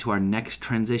leads us into our next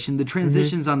transition. The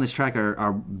transitions on this track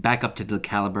are back up to the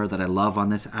caliber that I love on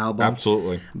this album.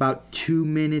 Absolutely. About 2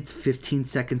 minutes, 15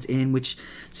 seconds in, which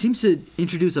seems to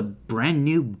introduce a brand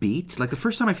new beat. Like the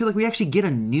first time I feel like we actually get a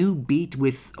new beat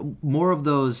with more of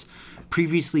those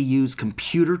previously used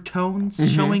computer tones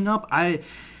showing up.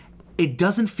 It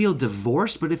doesn't feel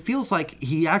divorced, but it feels like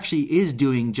he actually is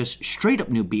doing just straight up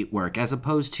new beat work as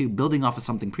opposed to building off of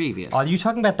something previous. Are you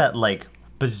talking about that like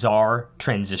bizarre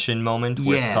transition moment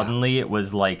where suddenly it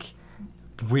was like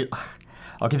real?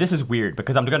 Okay, this is weird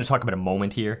because I'm going to talk about a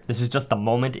moment here. This is just the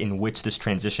moment in which this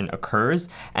transition occurs,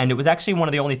 and it was actually one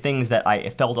of the only things that I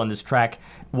felt on this track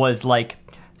was like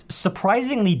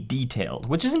surprisingly detailed,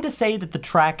 which isn't to say that the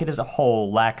track as a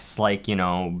whole lacks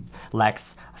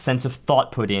a sense of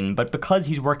thought put in, but because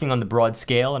he's working on the broad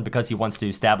scale and because he wants to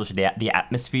establish the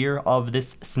atmosphere of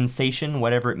this sensation,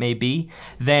 whatever it may be,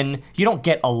 then you don't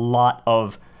get a lot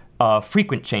of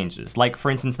frequent changes. Like,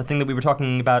 for instance, the thing that we were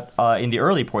talking about in the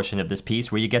early portion of this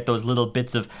piece, where you get those little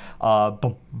bits of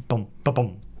bum, bum, ba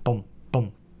bum, bum,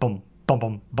 bum, bum, bum,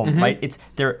 bum, bum, right?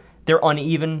 They're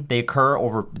uneven. They occur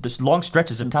over this long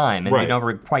stretches of time, and you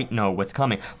never quite know what's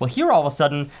coming. Well, here all of a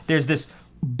sudden, there's this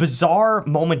bizarre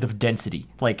moment of density,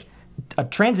 like a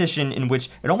transition in which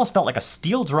it almost felt like a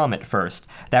steel drum at first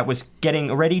that was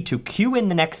getting ready to cue in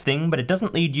the next thing, but it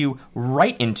doesn't lead you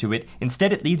right into it.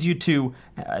 Instead, it leads you to,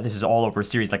 this is all over a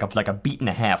series, like a beat and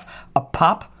a half, a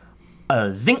pop,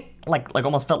 a zing, like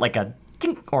almost felt like a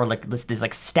tink, or like this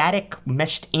like static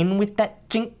meshed in with that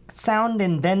jink sound,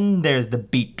 and then there's the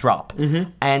beat drop.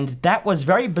 And that was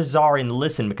very bizarre in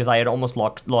listen, because I had almost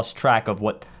lost track of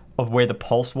where the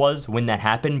pulse was when that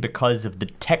happened, because of the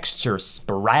texture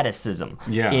sporadicism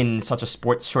in such a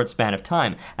short span of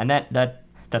time. And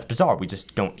that's bizarre. We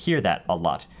just don't hear that a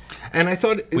lot. And I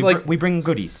thought we bring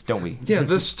goodies, don't we? Yeah,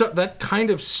 that kind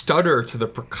of stutter to the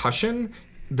percussion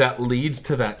that leads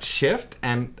to that shift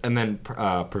and then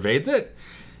pervades it.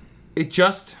 It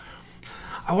just,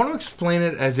 I want to explain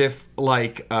it as if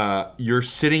you're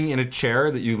sitting in a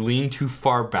chair that you lean too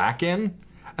far back in,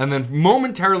 and then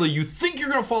momentarily you think you're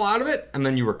going to fall out of it, and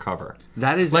then you recover.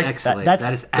 That is excellent. That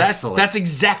is excellent. That's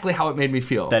exactly how it made me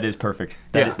feel. That is perfect.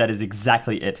 That is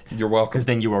exactly it. You're welcome. Because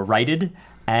then you are righted,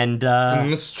 and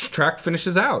this track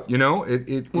finishes out. You know,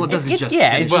 it doesn't just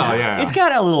finish. Well, it's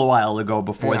got a little while to go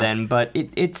before then, but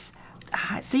it's.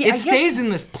 See, it stays in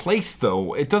this place,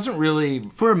 though. It doesn't really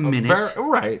for a minute,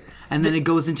 right? And then it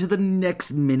goes into the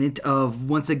next minute of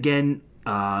once again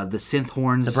the synth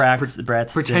horns, the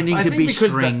brats pretending to be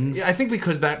strings. I think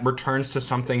because that returns to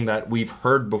something that we've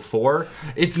heard before.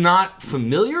 It's not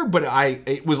familiar, but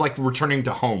it was like returning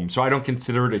to home. So I don't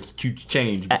consider it a huge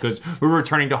change because we're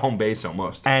returning to home base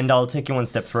almost. And I'll take you one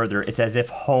step further. It's as if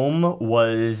home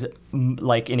was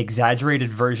like an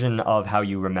exaggerated version of how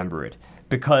you remember it.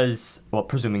 Because, well,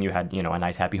 presuming you had, a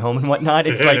nice happy home and whatnot,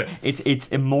 it's like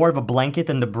it's more of a blanket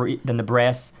than the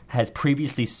brass has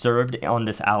previously served on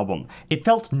this album. It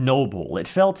felt noble. It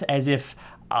felt as if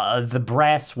the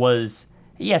brass was,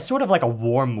 sort of like a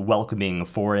warm welcoming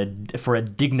for a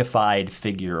dignified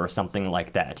figure or something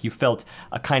like that. You felt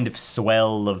a kind of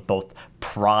swell of both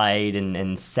pride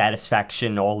and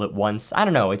satisfaction all at once. I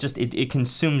don't know. It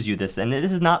consumes you. And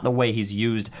this is not the way he's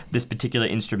used this particular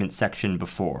instrument section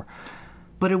before.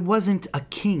 But it wasn't a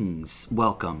king's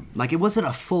welcome. Like, it wasn't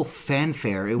a full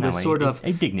fanfare. It was sort of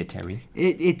a dignitary.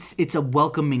 It's a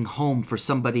welcoming home for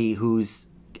somebody who's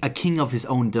a king of his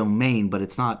own domain, but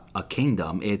it's not a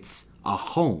kingdom. It's a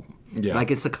home. Yeah.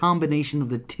 Like, it's a combination of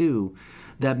the two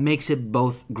that makes it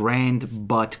both grand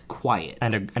but quiet.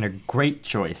 And a great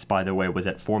choice, by the way, was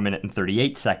at 4 minutes and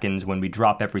 38 seconds. When we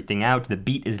drop everything out, the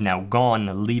beat is now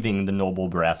gone, leaving the noble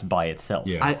brass by itself.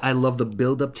 Yeah. I love the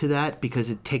build-up to that because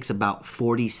it takes about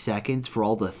 40 seconds for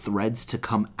all the threads to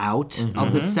come out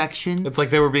of the section. It's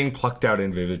like they were being plucked out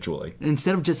individually.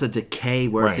 Instead of just a decay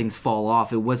where things fall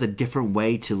off, it was a different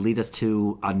way to lead us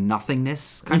to a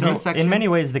nothingness kind of a section. In many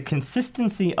ways, the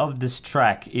consistency of this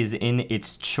track is in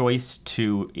its choice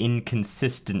to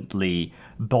inconsistently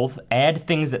both add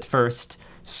things at first,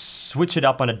 switch it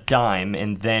up on a dime,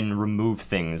 and then remove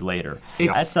things later.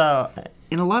 That's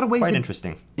in a lot of ways quite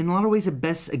interesting. In a lot of ways, it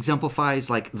best exemplifies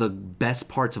like the best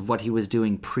parts of what he was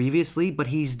doing previously, but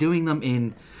he's doing them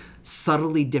in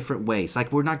subtly different ways.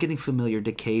 Like, we're not getting familiar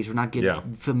decays, we're not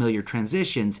getting familiar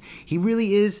transitions. He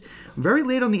really is very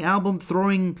late on the album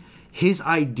throwing his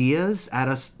ideas at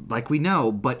us like we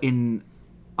know, but in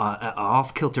an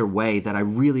off-kilter way that I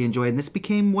really enjoyed. And this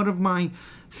became one of my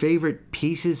favorite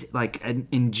pieces, like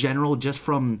in general, just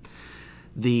from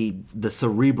the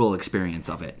cerebral experience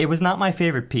of it. It was not my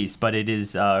favorite piece, but it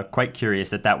is quite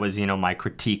curious that was, my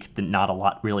critique, that not a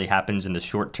lot really happens in the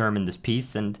short term in this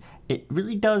piece. And it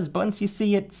really does. Once you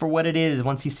see it for what it is,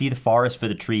 once you see the forest for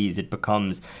the trees, it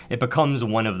becomes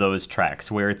one of those tracks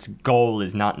where its goal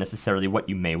is not necessarily what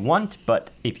you may want,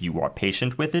 but if you are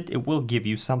patient with it, it will give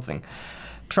you something.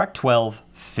 Track 12,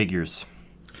 Figures.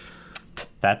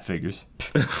 That figures.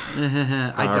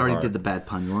 I already did the bad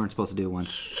pun. You weren't supposed to do one.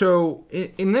 So,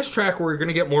 in this track, we're going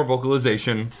to get more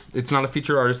vocalization. It's not a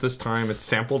featured artist this time. It's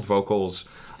sampled vocals.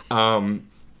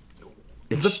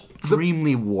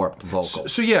 Extremely warped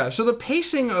vocals. So the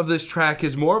pacing of this track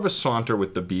is more of a saunter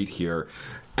with the beat here.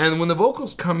 And when the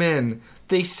vocals come in,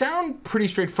 they sound pretty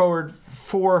straightforward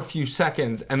for a few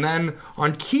seconds. And then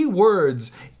on key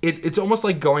words, it's almost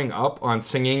like going up on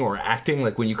singing or acting,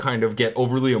 like when you kind of get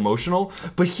overly emotional.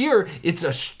 But here,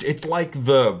 it's like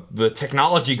the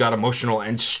technology got emotional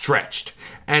and stretched.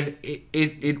 And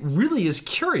it really is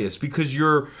curious because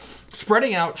you're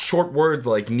spreading out short words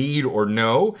like need or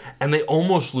no, and they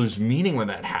almost lose meaning when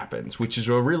that happens, which is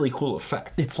a really cool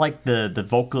effect. It's like the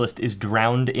vocalist is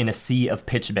drowned in a sea of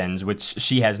pitch bends, which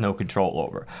she has no control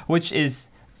over, which is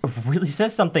really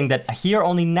says something that here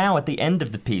only now at the end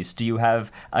of the piece do you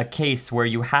have a case where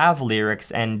you have lyrics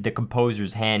and the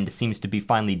composer's hand seems to be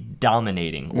finally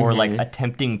dominating or like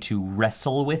attempting to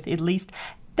wrestle with at least.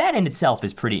 That in itself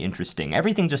is pretty interesting.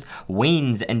 Everything just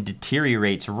wanes and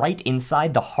deteriorates right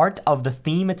inside the heart of the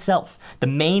theme itself. The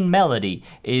main melody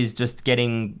is just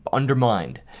getting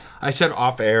undermined. I said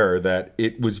off air that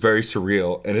it was very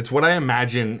surreal, and it's what I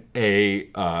imagine a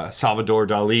Salvador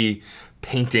Dali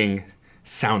painting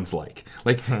sounds like.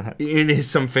 Like in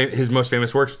his most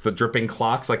famous works, the dripping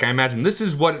clocks. Like I imagine this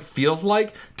is what it feels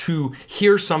like to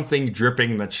hear something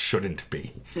dripping that shouldn't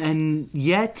be. And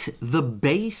yet the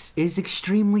bass is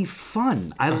extremely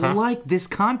fun. I like this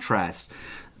contrast.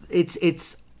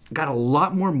 It's got a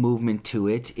lot more movement to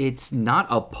it. It's not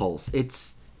a pulse.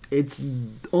 It's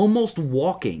almost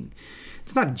walking.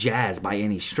 It's not jazz by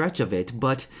any stretch of it,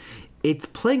 but it's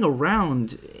playing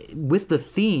around with the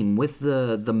theme, with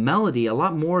the melody, a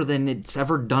lot more than it's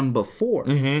ever done before.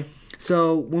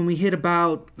 So when we hit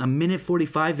about a minute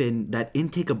 45 in, that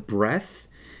intake of breath,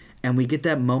 and we get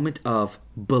that moment of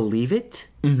believe it,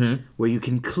 where you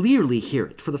can clearly hear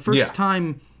it. For the first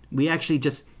time, we actually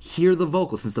just hear the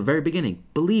vocal since the very beginning.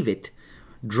 Believe it,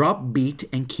 drop beat,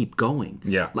 and keep going.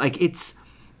 Yeah. Like it's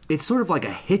sort of like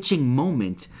a hitching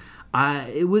moment.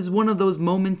 It was one of those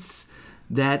moments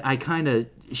that I kind of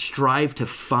strive to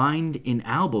find in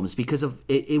albums because of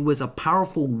it was a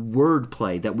powerful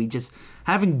wordplay that we just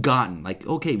haven't gotten. Like,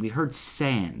 okay, we heard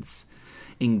sands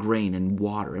in grain and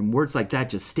water and words like that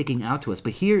just sticking out to us.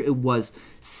 But here it was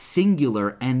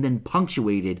singular and then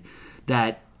punctuated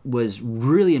that was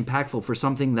really impactful for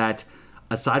something that,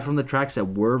 aside from the tracks that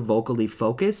were vocally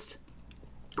focused,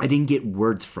 I didn't get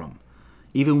words from.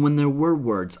 Even when there were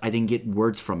words, I didn't get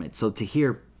words from it. So to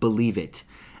hear Believe It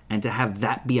and to have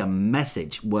that be a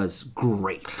message was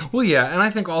great. Well, yeah, and I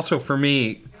think also for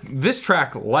me, this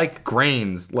track, like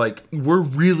Grains, like we're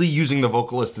really using the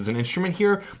vocalist as an instrument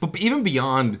here. But even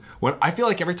beyond, when I feel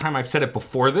like every time I've said it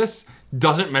before this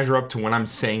doesn't measure up to when I'm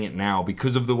saying it now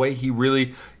because of the way he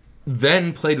really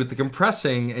then played with the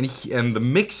compressing and the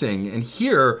mixing, and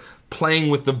here playing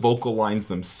with the vocal lines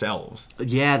themselves.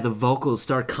 Yeah, the vocals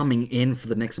start coming in for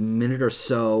the next minute or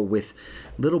so with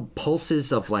little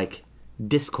pulses of like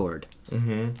discord.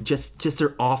 Just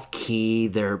they're off key.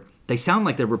 They sound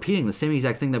like they're repeating the same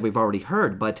exact thing that we've already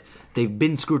heard, but they've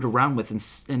been screwed around with,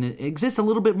 and it exists a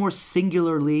little bit more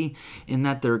singularly in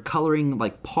that they're coloring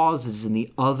like pauses in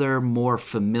the other more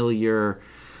familiar,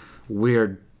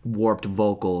 weird, warped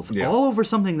vocals all over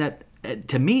something that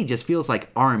to me just feels like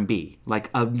R&B,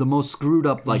 like the most screwed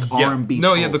up like R&B.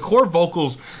 No, pulse. the core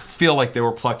vocals feel like they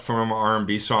were plucked from an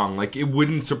R&B song. Like it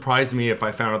wouldn't surprise me if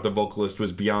I found out the vocalist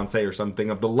was Beyonce or something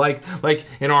of the like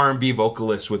an R&B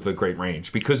vocalist with a great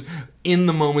range. Because in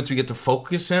the moments we get to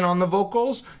focus in on the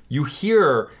vocals, you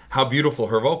hear how beautiful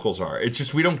her vocals are. It's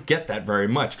just we don't get that very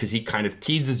much because he kind of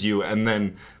teases you and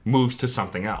then moves to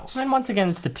something else. And once again,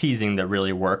 it's the teasing that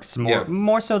really works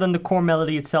more so than the core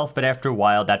melody itself. But after a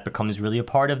while, that becomes really a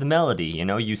part of the melody. You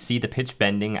know, you see the pitch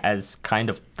bending as kind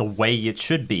of the way it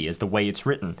should be, as the way it's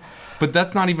written. But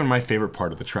that's not even my favorite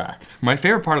part of the track. My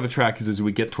favorite part of the track is as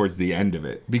we get towards the end of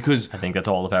it, because I think that's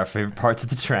all of our favorite parts of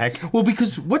the track. Well,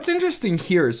 because what's interesting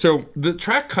here, so the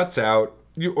track cuts out,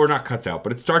 or not cuts out,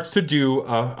 but it starts to do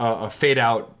a fade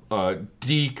out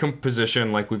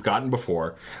decomposition like we've gotten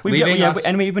before. We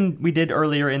did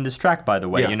earlier in this track, by the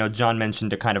way. You know, John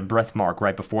mentioned a kind of breath mark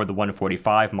right before the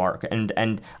 145 mark,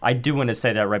 and I do want to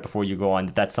say that right before you go on,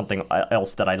 that's something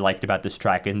else that I liked about this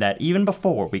track, in that even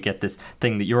before we get this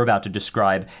thing that you're about to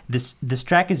describe, this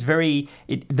track is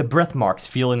the breath marks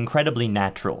feel incredibly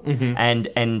natural,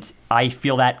 and I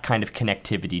feel that kind of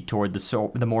connectivity toward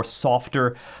the more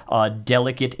softer,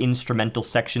 delicate instrumental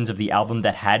sections of the album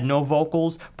that had no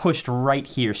vocals, pushed right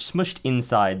here, smushed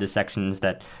inside the sections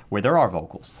where there are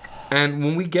vocals. And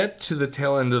when we get to the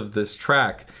tail end of this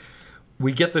track,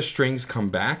 we get the strings come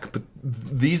back, but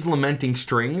these lamenting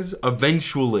strings,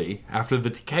 eventually, after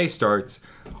the decay starts,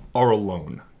 are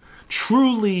alone.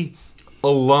 Truly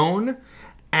alone.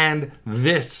 And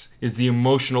this is the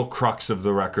emotional crux of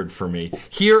the record for me.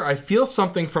 Here, I feel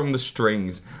something from the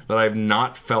strings that I've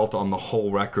not felt on the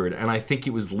whole record, and I think it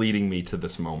was leading me to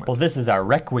this moment. Well, this is our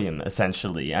requiem,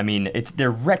 essentially. I mean,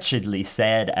 they're wretchedly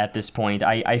sad at this point.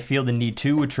 I feel the need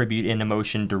to attribute an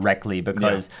emotion directly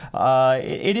because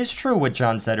it is true what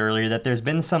John said earlier, that there's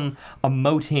been some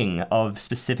emoting of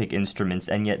specific instruments,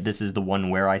 and yet this is the one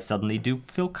where I suddenly do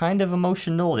feel kind of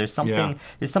emotional. There's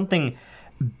something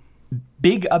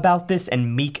big about this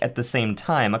and meek at the same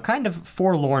time, a kind of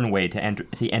forlorn way to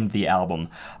end the album.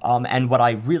 And what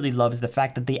I really love is the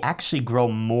fact that they actually grow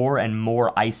more and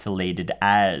more isolated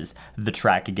as the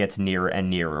track gets nearer and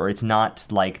nearer. It's not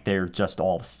like they're just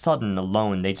all of a sudden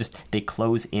alone. They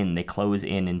close in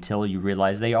until you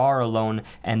realize they are alone,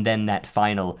 and then that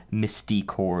final misty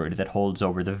chord that holds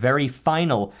over the very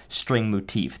final string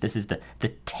motif. This is the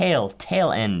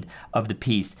tail end of the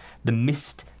piece. The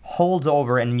mist holds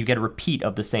over and you get a repeat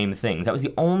of the same things. That was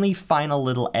the only final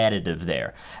little additive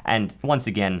there. And once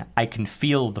again, I can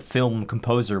feel the film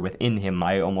composer within him.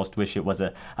 I almost wish it was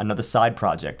another side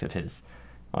project of his.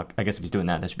 Well, I guess if he's doing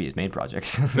that should be his main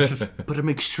project. But I'm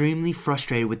extremely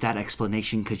frustrated with that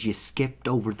explanation because you skipped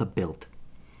over the build.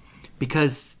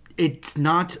 Because it's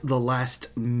not the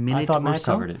last minute I thought or Matt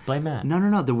so. covered it. Blame Matt.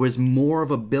 No. There was more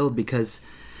of a build because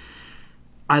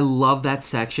I love that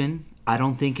section. I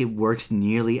don't think it works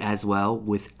nearly as well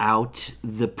without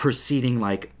the preceding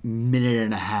minute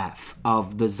and a half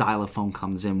of the xylophone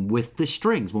comes in with the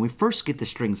strings. When we first get the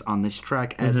strings on this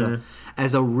track as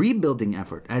a rebuilding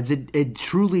effort, as it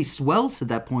truly swells to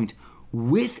that point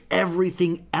with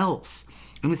everything else.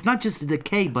 And it's not just the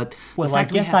decay, but well, I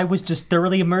guess I was just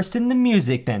thoroughly immersed in the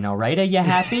music then, all right? Are you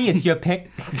happy? It's your pick.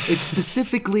 It's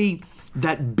specifically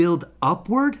that build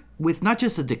upward with not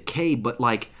just a decay, but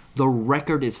the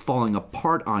record is falling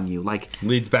apart on you.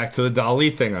 Leads back to the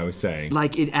Dali thing I was saying.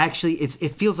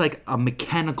 It feels like a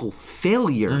mechanical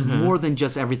failure more than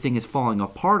just everything is falling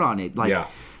apart on it.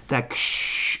 That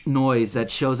noise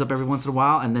that shows up every once in a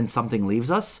while, and then something leaves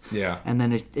us. Yeah. And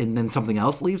then something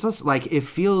else leaves us. It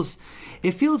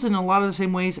feels in a lot of the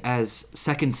same ways as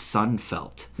Second Son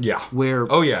felt. Yeah. Where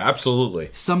absolutely.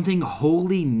 Something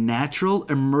wholly natural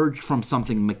emerged from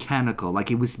something mechanical.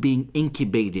 It was being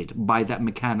incubated by that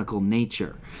mechanical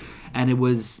nature. And it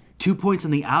was 2 points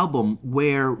in the album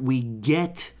where we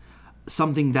get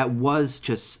something that was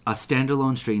just a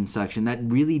standalone string section that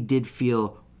really did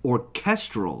feel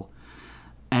orchestral,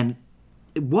 and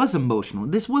it was emotional.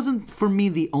 This wasn't for me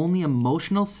the only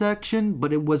emotional section,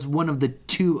 but it was one of the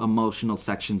two emotional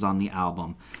sections on the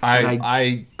album.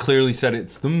 I clearly said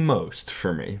it's the most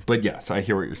for me, but yes, I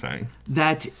hear what you're saying.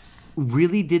 That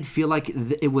really did feel like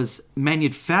it was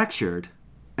manufactured.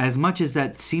 As much as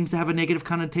that seems to have a negative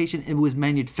connotation, it was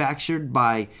manufactured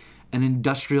by an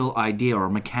industrial idea or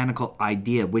a mechanical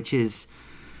idea, which is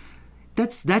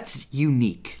that's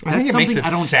unique. I think it makes it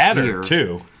sadder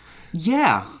too.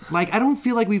 Yeah, I don't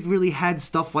feel like we've really had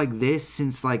stuff like this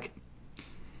since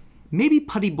maybe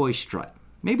Putty Boy Strut,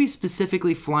 maybe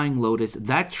specifically Flying Lotus.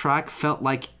 That track felt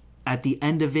like at the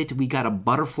end of it we got a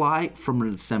butterfly from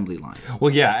an assembly line.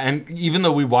 Well, yeah, and even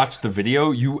though we watched the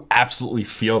video, you absolutely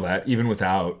feel that even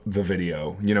without the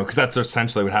video, because that's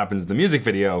essentially what happens in the music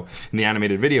video, in the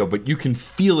animated video, but you can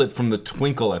feel it from the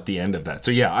twinkle at the end of that. So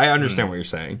yeah, I understand what you're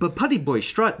saying. But Putty Boy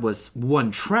Strut was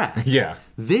one track. Yeah.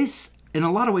 This, in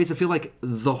a lot of ways, I feel like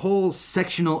the whole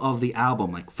sectional of the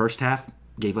album, first half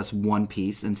gave us one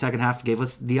piece, and second half gave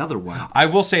us the other one. I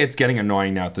will say it's getting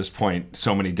annoying now at this point,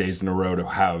 so many days in a row, to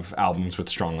have albums with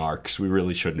strong arcs. We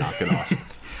really should knock it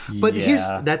off. But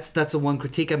that's a one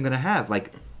critique I'm going to have.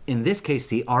 In this case,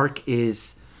 the arc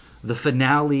is the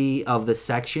finale of the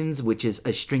sections, which is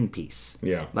a string piece.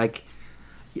 Yeah.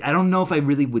 I don't know if I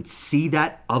really would see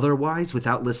that otherwise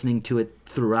without listening to it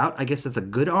throughout. I guess that's a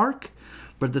good arc,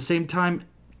 but at the same time,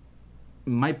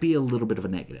 might be a little bit of a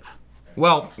negative.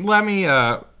 Well, let me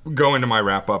go into my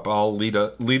wrap-up. I'll lead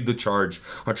the charge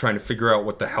on trying to figure out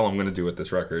what the hell I'm going to do with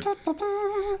this record.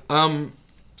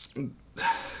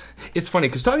 It's funny,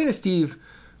 because talking to Steve,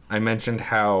 I mentioned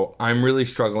how I'm really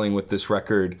struggling with this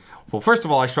record. Well, first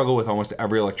of all, I struggle with almost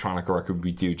every electronic record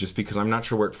we do, just because I'm not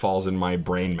sure where it falls in my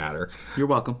brain matter. You're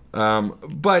welcome.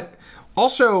 But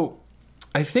also,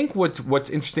 I think what's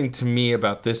interesting to me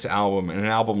about this album, and an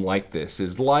album like this,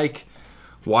 is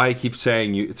why I keep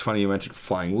saying it's funny you mentioned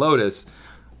Flying Lotus.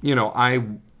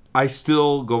 I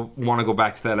still want to go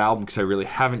back to that album because I really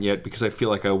haven't yet, because I feel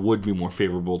like I would be more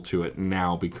favorable to it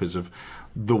now because of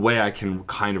the way I can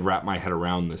kind of wrap my head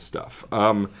around this stuff.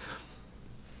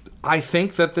 I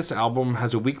think that this album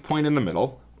has a weak point in the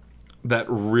middle that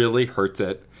really hurts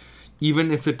it,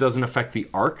 even if it doesn't affect the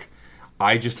arc.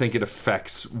 I just think it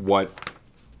affects what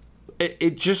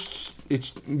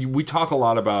we talk a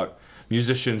lot about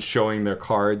musicians showing their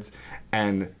cards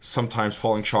and sometimes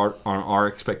falling short on our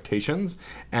expectations.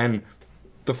 And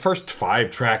the first 5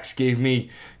 tracks gave me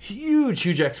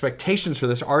huge expectations for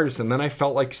this artist, and then I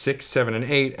felt like 6, 7, and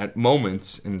 8 at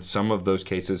moments, in some of those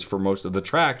cases for most of the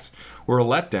tracks, were a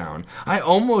letdown. I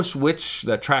almost wish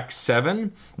that track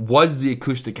 7 was the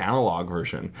acoustic analog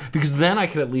version, because then I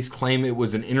could at least claim it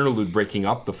was an interlude breaking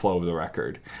up the flow of the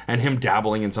record, and him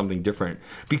dabbling in something different.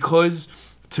 Because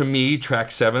to me, track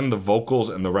 7, the vocals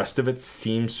and the rest of it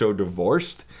seem so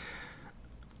divorced.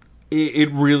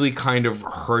 It really kind of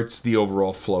hurts the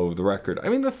overall flow of the record. I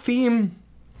mean, the theme,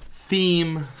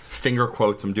 finger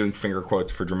quotes, I'm doing finger quotes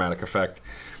for dramatic effect,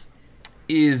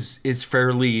 is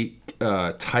fairly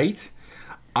tight.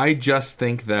 I just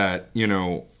think that,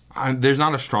 there's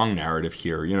not a strong narrative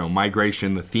here.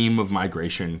 Migration, the theme of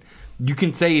migration, you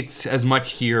can say it's as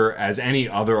much here as any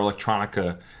other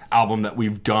electronica album that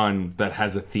we've done that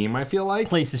has a theme, I feel like.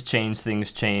 Places change,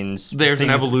 things change. There's an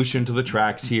evolution to the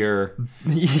tracks here.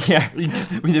 Yeah.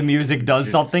 The music does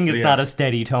something, it's not a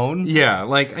steady tone. Yeah,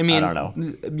 I don't know.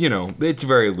 It's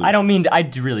very loose. I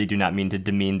really do not mean to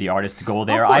demean the artist's goal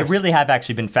there. I really have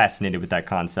actually been fascinated with that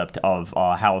concept of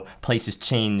how places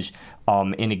change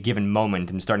in a given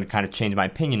moment. I'm starting to kind of change my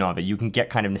opinion of it. You can get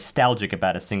kind of nostalgic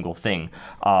about a single thing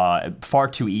far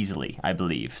too easily, I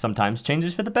believe. Sometimes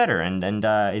changes for the better, and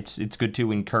it's good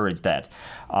to encourage that.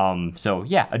 So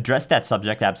yeah, address that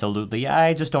subject, absolutely.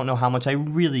 I just don't know how much I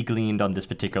really gleaned on this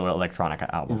particular electronica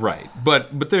album. Right,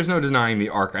 but there's no denying the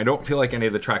arc. I don't feel like any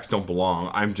of the tracks don't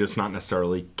belong. I'm just not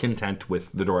necessarily content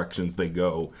with the directions they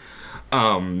go.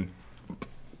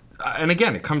 And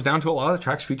again, it comes down to a lot of the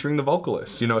tracks featuring the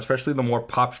vocalists, especially the more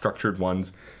pop-structured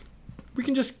ones. We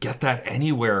can just get that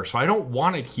anywhere, so I don't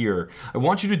want it here. I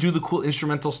want you to do the cool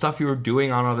instrumental stuff you were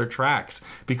doing on other tracks,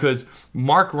 because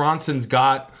Mark Ronson's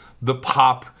got the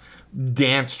pop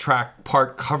dance track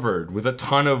part covered with a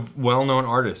ton of well-known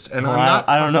artists. And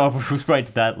I don't know if we're right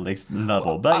to that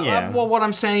level, but yeah. Well, what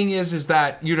I'm saying is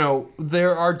that,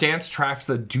 there are dance tracks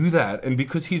that do that, and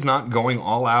because he's not going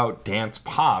all-out dance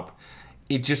pop,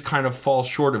 it just kind of falls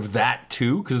short of that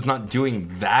too, because it's not doing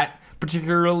that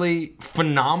particularly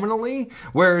phenomenally,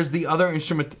 whereas the other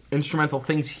instrumental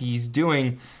things he's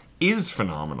doing is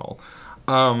phenomenal.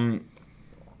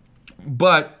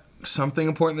 But something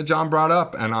important that John brought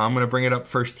up, and I'm going to bring it up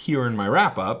first here in my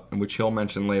wrap-up, which he'll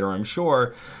mention later, I'm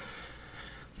sure,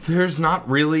 there's not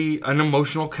really an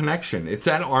emotional connection. It's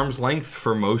at arm's length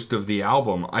for most of the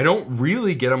album. I don't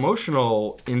really get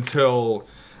emotional until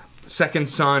Second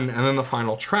Son and then the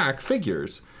final track,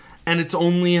 Figures. And it's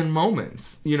only in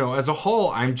moments. As a whole,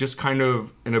 I'm just kind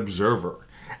of an observer.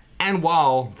 And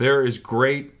while there is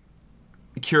great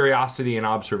curiosity and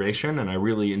observation, and I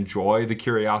really enjoy the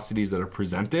curiosities that are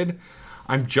presented,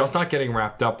 I'm just not getting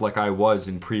wrapped up like I was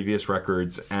in previous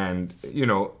records and,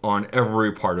 on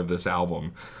every part of this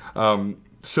album.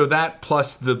 So that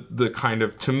plus the kind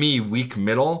of, to me, weak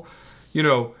middle,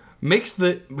 makes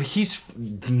he's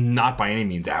not by any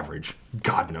means average.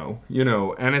 God, no.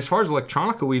 And as far as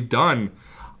electronica we've done,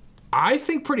 I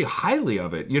think pretty highly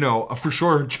of it. For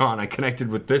sure, John, I connected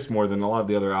with this more than a lot of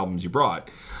the other albums you brought.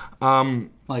 Well,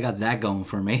 I got that going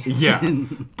for me. Yeah.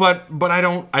 But I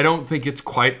don't think it's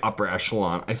quite upper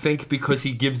echelon. I think because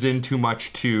he gives in too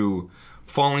much to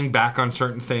falling back on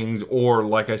certain things, or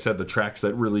like I said, the tracks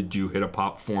that really do hit a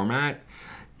pop format,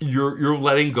 you're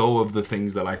letting go of the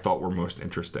things that I thought were most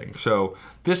interesting. So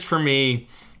this, for me,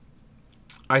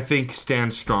 I think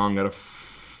stands strong at a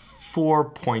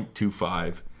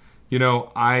 4.25.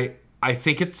 I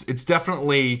think it's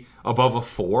definitely above a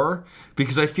 4,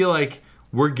 because I feel like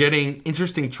we're getting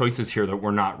interesting choices here that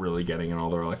we're not really getting in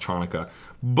all their electronica.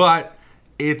 But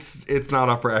it's not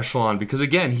upper echelon, because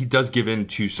again, he does give in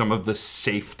to some of the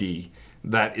safety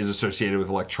that is associated with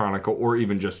electronica, or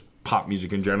even just pop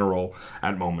music in general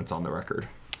at moments on the record.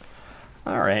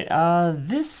 All right.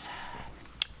 This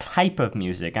type of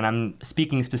music, and I'm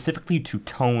speaking specifically to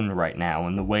tone right now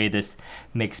and the way this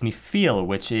makes me feel,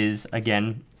 which is,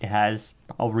 again, it has,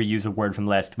 I'll reuse a word from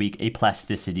last week, a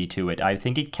plasticity to it. I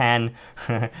think it can,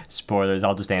 spoilers,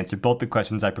 I'll just answer both the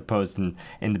questions I proposed in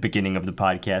the beginning of the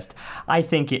podcast. I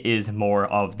think it is more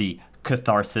of the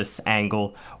catharsis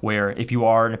angle, where if you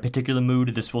are in a particular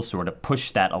mood, this will sort of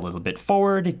push that a little bit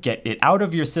forward, get it out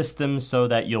of your system so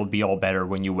that you'll be all better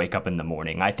when you wake up in the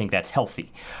morning. I think that's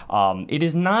healthy. It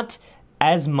is not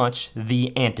as much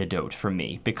the antidote for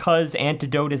me, because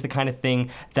antidote is the kind of thing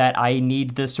that I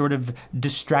need the sort of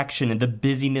distraction and the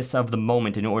busyness of the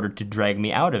moment in order to drag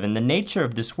me out of. And the nature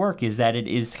of this work is that it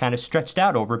is kind of stretched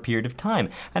out over a period of time.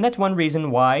 And that's one reason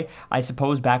why I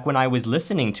suppose back when I was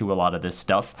listening to a lot of this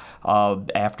stuff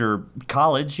after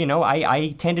college,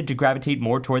 I tended to gravitate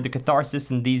more toward the catharsis,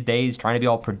 and these days, trying to be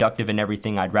all productive and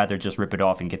everything, I'd rather just rip it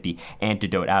off and get the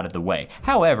antidote out of the way.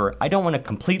 However, I don't want to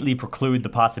completely preclude the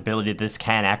possibility that this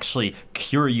can actually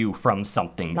cure you from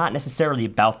something. Not necessarily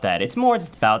about that. It's more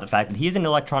just about the fact that he's an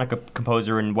electronic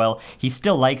composer, and, well, he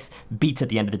still likes beats at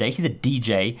the end of the day. He's a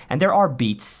DJ, and there are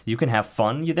beats. You can have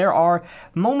fun. There are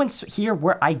moments here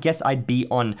where I guess I'd be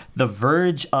on the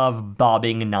verge of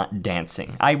bobbing, not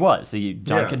dancing. I was.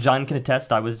 John can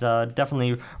attest, I was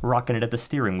definitely rocking it at the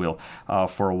steering wheel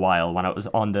for a while when I was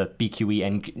on the BQE,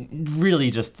 and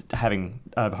really just having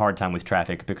a hard time with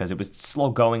traffic because it was slow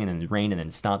going, and then it rained, and then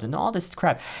it stopped, and all this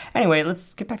crap. Anyway,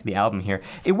 let's get back to the album here.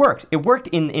 It worked. It worked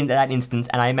in that instance,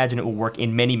 and I imagine it will work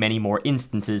in many, many more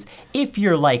instances if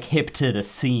you're, like, hip to the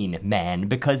scene, man,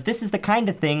 because this is the kind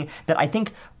of thing that I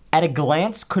think at a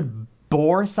glance could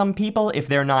bore some people if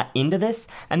they're not into this,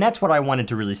 and that's what I wanted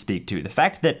to really speak to. The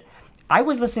fact that I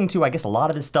was listening to, I guess, a lot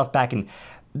of this stuff back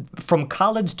from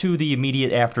college to the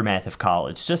immediate aftermath of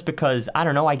college, just because, I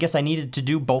don't know, I guess I needed to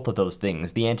do both of those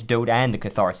things, the antidote and the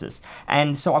catharsis.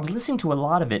 And so I was listening to a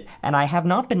lot of it, and I have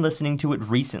not been listening to it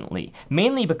recently,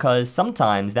 mainly because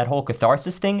sometimes that whole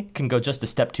catharsis thing can go just a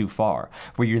step too far,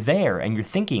 where you're there, and you're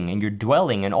thinking, and you're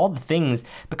dwelling, and all the things,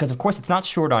 because of course it's not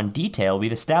short on detail,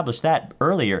 we've established that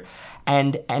earlier,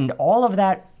 and all of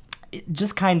that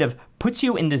just kind of puts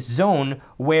you in this zone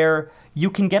where you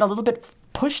can get a little bit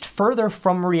pushed further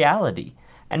from reality.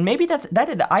 And maybe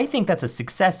I think that's a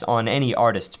success on any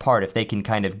artist's part if they can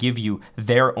kind of give you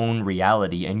their own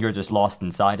reality and you're just lost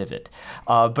inside of it.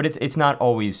 But it's not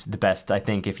always the best, I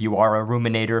think, if you are a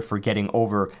ruminator for getting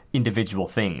over individual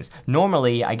things.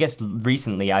 Normally, I guess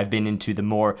recently I've been into the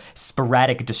more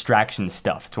sporadic distraction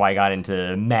stuff. That's why I got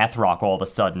into math rock all of a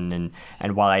sudden,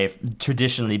 and while I've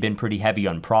traditionally been pretty heavy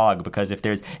on prog, because if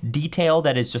there's detail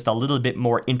that is just a little bit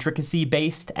more intricacy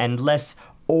based and less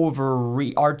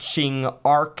overarching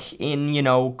arc in,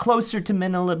 closer to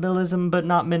minimalism but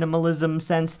not minimalism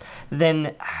sense,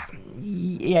 then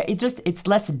yeah, it's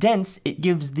less dense. It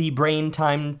gives the brain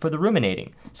time for the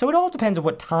ruminating. So it all depends on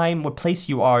what place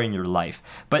you are in your life.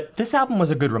 But this album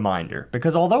was a good reminder,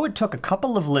 because although it took a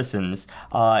couple of listens,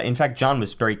 in fact, John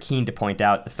was very keen to point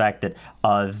out the fact that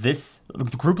this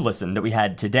group listen that we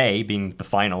had today, being the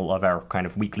final of our kind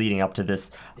of week leading up to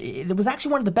this, it was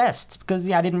actually one of the best, because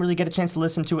I didn't really get a chance to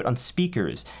listen to it on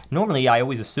speakers. Normally, I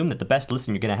always assume that the best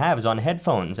listen you're going to have is on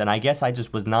headphones, and I guess I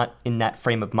just was not in that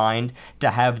frame of mind to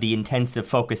have the intensive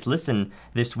focused listen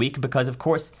this week, because of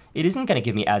course it isn't going to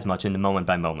give me as much in the moment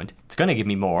by moment. It's going to give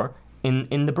me more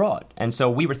in the broad. And so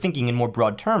we were thinking in more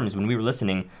broad terms when we were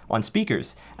listening on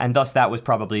speakers, and thus that was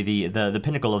probably the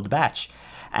pinnacle of the batch.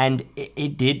 And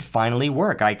it did finally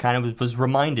work. I kind of was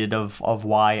reminded of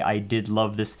why I did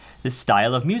love this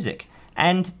style of music.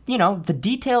 And, the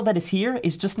detail that is here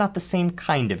is just not the same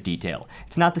kind of detail.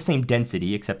 It's not the same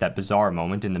density, except that bizarre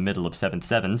moment in the middle of 7th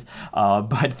Sevens.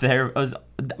 But there was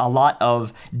a lot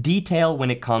of detail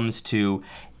when it comes to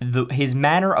his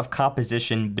manner of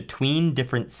composition between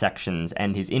different sections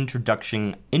and his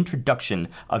introduction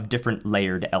of different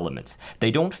layered elements. They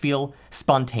don't feel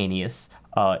spontaneous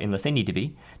unless they need to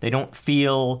be. They don't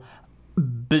feel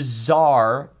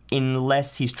bizarre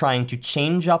unless he's trying to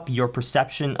change up your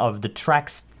perception of the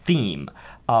track's theme.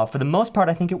 For the most part,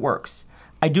 I think it works.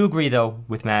 I do agree, though,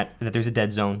 with Matt that there's a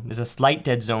dead zone. There's a slight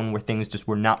dead zone where things just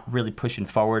were not really pushing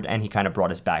forward, and he kind of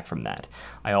brought us back from that.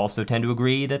 I also tend to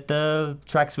agree that the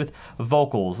tracks with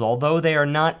vocals, although they are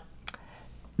not...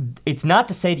 It's not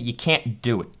to say that you can't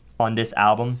do it on this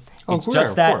album. It's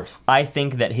just that I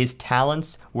think that his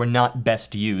talents were not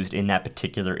best used in that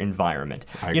particular environment.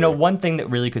 One thing that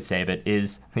really could save it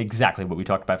is exactly what we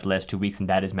talked about for the last 2 weeks, and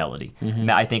that is melody. Mm-hmm.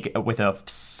 I think with a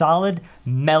solid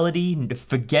melody,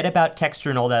 forget about texture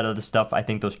and all that other stuff, I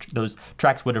think those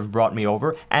tracks would have brought me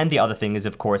over. And the other thing is,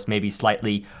 of course, maybe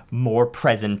slightly more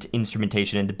present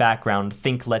instrumentation in the background.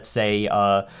 Think, let's say,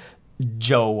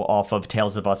 Joe off of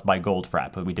Tales of Us by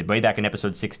Goldfrapp, we did way back in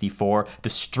episode 64,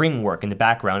 the string work in the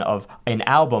background of an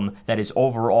album that is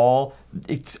overall,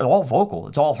 it's all vocal,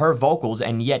 it's all her vocals,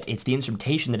 and yet it's the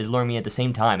instrumentation that is luring me at the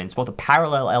same time, and it's both a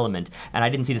parallel element, and I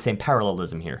didn't see the same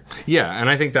parallelism here. Yeah,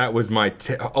 and I think that was my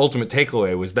ultimate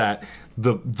takeaway, was that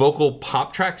the vocal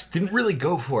pop tracks didn't really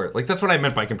go for it. Like, that's what I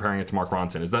meant by comparing it to Mark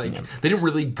Ronson, is that they didn't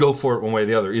really go for it one way or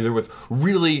the other, either with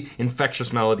really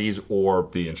infectious melodies or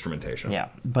the instrumentation. Yeah,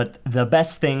 but the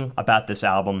best thing about this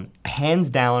album, hands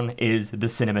down, is the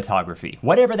cinematography.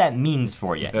 Whatever that means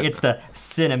for you. It's the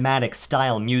cinematic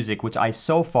style music, which I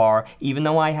so far, even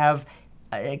though I have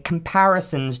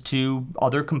comparisons to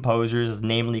other composers,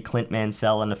 namely Clint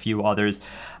Mansell and a few others,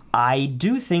 I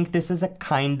do think this is a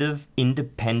kind of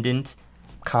independent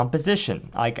composition.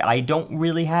 Like, I don't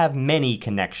really have many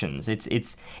connections.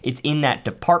 It's in that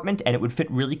department, and it would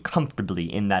fit really comfortably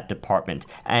in that department.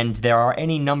 And there are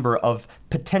any number of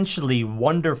potentially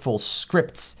wonderful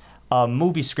scripts,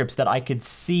 movie scripts, that I could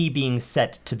see being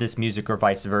set to this music or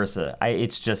vice versa.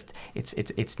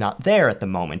 It's not there at the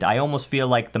moment. I almost feel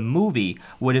like the movie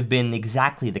would have been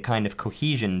exactly the kind of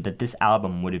cohesion that this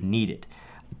album would have needed.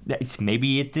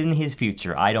 Maybe it's in his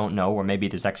future, I don't know, or maybe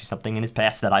there's actually something in his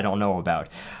past that I don't know about.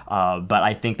 But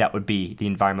I think that would be the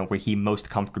environment where he most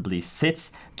comfortably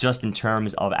sits, just in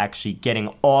terms of actually getting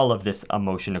all of this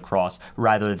emotion across,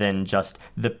 rather than just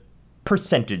the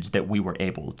percentage that we were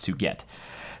able to get.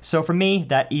 So for me,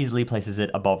 that easily places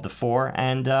it above the 4,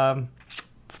 and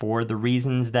for the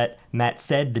reasons that Matt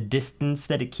said, the distance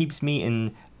that it keeps me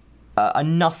in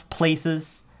enough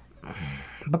places,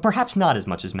 but perhaps not as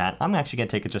much as Matt, I'm actually going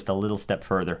to take it just a little step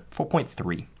further.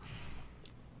 4.3.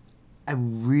 I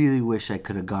really wish I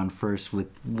could have gone first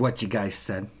with what you guys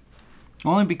said.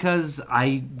 Only because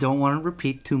I don't want to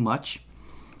repeat too much.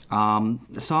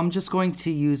 So I'm just going to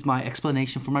use my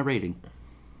explanation for my rating.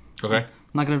 Okay.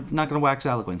 I'm not gonna wax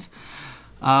eloquence.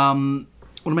 One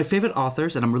of my favorite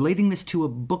authors, and I'm relating this to a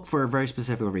book for a very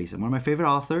specific reason. One of my favorite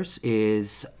authors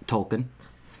is Tolkien,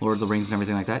 Lord of the Rings and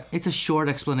everything like that. It's a short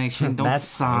explanation. Don't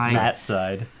sigh. That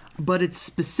side. But it's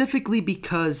specifically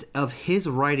because of his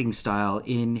writing style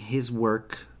in his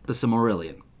work, The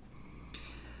Silmarillion.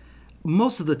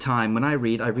 Most of the time when I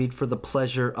read for the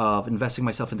pleasure of investing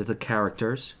myself into the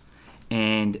characters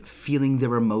and feeling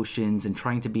their emotions and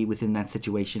trying to be within that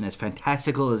situation, as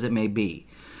fantastical as it may be.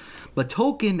 But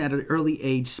Tolkien, at an early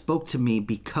age, spoke to me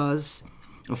because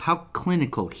of how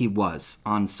clinical he was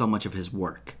on so much of his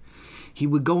work. He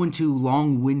would go into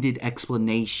long-winded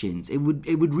explanations. It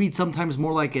would read sometimes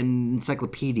more like an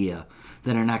encyclopedia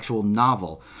than an actual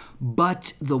novel.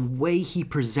 But the way he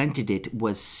presented it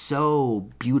was so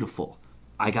beautiful.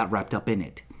 I got wrapped up in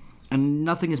it. And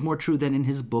nothing is more true than in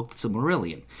his book, The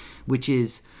Silmarillion, which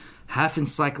is half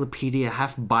encyclopedia,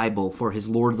 half Bible for his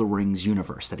Lord of the Rings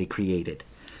universe that he created.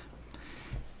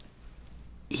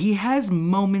 He has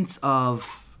moments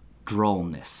of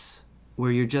drollness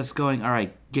where you're just going, all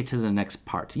right, get to the next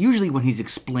part. Usually when he's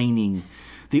explaining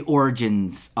the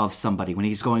origins of somebody, when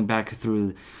he's going back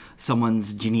through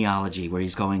someone's genealogy, where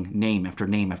he's going name after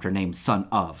name after name, son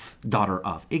of, daughter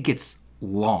of. It gets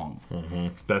long. Mm-hmm.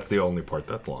 That's the only part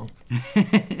that's long.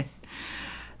 I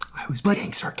was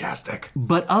being sarcastic.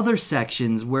 But other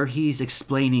sections where he's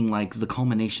explaining like the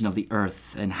culmination of the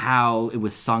earth and how it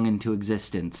was sung into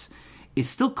existence is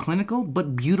still clinical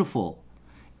but beautiful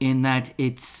in that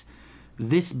it's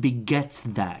this begets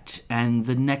that, and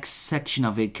the next section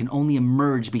of it can only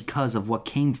emerge because of what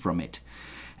came from it.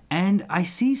 And I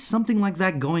see something like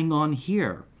that going on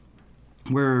here,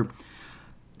 where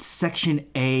Section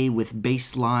A with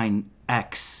baseline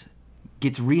X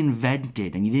gets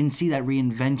reinvented, and you didn't see that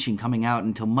reinvention coming out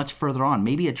until much further on,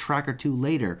 maybe a track or two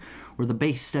later, where the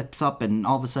bass steps up and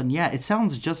all of a sudden, yeah, it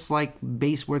sounds just like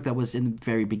bass work that was in the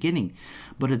very beginning,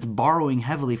 but it's borrowing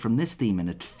heavily from this theme,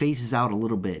 and it phases out a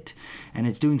little bit, and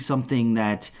it's doing something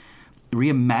that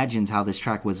reimagines how this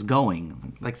track was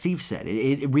going. Like Steve said,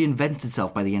 it reinvents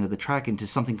itself by the end of the track into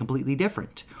something completely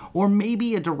different, or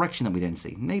maybe a direction that we didn't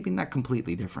see, maybe not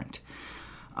completely different.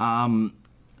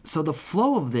 So the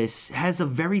flow of this has a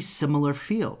very similar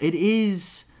feel. It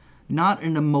is not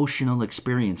an emotional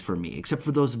experience for me, except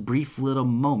for those brief little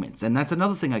moments. And that's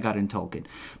another thing I got in Tolkien.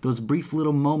 Those brief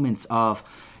little moments of,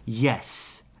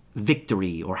 yes,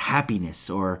 victory or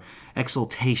happiness or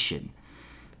exultation.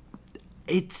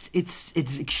 It's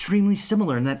extremely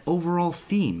similar in that overall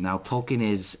theme. Now, Tolkien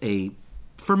is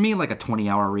for me, like a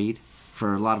 20-hour read.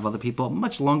 For a lot of other people, a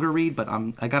much longer read, but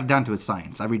I got it down to its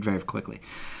science. I read very quickly.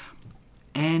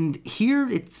 And here,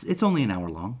 it's only an hour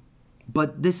long.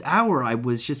 But this hour, I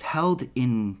was just held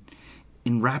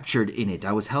enraptured in it.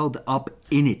 I was held up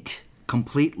in it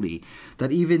completely.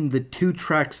 That even the two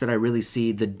tracks that I really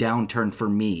see the downturn for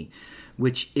me,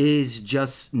 which is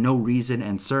just No Reason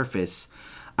and Surface,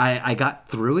 I got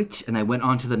through it, and I went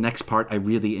on to the next part I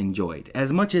really enjoyed.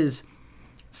 As much as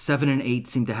 7 and 8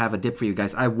 seem to have a dip for you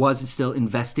guys, I was still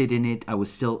invested in it. I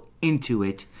was still into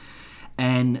it.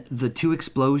 And the two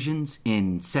explosions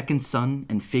in Second Son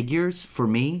and Figures, for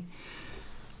me,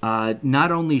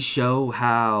 not only show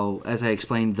how, as I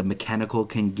explained, the mechanical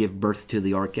can give birth to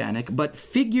the organic, but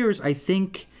Figures, I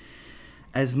think,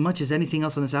 as much as anything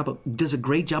else on this album, does a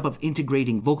great job of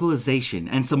integrating vocalization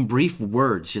and some brief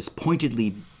words just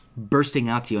pointedly bursting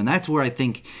out to you. And that's where I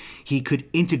think he could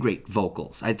integrate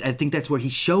vocals. I think that's where he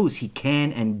shows he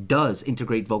can and does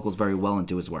integrate vocals very well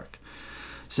into his work.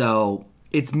 So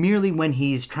it's merely when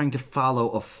he's trying to follow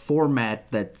a format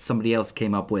that somebody else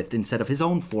came up with instead of his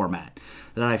own format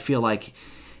that I feel like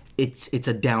it's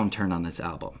a downturn on this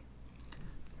album.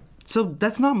 So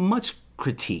that's not much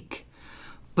critique.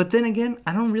 But then again,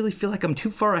 I don't really feel like I'm too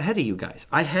far ahead of you guys.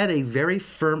 I had a very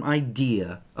firm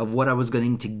idea of what I was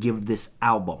going to give this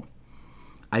album.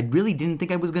 I really didn't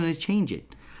think I was going to change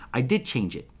it. I did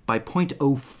change it by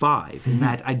 0.05 in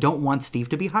that I don't want Steve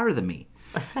to be higher than me.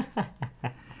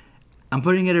 I'm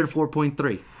putting it at a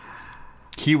 4.3.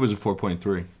 He was a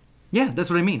 4.3. Yeah, that's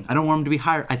what I mean. I don't want him to be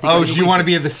higher. I think So you want to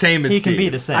be the same as He Steve? can be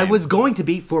the same. I was going to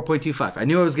be 4.25. I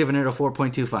knew I was giving it a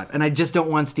 4.25. And I just don't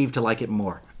want Steve to like it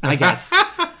more, I guess.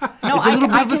 No, It's a little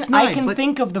bit of a I snide, can but-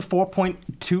 think of the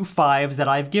 4.25s that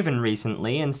I've given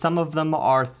recently, and some of them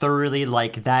are thoroughly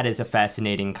like, that is a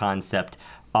fascinating concept.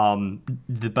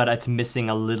 But it's missing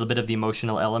a little bit of the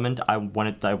emotional element. I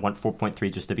want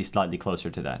 4.3 just to be slightly closer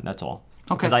to that. That's all.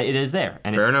 Okay. Because it is there,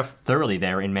 and Fair it's enough. thoroughly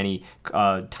there in many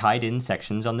tied-in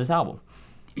sections on this album.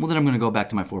 Well, then I'm going to go back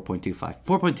to my 4.25.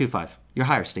 4.25. You're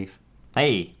higher, Steve.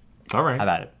 Hey, All right. how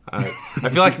about it? I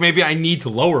feel like maybe I need to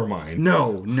lower mine.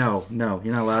 No. You're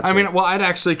not allowed to. I mean, well, I'd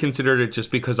actually considered it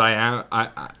just because I'm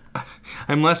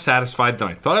less satisfied than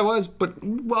I thought I was, but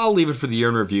I'll leave it for the year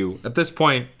in review. At this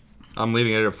point, I'm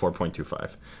leaving it at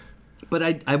 4.25.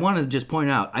 But I want to just point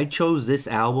out, I chose this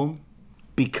album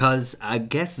because I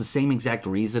guess the same exact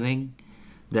reasoning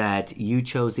that you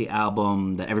chose the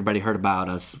album that everybody heard about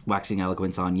us waxing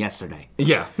eloquence on yesterday.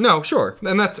 Yeah, no, sure.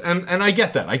 And I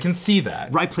get that. I can see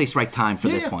that. Right place, right time for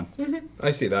this Yeah. one.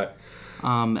 I see that.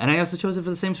 And I also chose it for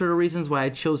the same sort of reasons why I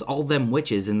chose All Them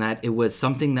Witches, in that it was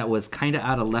something that was kind of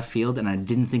out of left field, and I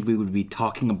didn't think we would be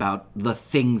talking about the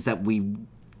things that we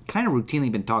kind of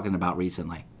routinely been talking about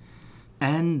recently.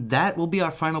 And that will be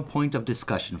our final point of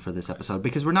discussion for this episode,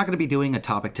 because we're not going to be doing a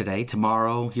topic today.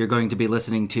 Tomorrow, you're going to be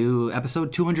listening to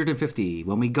episode 250,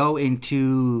 when we go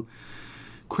into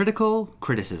critical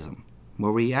criticism,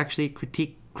 where we actually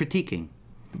critiquing.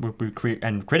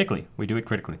 And critically. We do it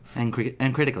critically. And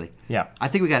critically. Yeah. I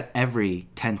think we got every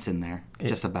tense in there,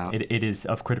 just about. It is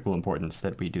of critical importance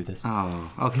that we do this.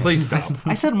 Oh, okay. Please stop.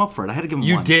 I set him up for it. I had to give him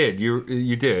You one. did.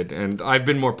 You did. And I've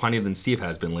been more punny than Steve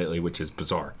has been lately, which is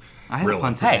bizarre. I had Really. a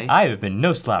pun today. Hey, I have been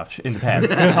no slouch in the past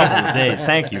couple of days.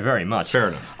 Thank you very much. Fair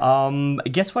enough.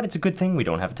 Guess what? It's a good thing we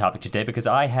don't have a topic today, because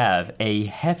I have a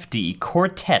hefty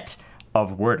quartet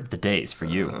of word of the days for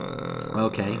you.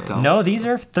 Okay, go. No, these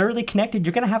are thoroughly connected.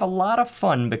 You're going to have a lot of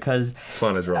fun because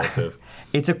Fun is relative.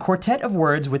 it's a quartet of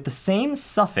words with the same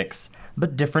suffix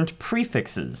but different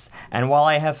prefixes. And while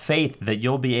I have faith that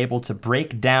you'll be able to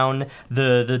break down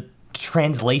the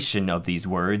translation of these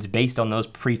words based on those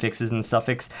prefixes and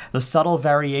suffix, the subtle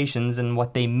variations in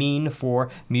what they mean for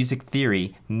music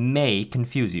theory may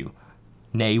confuse you.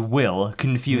 Nay, will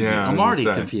confuse Yeah. you. I'm already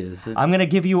Insane. confused. I'm going to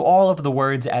give you all of the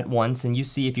words at once, and you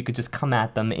see if you could just come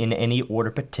at them in any order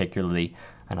particularly,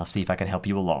 and I'll see if I can help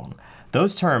you along.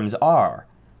 Those terms are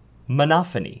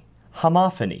monophony,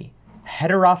 homophony,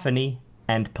 heterophony,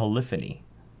 and polyphony.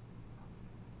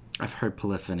 I've heard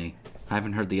polyphony. I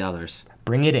haven't heard the others.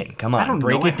 Bring it in. Come on, I don't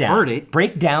break know, it I down. heard it.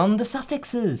 Break down the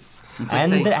suffixes It's like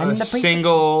saying, the prefixes.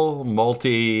 Single,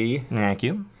 multi. Thank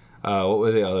you. What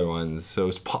were the other ones? So it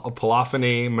was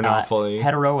polyphony, monopoly.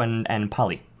 Hetero and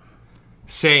poly.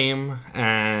 Same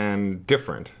and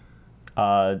different.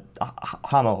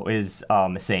 Homo is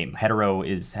same. Hetero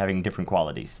is having different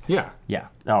qualities. Yeah. Yeah.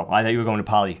 Oh, I thought you were going to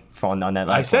poly on that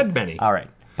last I said one. many. All right.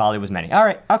 Poly was many. All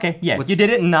right. Okay. Yeah. What's- you did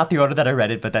it in not the order that I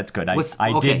read it, but that's good. I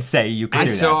okay. did say you could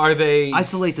do So that. are they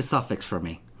Isolate the suffix for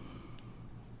me.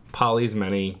 poly is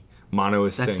many, mono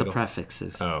is That's single? the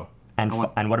prefixes. Oh. And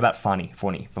and what about phony?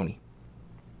 Phony.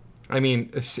 I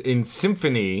mean, in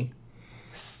symphony,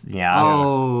 Yeah.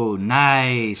 Oh,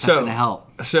 nice. That's going to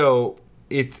help. So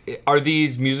are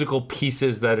these musical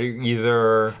pieces that are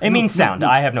either It means sound.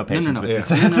 I have no No, patience no, no. with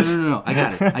Yeah. this. No. I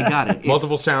got it. It's,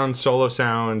 multiple sounds, solo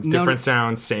sounds, No, different no.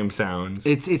 sounds, same sounds?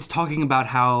 It's talking about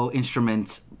how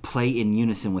instruments play in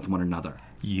unison with one another.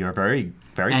 You're very,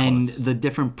 very And close. the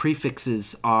different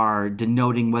prefixes are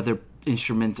denoting whether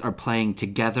instruments are playing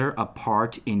together,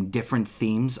 apart, in different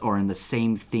themes, or in the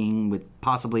same theme with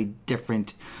possibly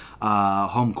different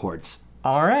home chords.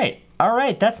 All right. All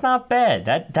right, that's not bad.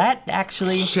 That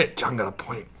actually... Shit, John got a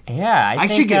point. Yeah, I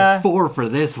should get 4 for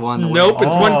this one. Nope,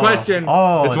 it's one question.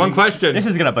 It's one question. This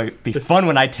is going to be fun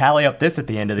when I tally up this at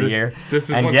the end of the year. This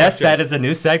is and one yes, question. that is a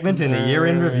new segment in the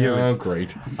year-end reviews. Oh,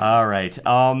 great. All right.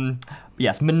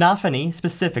 Yes, monophony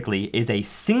specifically is a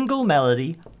single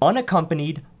melody,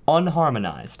 unaccompanied,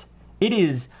 unharmonized. It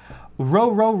is row,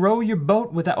 row, row your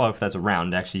boat without... Oh, if that's a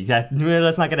round, actually.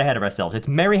 Let's not get ahead of ourselves. It's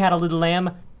Mary Had a Little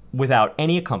Lamb without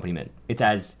any accompaniment. It's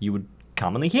as you would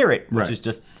commonly hear it, which Right. is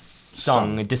just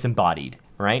sung, disembodied,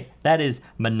 right? That is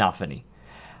monophony.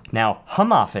 Now,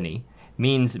 homophony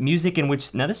means music in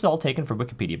which... Now, this is all taken from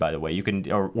Wikipedia, by the way. You can...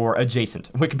 Or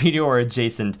adjacent. Wikipedia or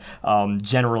adjacent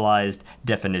generalized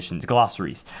definitions,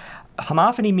 glossaries.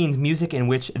 Homophony means music in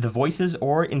which the voices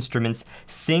or instruments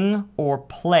sing or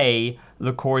play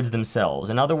the chords themselves.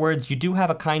 In other words, you do have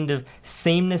a kind of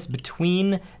sameness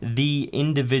between the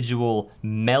individual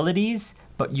melodies,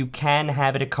 but you can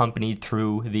have it accompanied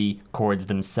through the chords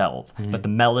themselves. But the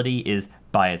melody is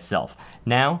by itself.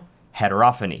 Now,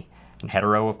 heterophony. And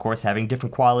hetero, of course, having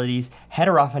different qualities.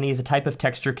 Heterophony is a type of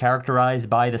texture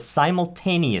characterized by the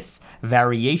simultaneous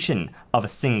variation of a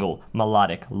single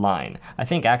melodic line. I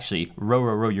think, actually, Row,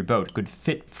 Row, Row Your Boat could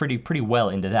fit pretty well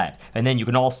into that. And then you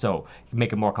can also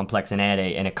make it more complex and add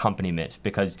an accompaniment,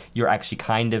 because you're actually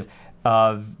kind of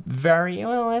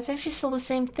well, it's actually still the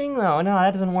same thing, though. No,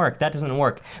 that doesn't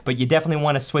work. But you definitely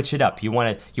want to switch it up. You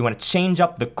want to change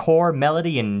up the core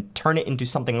melody and turn it into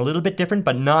something a little bit different,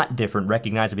 but not different,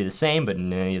 recognizably the same, but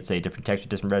you'd say different texture,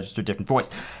 different register, different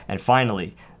voice. And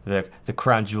finally, the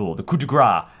crown jewel, the coup de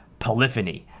grace,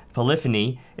 polyphony.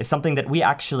 Polyphony is something that we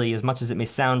actually, as much as it may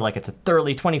sound like it's a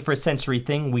thoroughly 21st century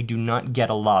thing, we do not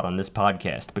get a lot on this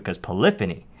podcast, because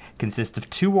polyphony consists of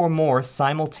 2 or more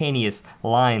simultaneous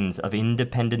lines of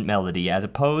independent melody, as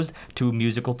opposed to a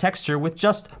musical texture with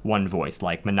just one voice,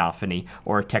 like monophony,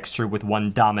 or a texture with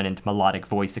one dominant melodic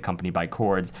voice accompanied by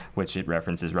chords, which it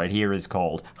references right here is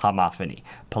called homophony.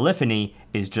 Polyphony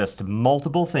is just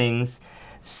multiple things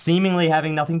seemingly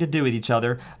having nothing to do with each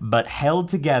other, but held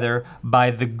together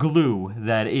by the glue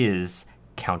that is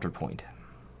counterpoint.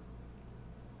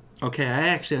 Okay, I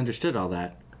actually understood all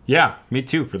that. Yeah, me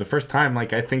too. For the first time, I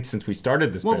think since we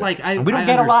started this. Well, bit. like We don't I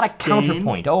get a lot of understand-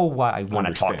 counterpoint. Oh, I want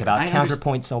to talk Understand. about I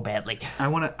counterpoint so badly.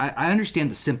 I understand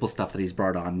the simple stuff that he's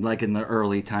brought on, like in the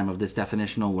early time of this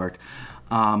definitional work,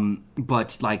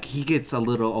 but like he gets a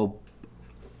little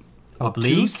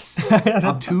obtuse.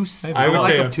 Obtuse. I would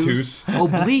like say obtuse.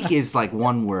 Oblique is like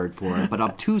one word for it, but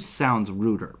obtuse sounds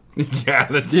ruder. Yeah,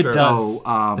 that's It true. does.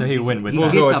 So So he went with he that.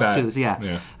 gets We'll go with that. obtuse, yeah.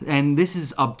 Yeah. And this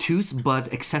is obtuse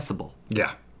but accessible,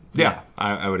 Yeah,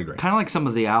 I would agree. kind of like some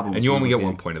of the albums. And you only we've get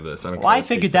reviewed. 1 point of this. I don't care Well, I what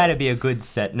Steve figured says. that'd be a good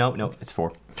set. No, it's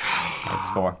 4. It's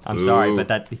 4. I'm sorry, but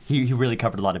that he really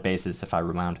covered a lot of bases if I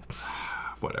rewound.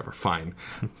 Whatever, fine.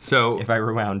 So If I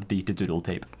rewound the digital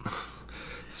tape.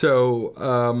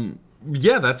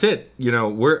 Yeah, that's it.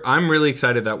 I'm really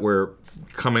excited that we're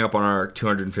coming up on our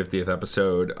 250th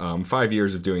episode. 5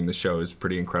 years of doing the show is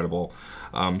pretty incredible.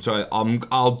 So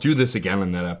I'll do this again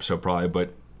in that episode probably.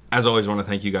 But as always, I want to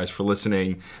thank you guys for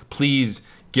listening. Please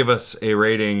give us a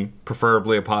rating,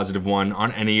 preferably a positive one,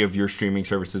 on any of your streaming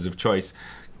services of choice.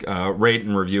 Rate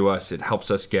and review us. It helps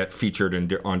us get featured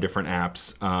on different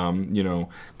apps.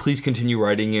 Please continue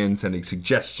writing in, sending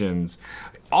suggestions.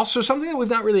 Also, something that we've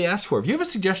not really asked for. If you have a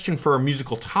suggestion for a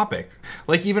musical topic,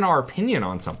 like even our opinion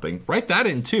on something, write that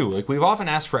in too. Like we've often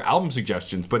asked for album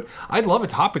suggestions, but I'd love a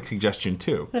topic suggestion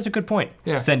too. That's a good point.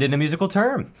 Yeah. Send in a musical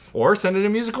term. Or send in a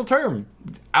musical term.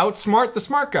 Outsmart the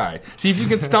smart guy. See if you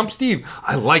can stump Steve.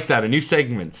 I like that. A new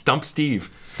segment. Stump Steve.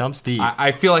 Stump Steve.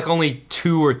 I feel like only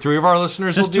 2 or 3 of our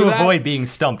listeners Just will do to that. avoid being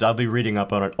stumped, I'll be reading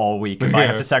up on it all week if I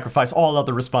have Yeah. to sacrifice all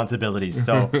other responsibilities.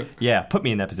 So, yeah, put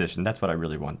me in that position. That's what I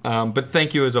really want. But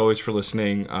thank you as always for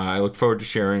listening. I look forward to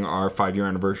sharing our 5-year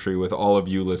anniversary with all of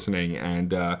you listening.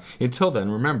 And until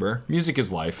then, remember, music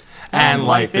is life. And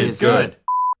life is good.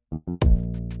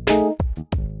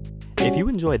 If you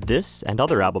enjoyed this and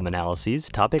other album analyses,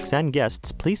 topics, and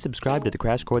guests, please subscribe to the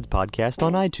Crash Chords podcast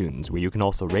on iTunes, where you can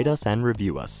also rate us and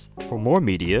review us. For more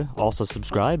media, also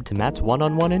subscribe to Matt's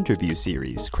one-on-one interview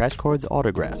series, Crash Chords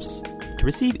Autographs. To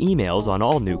receive emails on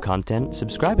all new content,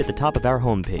 subscribe at the top of our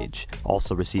homepage.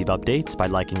 Also receive updates by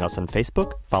liking us on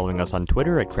Facebook, following us on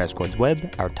Twitter at Crash Chords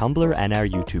Web, our Tumblr, and our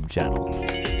YouTube channel.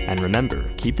 And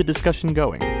remember, keep the discussion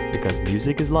going, because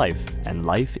music is life, and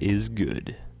life is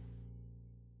good.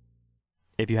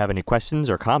 If you have any questions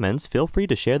or comments, feel free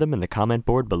to share them in the comment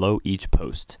board below each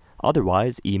post.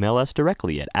 Otherwise, email us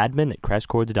directly at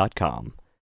admin@crashchords.com.